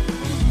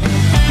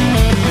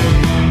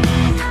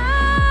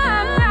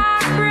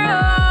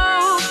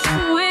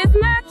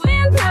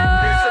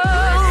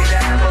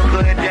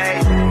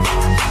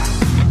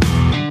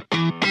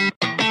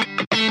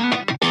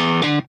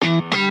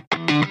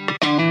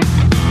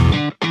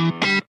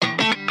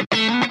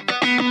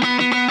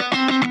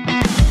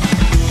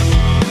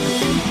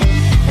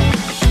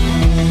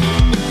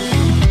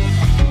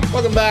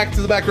 Back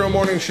to the Back Row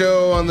Morning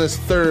Show on this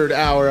third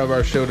hour of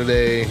our show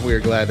today. We are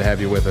glad to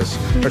have you with us.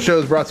 Our show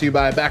is brought to you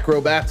by Back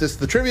Row Baptist,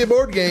 the trivia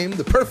board game,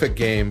 the perfect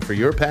game for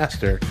your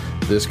pastor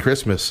this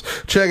Christmas.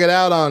 Check it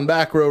out on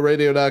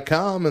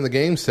backrowradio.com in the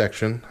games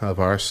section of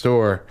our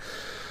store.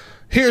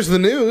 Here's the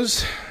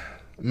news.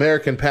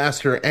 American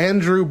pastor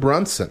Andrew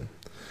Brunson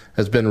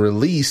has been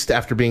released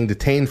after being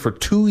detained for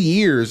 2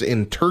 years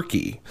in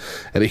Turkey.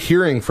 At a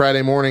hearing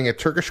Friday morning, a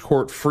Turkish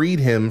court freed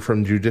him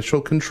from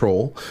judicial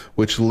control,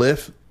 which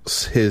lifts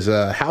his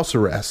house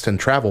arrest and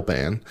travel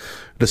ban.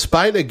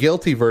 Despite a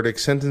guilty verdict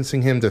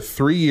sentencing him to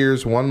 3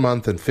 years, 1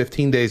 month, and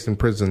 15 days in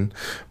prison,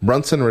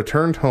 Brunson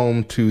returned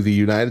home to the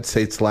United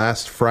States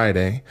last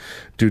Friday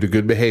due to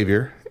good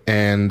behavior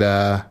and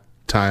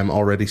time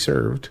already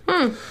served.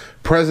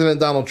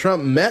 President Donald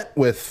Trump met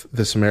with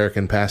this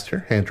American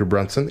pastor, Andrew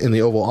Brunson, in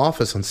the Oval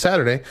Office on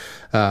Saturday.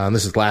 And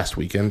this is last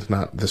weekend,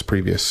 not this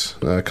previous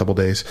couple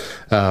days.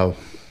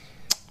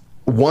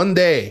 1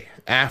 day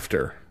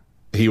after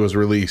he was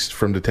released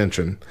from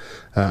detention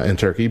in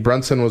Turkey.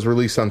 Brunson was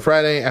released on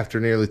Friday after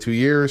nearly 2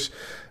 years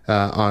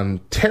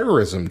on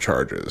terrorism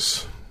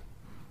charges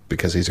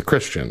because he's a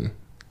Christian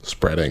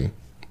spreading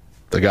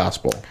the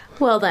gospel.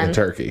 Well then. In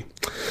Turkey.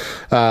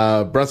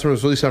 Brunson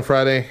was released on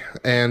Friday,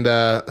 and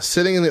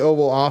sitting in the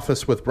Oval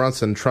Office with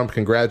Brunson, Trump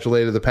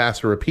congratulated the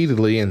pastor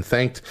repeatedly and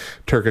thanked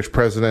Turkish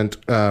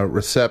President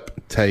Recep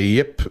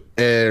Tayyip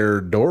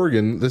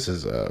Erdogan. This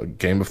is a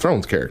Game of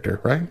Thrones character,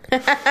 right?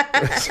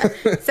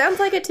 Sounds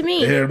like it to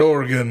me.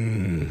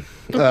 Erdogan.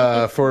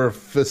 For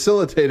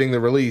facilitating the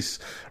release.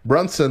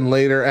 Brunson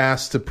later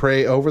asked to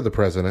pray over the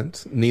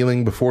president.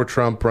 Kneeling before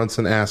Trump,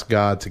 Brunson asked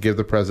God to give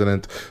the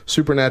president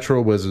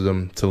supernatural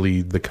wisdom to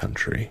lead the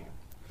country.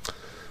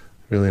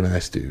 Really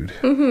nice dude.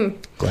 Mm-hmm.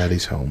 Glad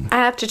he's home. I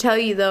have to tell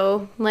you,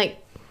 though, like,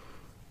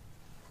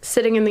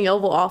 sitting in the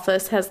Oval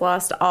Office has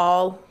lost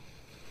all...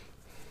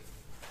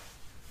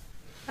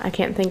 I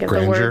can't think of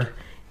grandeur.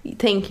 The word.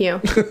 Thank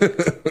you.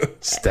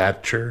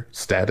 Stature,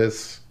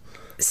 status,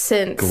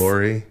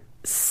 glory.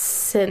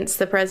 Since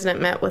the president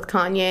met with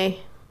Kanye.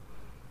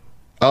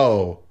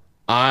 Oh,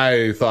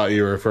 I thought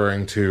you were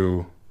referring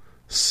to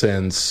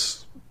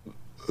since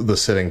the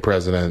sitting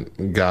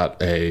president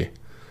got a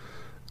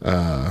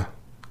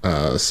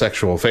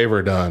sexual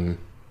favor done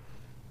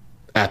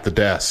at the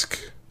desk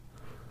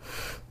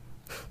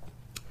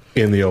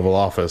in the Oval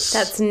Office.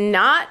 That's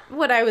not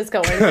what I was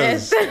going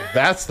with.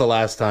 That's the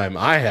last time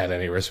I had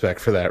any respect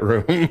for that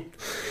room.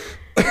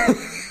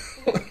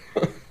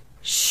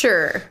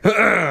 Sure.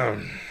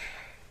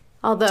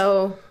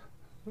 Although...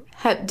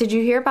 did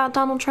you hear about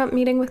Donald Trump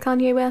meeting with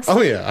Kanye West?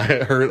 Oh yeah, I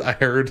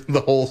heard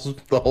the whole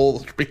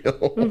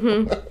spiel.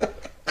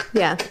 Mm-hmm.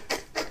 Yeah.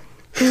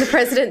 And the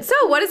president, so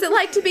what is it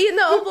like to be in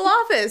the Oval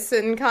Office?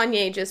 And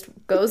Kanye just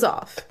goes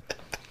off.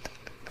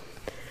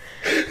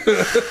 I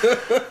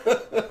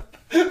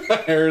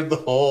heard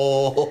the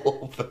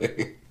whole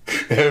thing.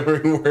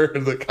 Every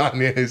word that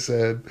Kanye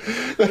said.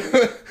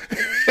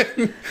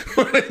 And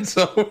when it's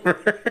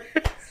over,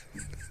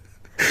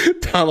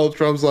 Donald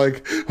Trump's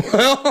like,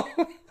 well...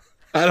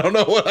 I don't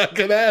know what I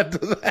can add to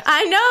that.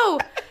 I know.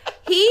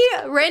 He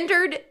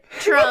rendered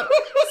Trump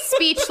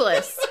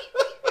speechless.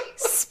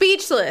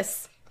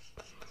 Speechless.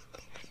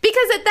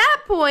 Because at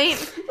that point,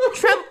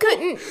 Trump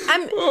couldn't...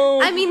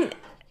 I mean,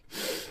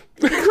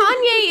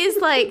 Kanye is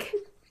like...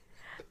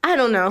 I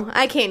don't know.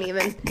 I can't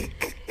even...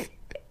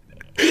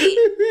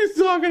 He's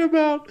talking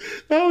about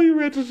how he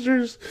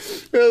registers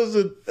as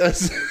a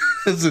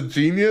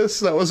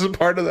genius. That was a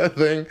part of that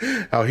thing.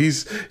 How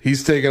he's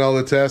taking all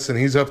the tests and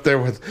he's up there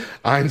with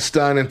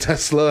Einstein and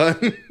Tesla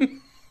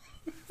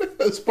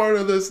as part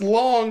of this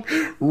long,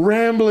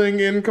 rambling,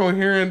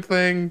 incoherent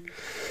thing.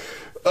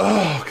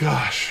 Oh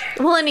gosh.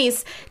 Well, and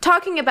he's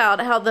talking about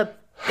how the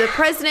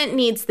president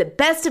needs the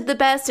best of the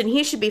best and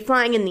he should be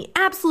flying in the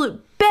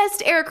absolute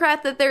best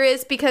aircraft that there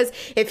is, because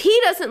if he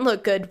doesn't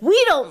look good,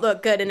 we don't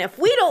look good, and if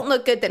we don't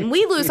look good, then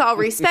we lose all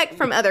respect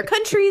from other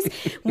countries.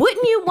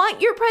 Wouldn't you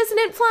want your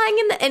president flying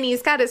in the... And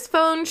he's got his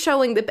phone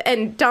showing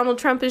and Donald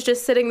Trump is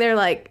just sitting there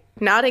like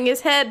nodding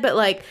his head, but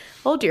like,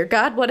 oh dear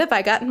God, what have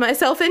I gotten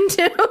myself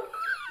into?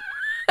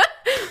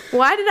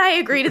 Why did I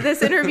agree to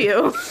this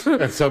interview?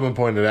 And someone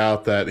pointed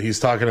out that he's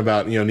talking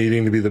about,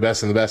 needing to be the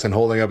best and the best and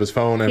holding up his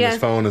phone, and his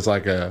phone is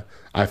like a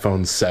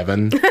iPhone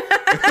 7.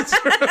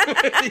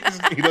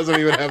 He doesn't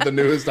even have the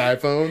newest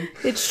iPhone.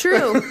 It's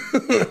true.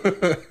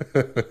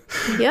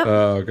 Yep.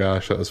 Oh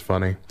gosh, that was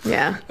funny.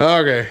 Yeah.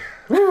 Okay.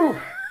 Whew.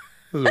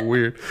 This is a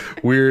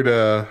weird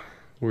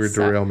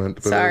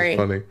derailment, but it was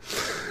funny.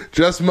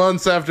 Just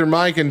months after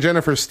Mike and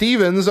Jennifer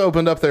Stevens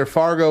opened up their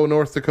Fargo,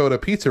 North Dakota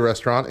pizza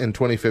restaurant in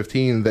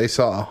 2015, they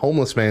saw a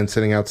homeless man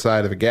sitting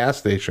outside of a gas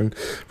station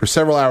for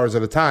several hours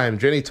at a time.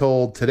 Jenny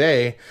told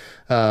Today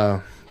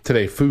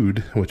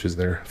Food, which is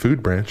their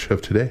food branch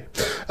of Today,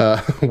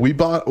 we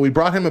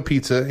brought him a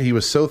pizza. He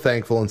was so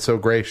thankful and so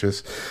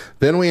gracious.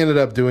 Then we ended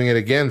up doing it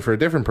again for a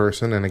different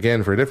person, and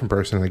again for a different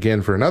person, and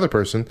again for another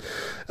person.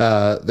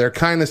 Their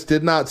kindness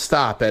did not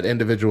stop at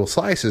individual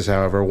slices.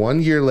 However,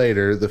 1 year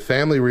later, the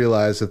family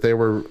realized that there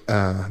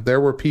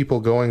were people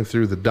going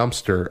through the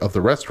dumpster of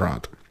the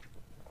restaurant.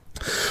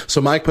 So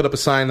Mike put up a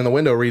sign in the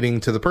window reading,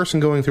 "To the person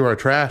going through our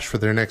trash for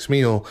their next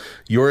meal,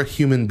 you're a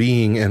human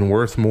being and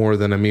worth more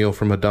than a meal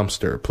from a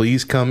dumpster.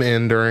 Please come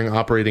in during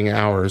operating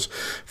hours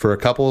for a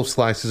couple of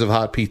slices of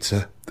hot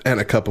pizza and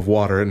a cup of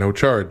water at no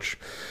charge.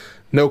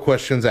 No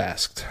questions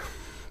asked."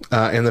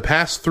 In the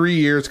past 3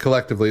 years,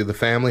 collectively, the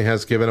family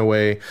has given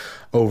away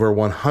over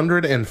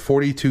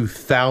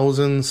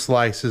 142,000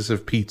 slices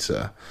of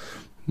pizza,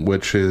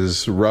 which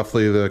is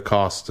roughly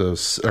costs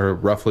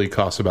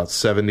about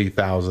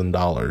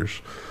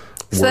 $70,000.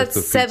 So that's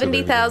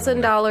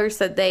 $70,000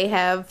 that they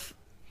have,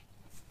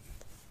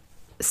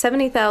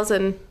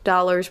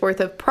 $70,000 worth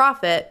of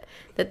profit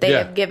that they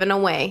have given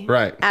away,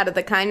 right, out of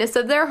the kindness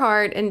of their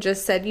heart, and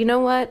just said, you know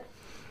what?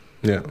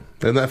 Yeah,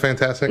 isn't that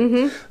fantastic?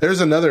 Mm-hmm.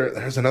 There's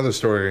another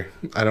story.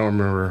 I don't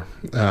remember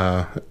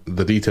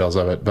the details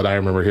of it, but I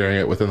remember hearing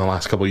it within the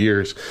last couple of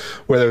years,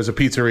 where there was a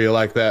pizzeria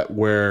like that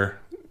where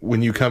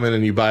when you come in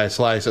and you buy a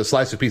slice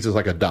of pizza is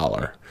like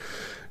 $1,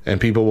 and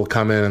people will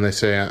come in and they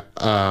say,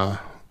 "Let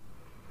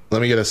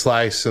me get a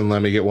slice and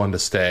let me get one to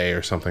stay,"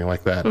 or something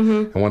like that.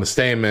 Mm-hmm. And one to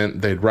stay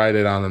meant they'd write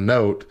it on a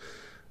note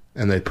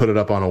and they put it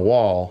up on a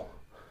wall.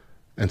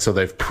 And so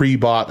they've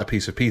pre-bought a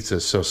piece of pizza.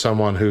 So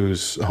someone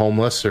who's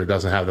homeless or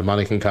doesn't have the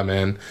money can come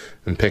in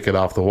and pick it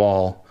off the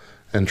wall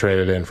and trade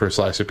it in for a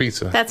slice of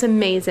pizza. That's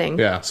amazing.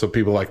 Yeah. So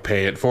people like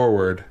pay it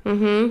forward.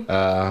 Mm-hmm.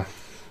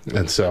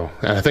 And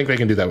I think they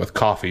can do that with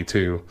coffee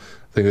too.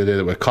 I think they did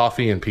it with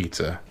coffee and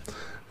pizza.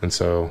 And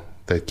so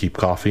they keep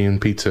coffee and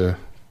pizza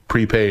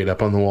prepaid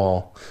up on the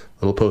wall.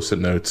 Little Post-it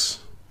notes.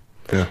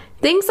 Yeah.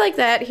 Things like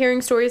that,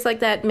 hearing stories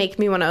like that, make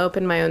me want to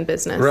open my own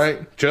business.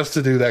 Right. Just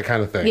to do that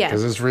kind of thing. Yeah.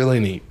 Because it's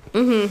really neat.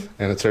 Mm-hmm.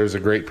 And it serves a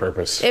great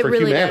purpose for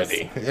really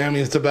humanity. Does. I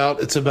mean, it's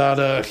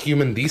about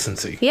human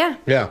decency. Yeah.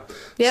 Yeah.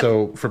 Yep.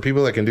 So for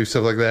people that can do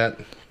stuff like that,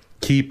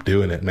 keep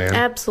doing it, man.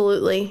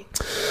 Absolutely.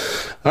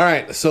 All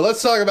right. So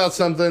let's talk about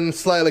something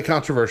slightly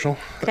controversial.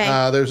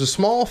 Okay. There's a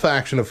small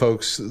faction of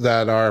folks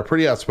that are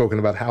pretty outspoken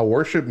about how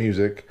worship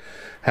music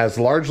has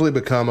largely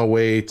become a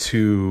way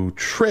to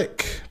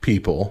trick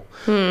people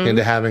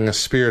into having a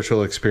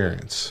spiritual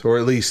experience, or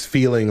at least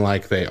feeling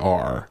like they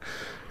are,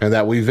 and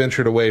that we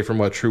ventured away from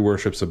what true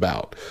worship's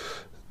about.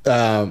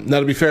 Now,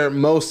 to be fair,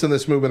 most in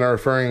this movement are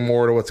referring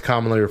more to what's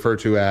commonly referred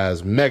to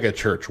as mega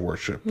church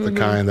worship, the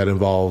kind that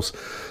involves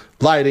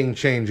lighting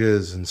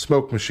changes and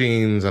smoke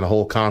machines and a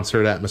whole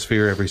concert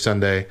atmosphere every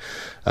Sunday.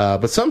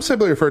 But some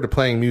simply refer to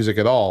playing music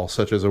at all,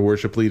 such as a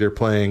worship leader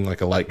playing like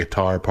a light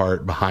guitar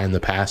part behind the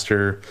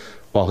pastor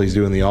while he's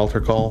doing the altar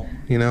call,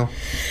 you know?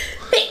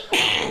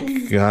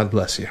 God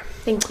bless you.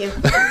 Thank you.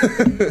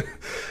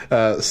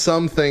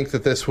 Some think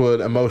that this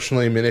would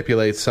emotionally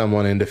manipulate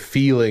someone into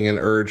feeling an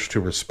urge to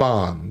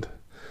respond.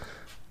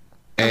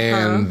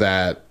 And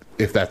that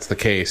if that's the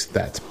case,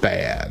 that's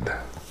bad.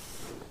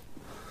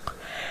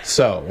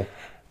 So,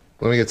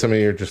 let me get some of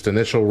your just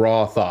initial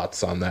raw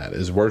thoughts on that.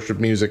 Is worship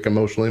music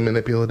emotionally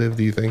manipulative,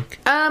 do you think?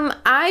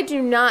 I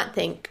do not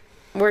think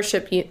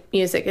worship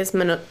music is I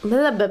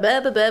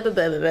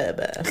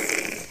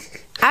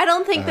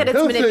don't think that it's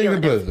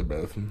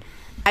manipulative.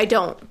 I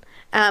don't.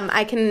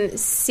 I can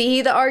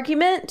see the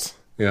argument.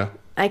 Yeah.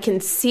 I can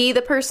see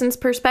the person's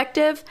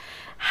perspective.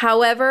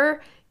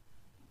 However,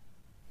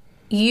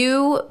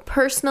 you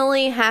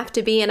personally have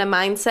to be in a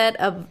mindset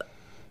of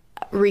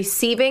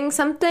receiving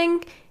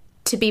something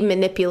to be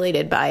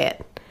manipulated by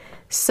it.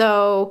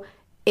 So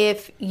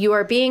if you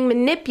are being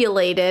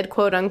manipulated,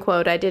 quote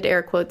unquote, I did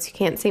air quotes, you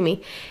can't see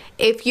me.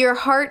 If your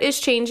heart is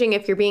changing,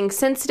 if you're being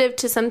sensitive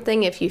to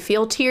something, if you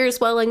feel tears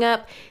welling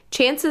up,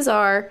 chances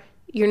are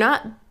you're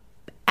not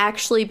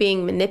actually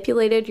being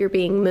manipulated, you're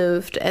being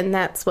moved, and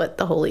that's what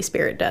the Holy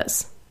Spirit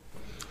does.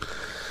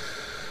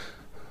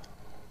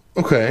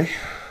 Okay.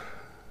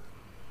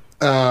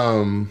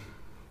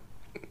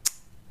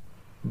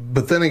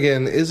 But then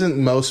again, isn't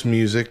most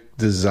music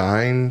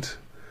designed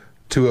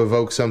to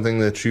evoke something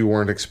that you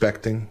weren't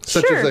expecting?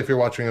 Such as if you're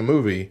watching a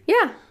movie.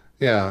 Yeah.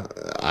 Yeah.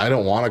 I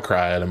don't want to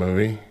cry at a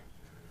movie.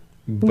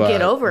 But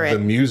get over it. The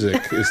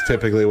music is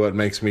typically what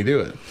makes me do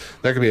it.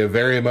 There could be a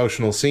very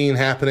emotional scene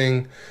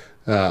happening,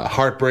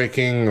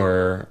 heartbreaking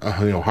or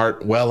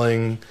heart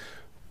welling.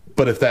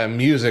 But if that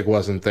music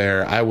wasn't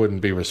there, I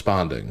wouldn't be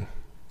responding.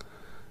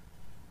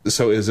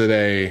 So is it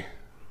a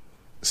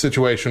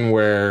situation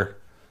where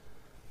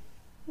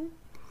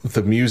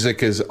the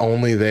music is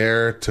only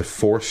there to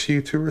force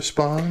you to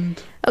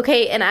respond?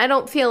 Okay, and I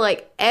don't feel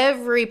like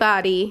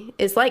everybody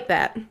is like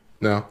that.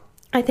 No.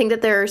 I think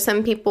that there are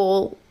some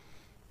people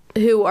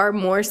who are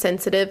more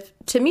sensitive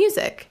to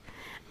music.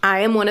 I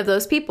am one of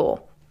those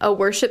people. A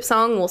worship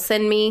song will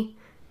send me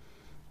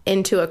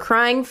into a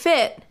crying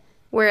fit,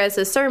 whereas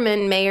a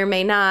sermon may or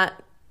may not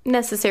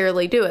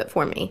necessarily do it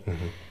for me.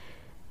 Mm-hmm.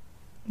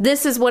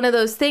 This is one of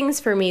those things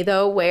for me,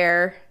 though,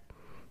 where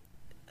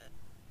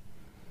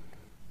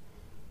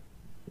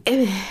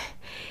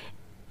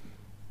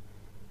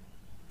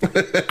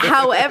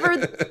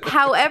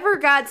however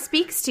God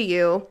speaks to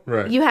you,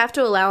 right, you have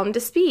to allow him to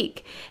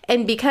speak.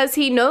 And because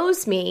he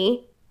knows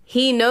me,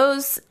 he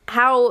knows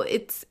how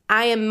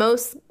I am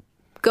most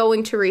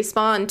going to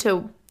respond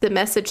to the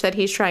message that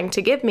he's trying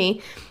to give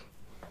me.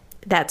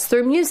 That's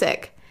through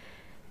music.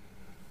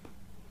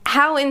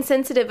 How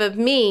insensitive of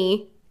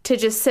me to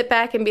just sit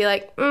back and be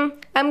like,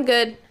 I'm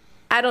good.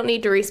 I don't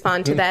need to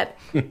respond to that.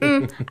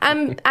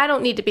 I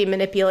don't need to be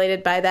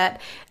manipulated by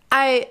that.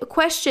 I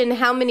question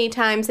how many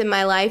times in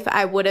my life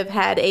I would have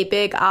had a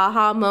big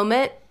aha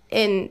moment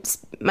in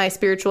my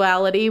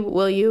spirituality, if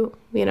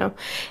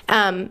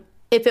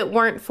it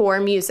weren't for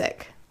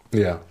music.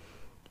 Yeah.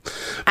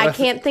 I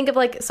can't think of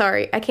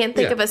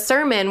of a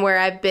sermon where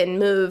I've been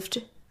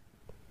moved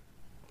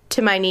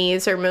to my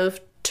knees or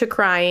moved to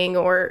crying,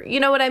 or you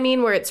know what I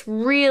mean, where it's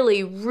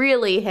really,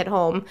 really hit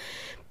home.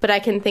 But I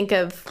can think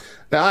of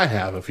now I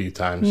have a few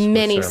times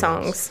many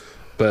songs.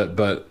 But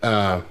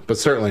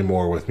certainly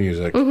more with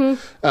music.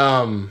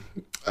 Mm-hmm.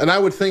 And I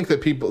would think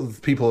that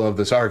people of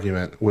this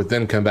argument would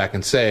then come back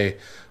and say,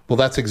 well,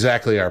 that's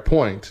exactly our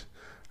point.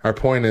 Our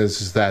point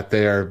is that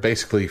they are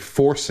basically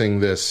forcing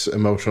this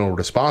emotional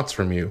response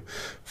from you,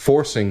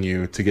 forcing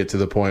you to get to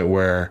the point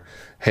where,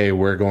 hey,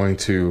 we're going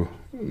to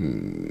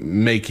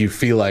make you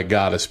feel like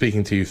God is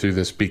speaking to you through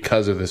this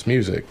because of this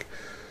music.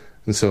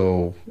 And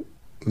so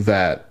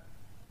that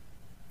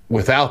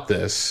without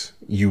this,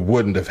 you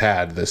wouldn't have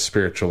had this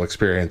spiritual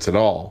experience at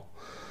all.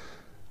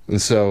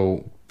 And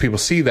so people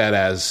see that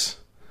as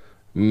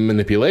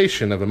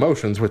manipulation of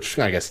emotions, which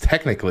I guess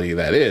technically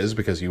that is,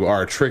 because you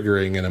are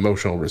triggering an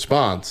emotional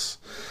response.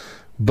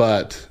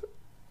 But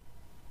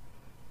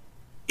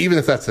even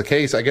if that's the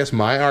case, I guess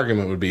my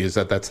argument would be is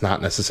that that's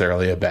not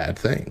necessarily a bad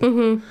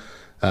thing,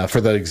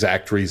 for the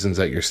exact reasons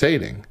that you're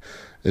stating,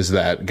 is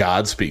that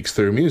God speaks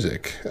through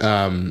music.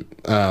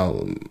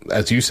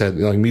 As you said,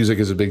 music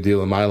is a big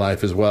deal in my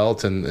life as well,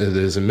 and it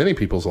is in many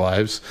people's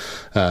lives,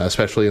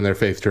 especially in their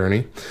faith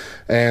journey.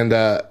 And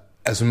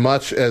as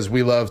much as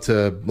we love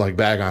to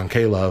bag on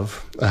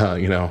K-Love,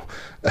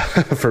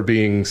 for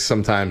being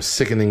sometimes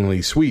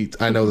sickeningly sweet,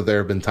 I know that there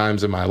have been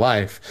times in my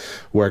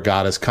life where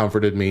God has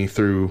comforted me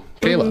through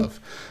K-Love,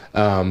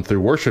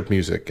 through worship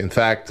music. In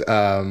fact,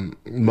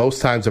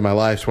 most times in my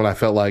life when I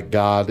felt like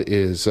God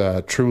is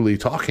truly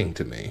talking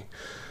to me,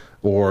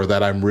 or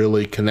that I'm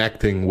really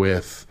connecting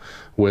with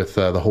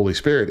the Holy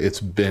Spirit,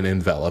 it's been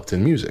enveloped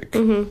in music.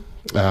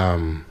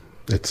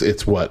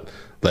 It's what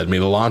led me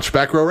to launch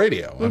Back Row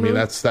Radio. I mean,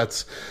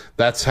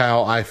 that's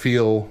how I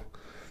feel.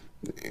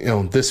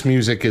 This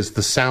music is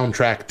the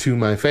soundtrack to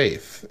my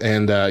faith.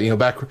 And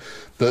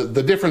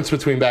the difference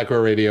between Back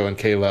Row Radio and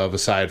K-Love,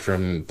 aside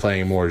from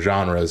playing more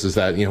genres, is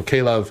that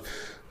K-Love,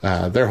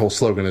 their whole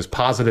slogan is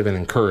positive and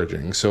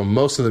encouraging. So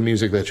most of the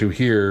music that you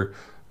hear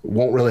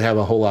won't really have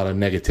a whole lot of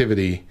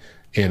negativity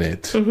in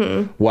it.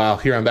 While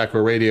here on Back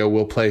Row Radio,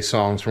 we'll play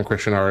songs from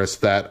Christian artists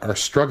that are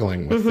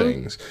struggling with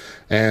things,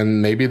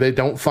 and maybe they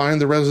don't find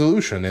the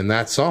resolution in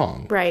that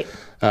song. Right.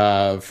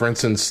 For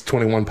instance,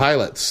 21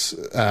 Pilots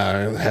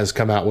has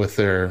come out with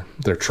their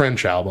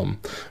Trench album,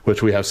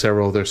 which we have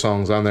several of their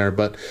songs on there.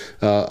 But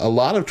a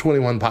lot of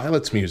 21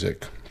 Pilots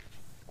music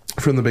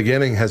from the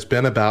beginning has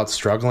been about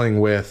struggling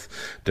with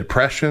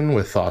depression,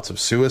 with thoughts of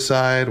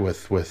suicide,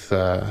 with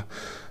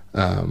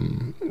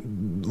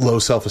low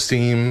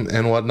self-esteem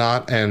and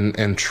whatnot.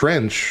 And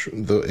Trench,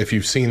 if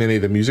you've seen any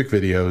of the music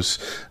videos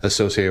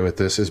associated with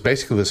this, is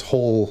basically this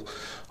whole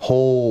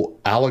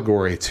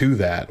allegory to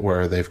that,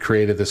 where they've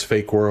created this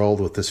fake world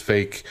with this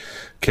fake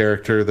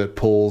character that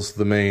pulls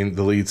the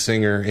lead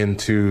singer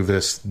into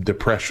this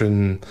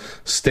depression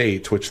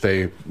state, which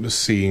they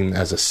see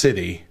as a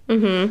city.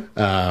 And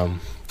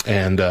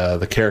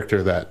the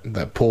character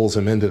that pulls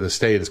him into the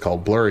state is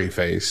called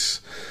Blurryface,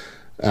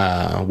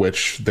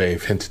 which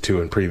they've hinted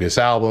to in previous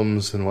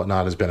albums and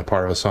whatnot, has been a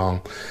part of a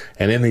song.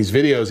 And in these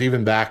videos,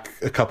 even back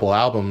a couple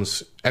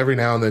albums, every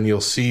now and then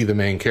you'll see the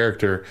main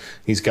character.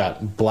 He's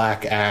got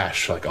black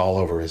ash all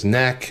over his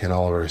neck and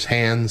all over his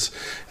hands.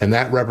 And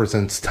that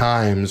represents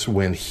times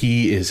when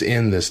he is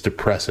in this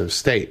depressive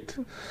state.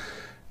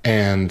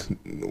 And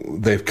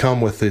they've come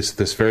with these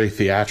very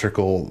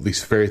theatrical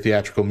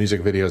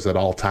music videos that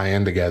all tie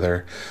in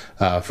together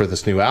for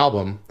this new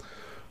album,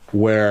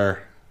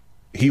 where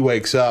he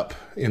wakes up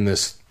in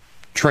this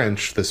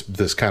trench,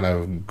 this kind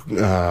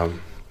of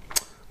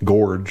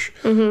gorge,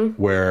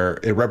 where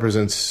it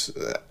represents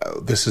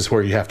this is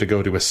where you have to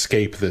go to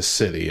escape this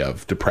city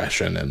of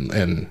depression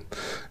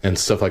and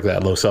stuff like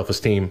that, low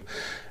self-esteem.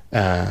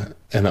 And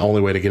the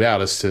only way to get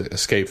out is to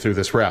escape through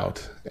this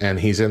route. And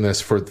he's in this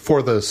for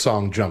the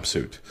song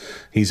Jumpsuit.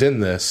 He's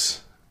in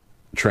this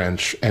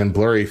trench, and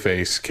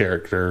Blurryface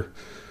character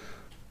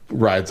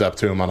rides up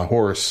to him on a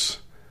horse.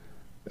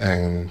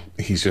 And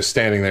he's just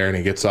standing there, and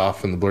he gets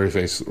off, and the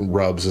Blurryface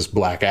rubs this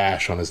black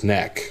ash on his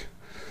neck.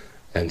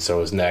 And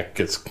so his neck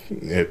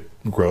it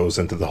grows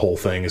into the whole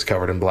thing is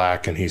covered in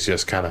black, and he's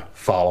just kind of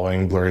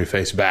following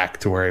Blurryface back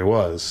to where he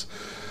was.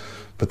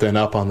 But then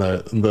up on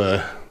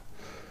the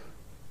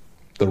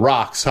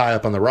rocks, high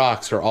up on the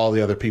rocks, are all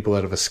the other people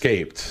that have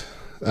escaped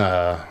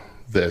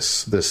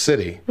this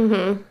city.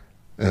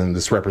 And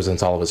this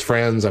represents all of his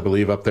friends. I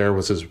believe up there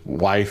was his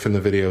wife in the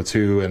video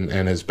too,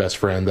 and his best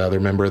friend, the other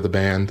member of the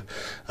band.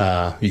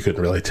 You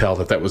couldn't really tell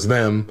that was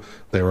them.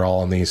 They were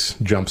all in these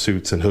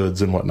jumpsuits and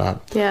hoods and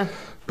whatnot. Yeah.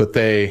 But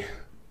they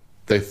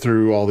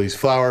threw all these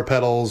flower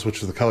petals,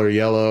 which is the color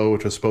yellow,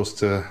 which was supposed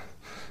to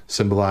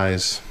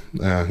symbolize,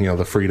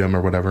 the freedom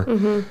or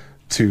whatever,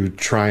 to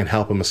try and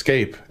help him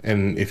escape.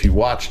 And if you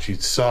watched, you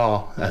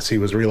saw, as he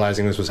was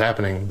realizing this was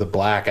happening, the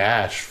black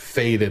ash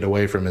faded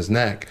away from his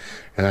neck.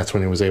 And that's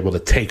when he was able to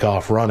take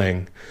off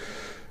running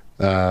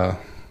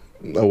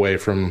away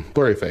from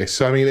Blurryface.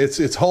 So, I mean,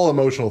 it's whole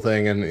emotional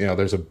thing. And,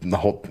 there's a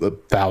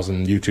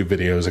 1,000 YouTube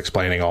videos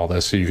explaining all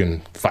this, so you can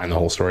find the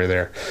whole story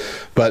there.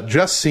 But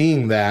just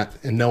seeing that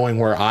and knowing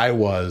where I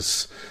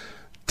was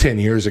 10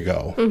 years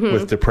ago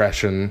with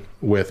depression,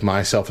 with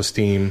my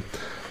self-esteem,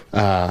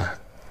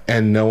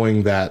 and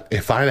knowing that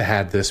if I'd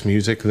had this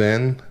music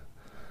then,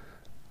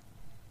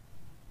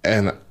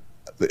 and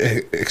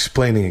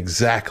explaining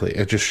exactly,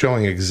 just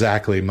showing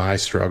exactly my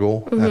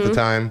struggle at the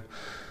time,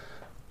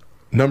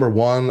 number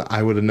one,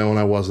 I would have known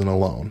I wasn't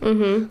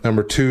alone.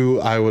 Number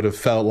two, I would have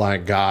felt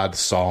like God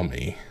saw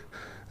me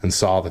and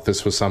saw that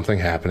this was something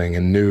happening,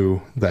 and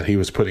knew that he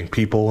was putting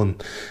people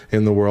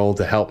in the world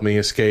to help me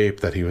escape,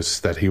 that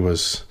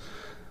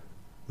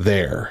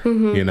there,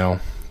 you know,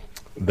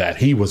 that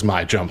he was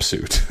my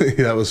jumpsuit.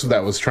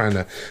 that was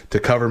trying to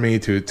cover me,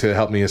 to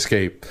help me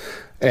escape.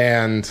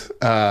 And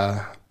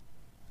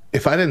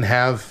if I didn't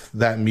have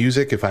that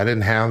music, if I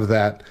didn't have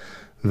that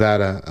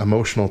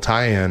emotional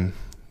tie-in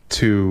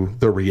to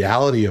the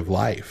reality of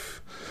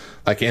life,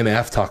 like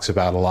NF talks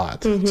about a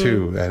lot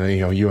too, and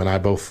you know, you and I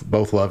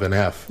both love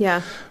NF.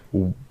 Yeah.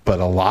 But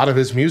a lot of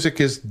his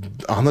music is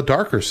on the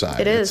darker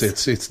side. It is.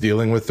 It's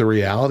dealing with the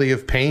reality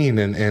of pain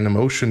and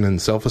emotion and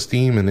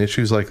self-esteem and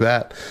issues like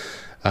that.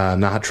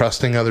 Not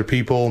trusting other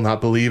people, not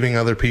believing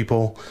other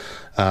people,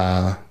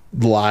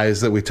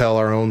 lies that we tell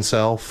our own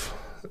self,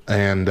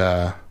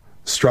 and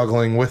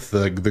struggling with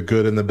the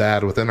good and the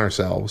bad within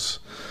ourselves.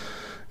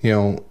 You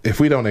know,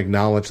 if we don't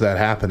acknowledge that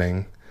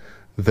happening,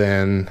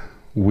 then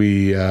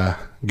we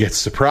get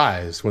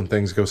surprised when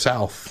things go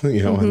south,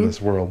 you know, in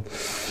this world.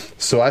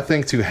 So I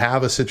think to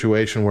have a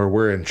situation where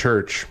we're in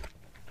church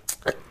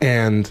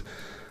and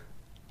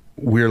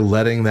we're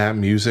letting that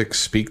music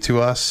speak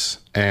to us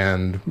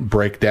and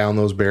break down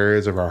those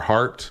barriers of our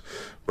heart,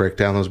 break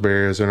down those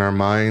barriers in our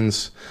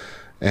minds,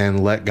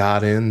 and let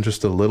God in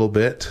just a little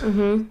bit,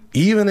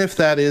 even if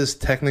that is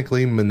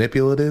technically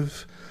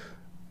manipulative,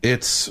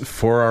 it's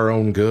for our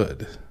own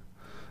good,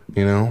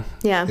 you know?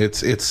 Yeah.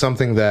 It's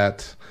something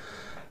that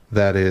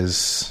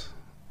is,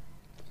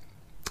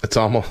 it's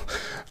almost,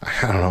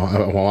 I don't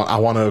know, I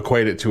want to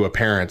equate it to a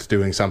parent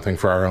doing something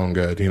for our own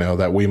good, you know,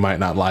 that we might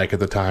not like at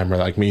the time, or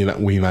like we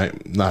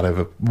might not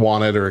have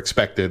wanted or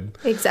expected.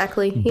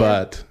 Exactly. Yeah.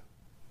 But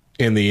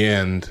in the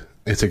end,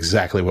 it's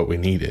exactly what we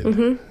needed.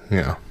 You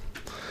know.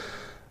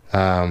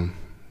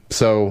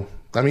 So,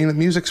 I mean, the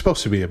music's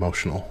supposed to be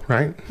emotional,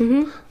 right?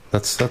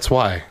 That's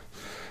why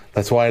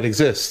it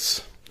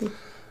exists.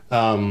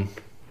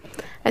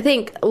 I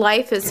think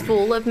life is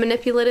full of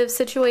manipulative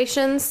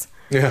situations.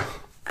 Yeah.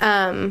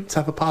 Let's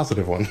have a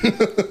positive one.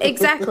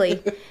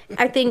 Exactly.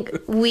 I think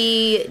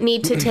we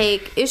need to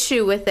take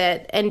issue with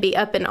it and be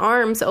up in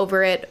arms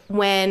over it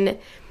when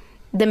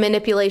the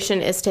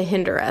manipulation is to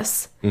hinder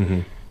us.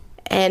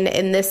 And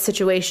in this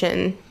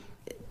situation,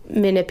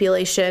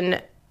 manipulation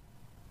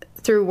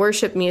through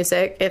worship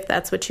music, if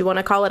that's what you want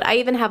to call it. I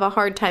even have a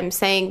hard time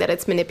saying that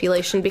it's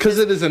manipulation because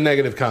it is a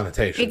negative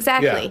connotation.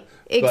 Exactly.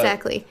 Yeah.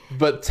 Exactly.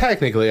 But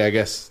technically, I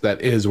guess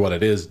that is what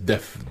it is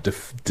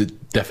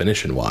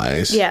definition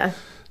wise. Yeah.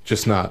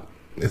 Just not,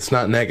 it's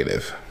not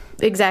negative.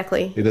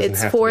 Exactly.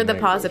 It's for the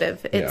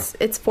positive.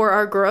 It's for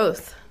our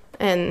growth.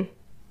 And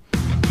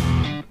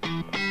I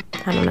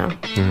don't know.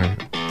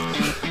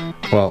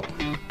 Well,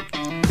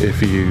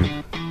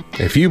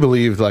 if you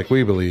believed like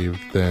we believed,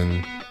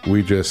 then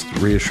we just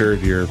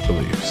reassured your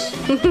beliefs.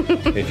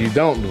 If you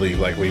don't believe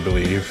like we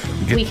believe,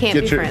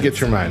 get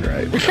your mind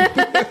right.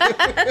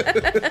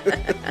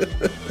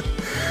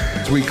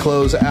 As we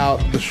close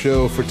out the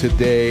show for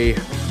today,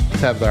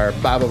 let's have our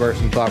Bible verse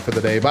and thought for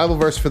the day. Bible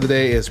verse for the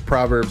day is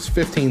Proverbs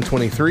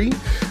 15:23.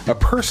 A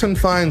person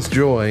finds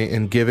joy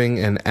in giving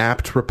an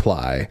apt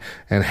reply,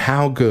 and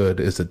how good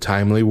is a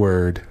timely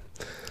word.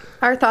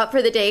 Our thought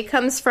for the day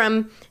comes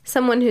from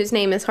someone whose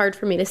name is hard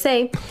for me to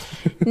say.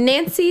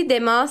 Nancy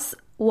DeMoss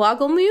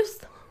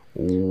Wohlgemuth?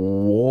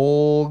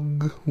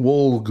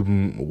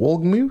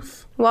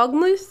 Wohlgemuth?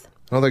 Wohlgemuth? I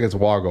don't think it's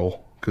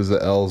Woggle, because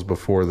the L's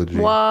before the G.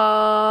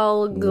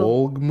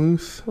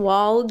 Wohlgemuth?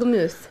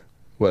 Wohlgemuth.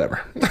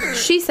 Whatever.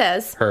 She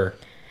says,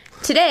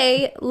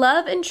 today,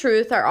 love and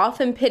truth are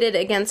often pitted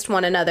against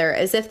one another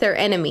as if they're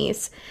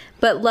enemies.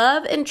 But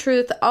love and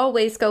truth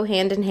always go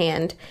hand in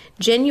hand.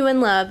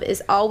 Genuine love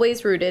is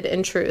always rooted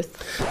in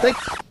truth.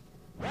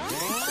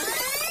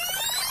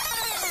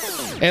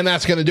 And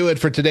that's going to do it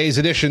for today's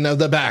edition of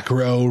the Back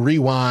Row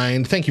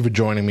Rewind. Thank you for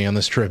joining me on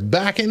this trip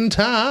back in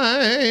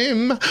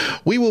time.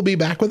 We will be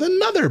back with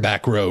another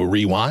Back Row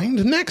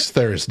Rewind next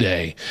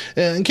Thursday.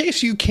 In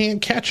case you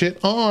can't catch it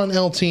on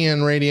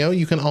LTN Radio,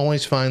 you can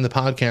always find the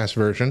podcast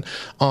version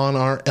on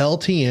our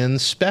LTN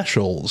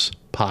Specials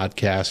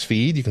podcast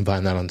feed. You can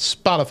find that on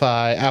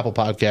Spotify, Apple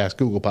Podcasts,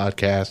 Google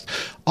Podcasts,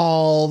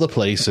 all the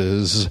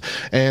places.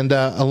 And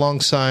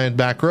alongside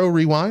Back Row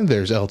Rewind,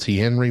 there's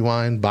LTN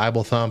Rewind,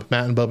 Bible Thump,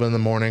 Matt and Bubba in the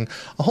Morning,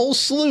 a whole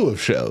slew of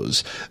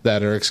shows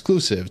that are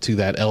exclusive to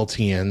that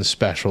LTN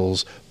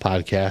Specials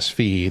podcast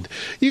feed.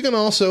 You can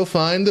also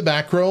find the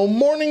Back Row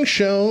Morning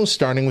Show,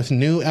 starting with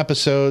new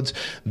episodes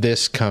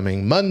this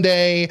coming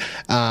Monday,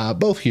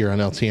 both here on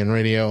LTN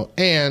Radio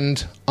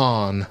and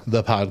on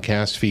the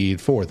podcast feed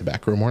for the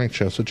Back Row Morning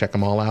Show. So check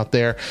them all out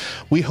there.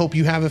 We hope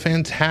you have a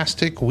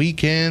fantastic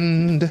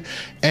weekend,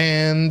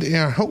 and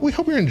we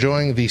hope you're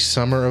enjoying the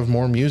summer of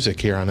more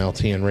music here on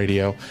LTN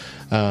Radio.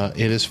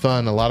 It is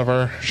fun. A lot of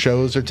our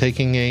shows are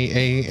taking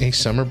a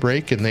summer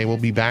break, and they will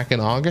be back in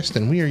August,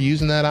 and we are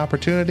using that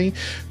opportunity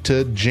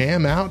to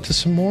jam out to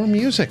some more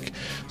music.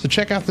 So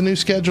check out the new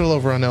schedule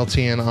over on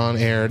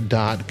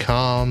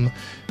LTNOnAir.com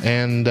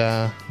and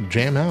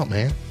jam out,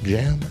 man.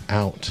 Jam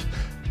out.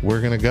 We're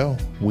going to go.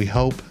 We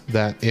hope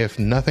that if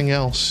nothing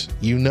else,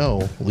 you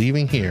know,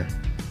 leaving here,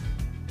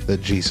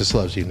 that Jesus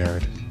loves you,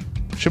 nerd.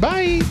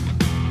 Shabbat!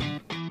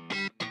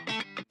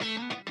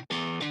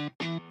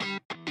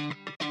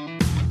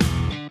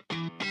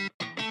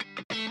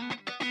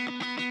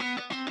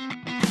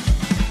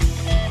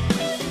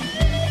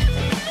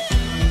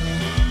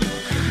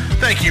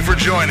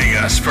 joining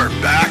us for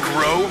Back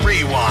Row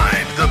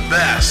Rewind, the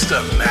best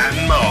of Matt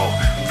and Mo.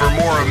 For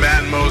more of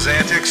Matt and Mo's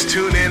antics,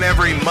 tune in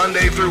every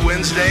Monday through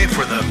Wednesday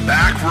for the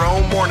Back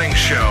Row Morning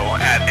Show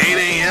at 8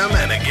 a.m.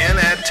 and again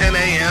at 10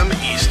 a.m.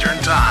 Eastern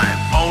Time,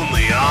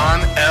 only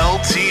on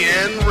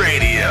LTN Radio.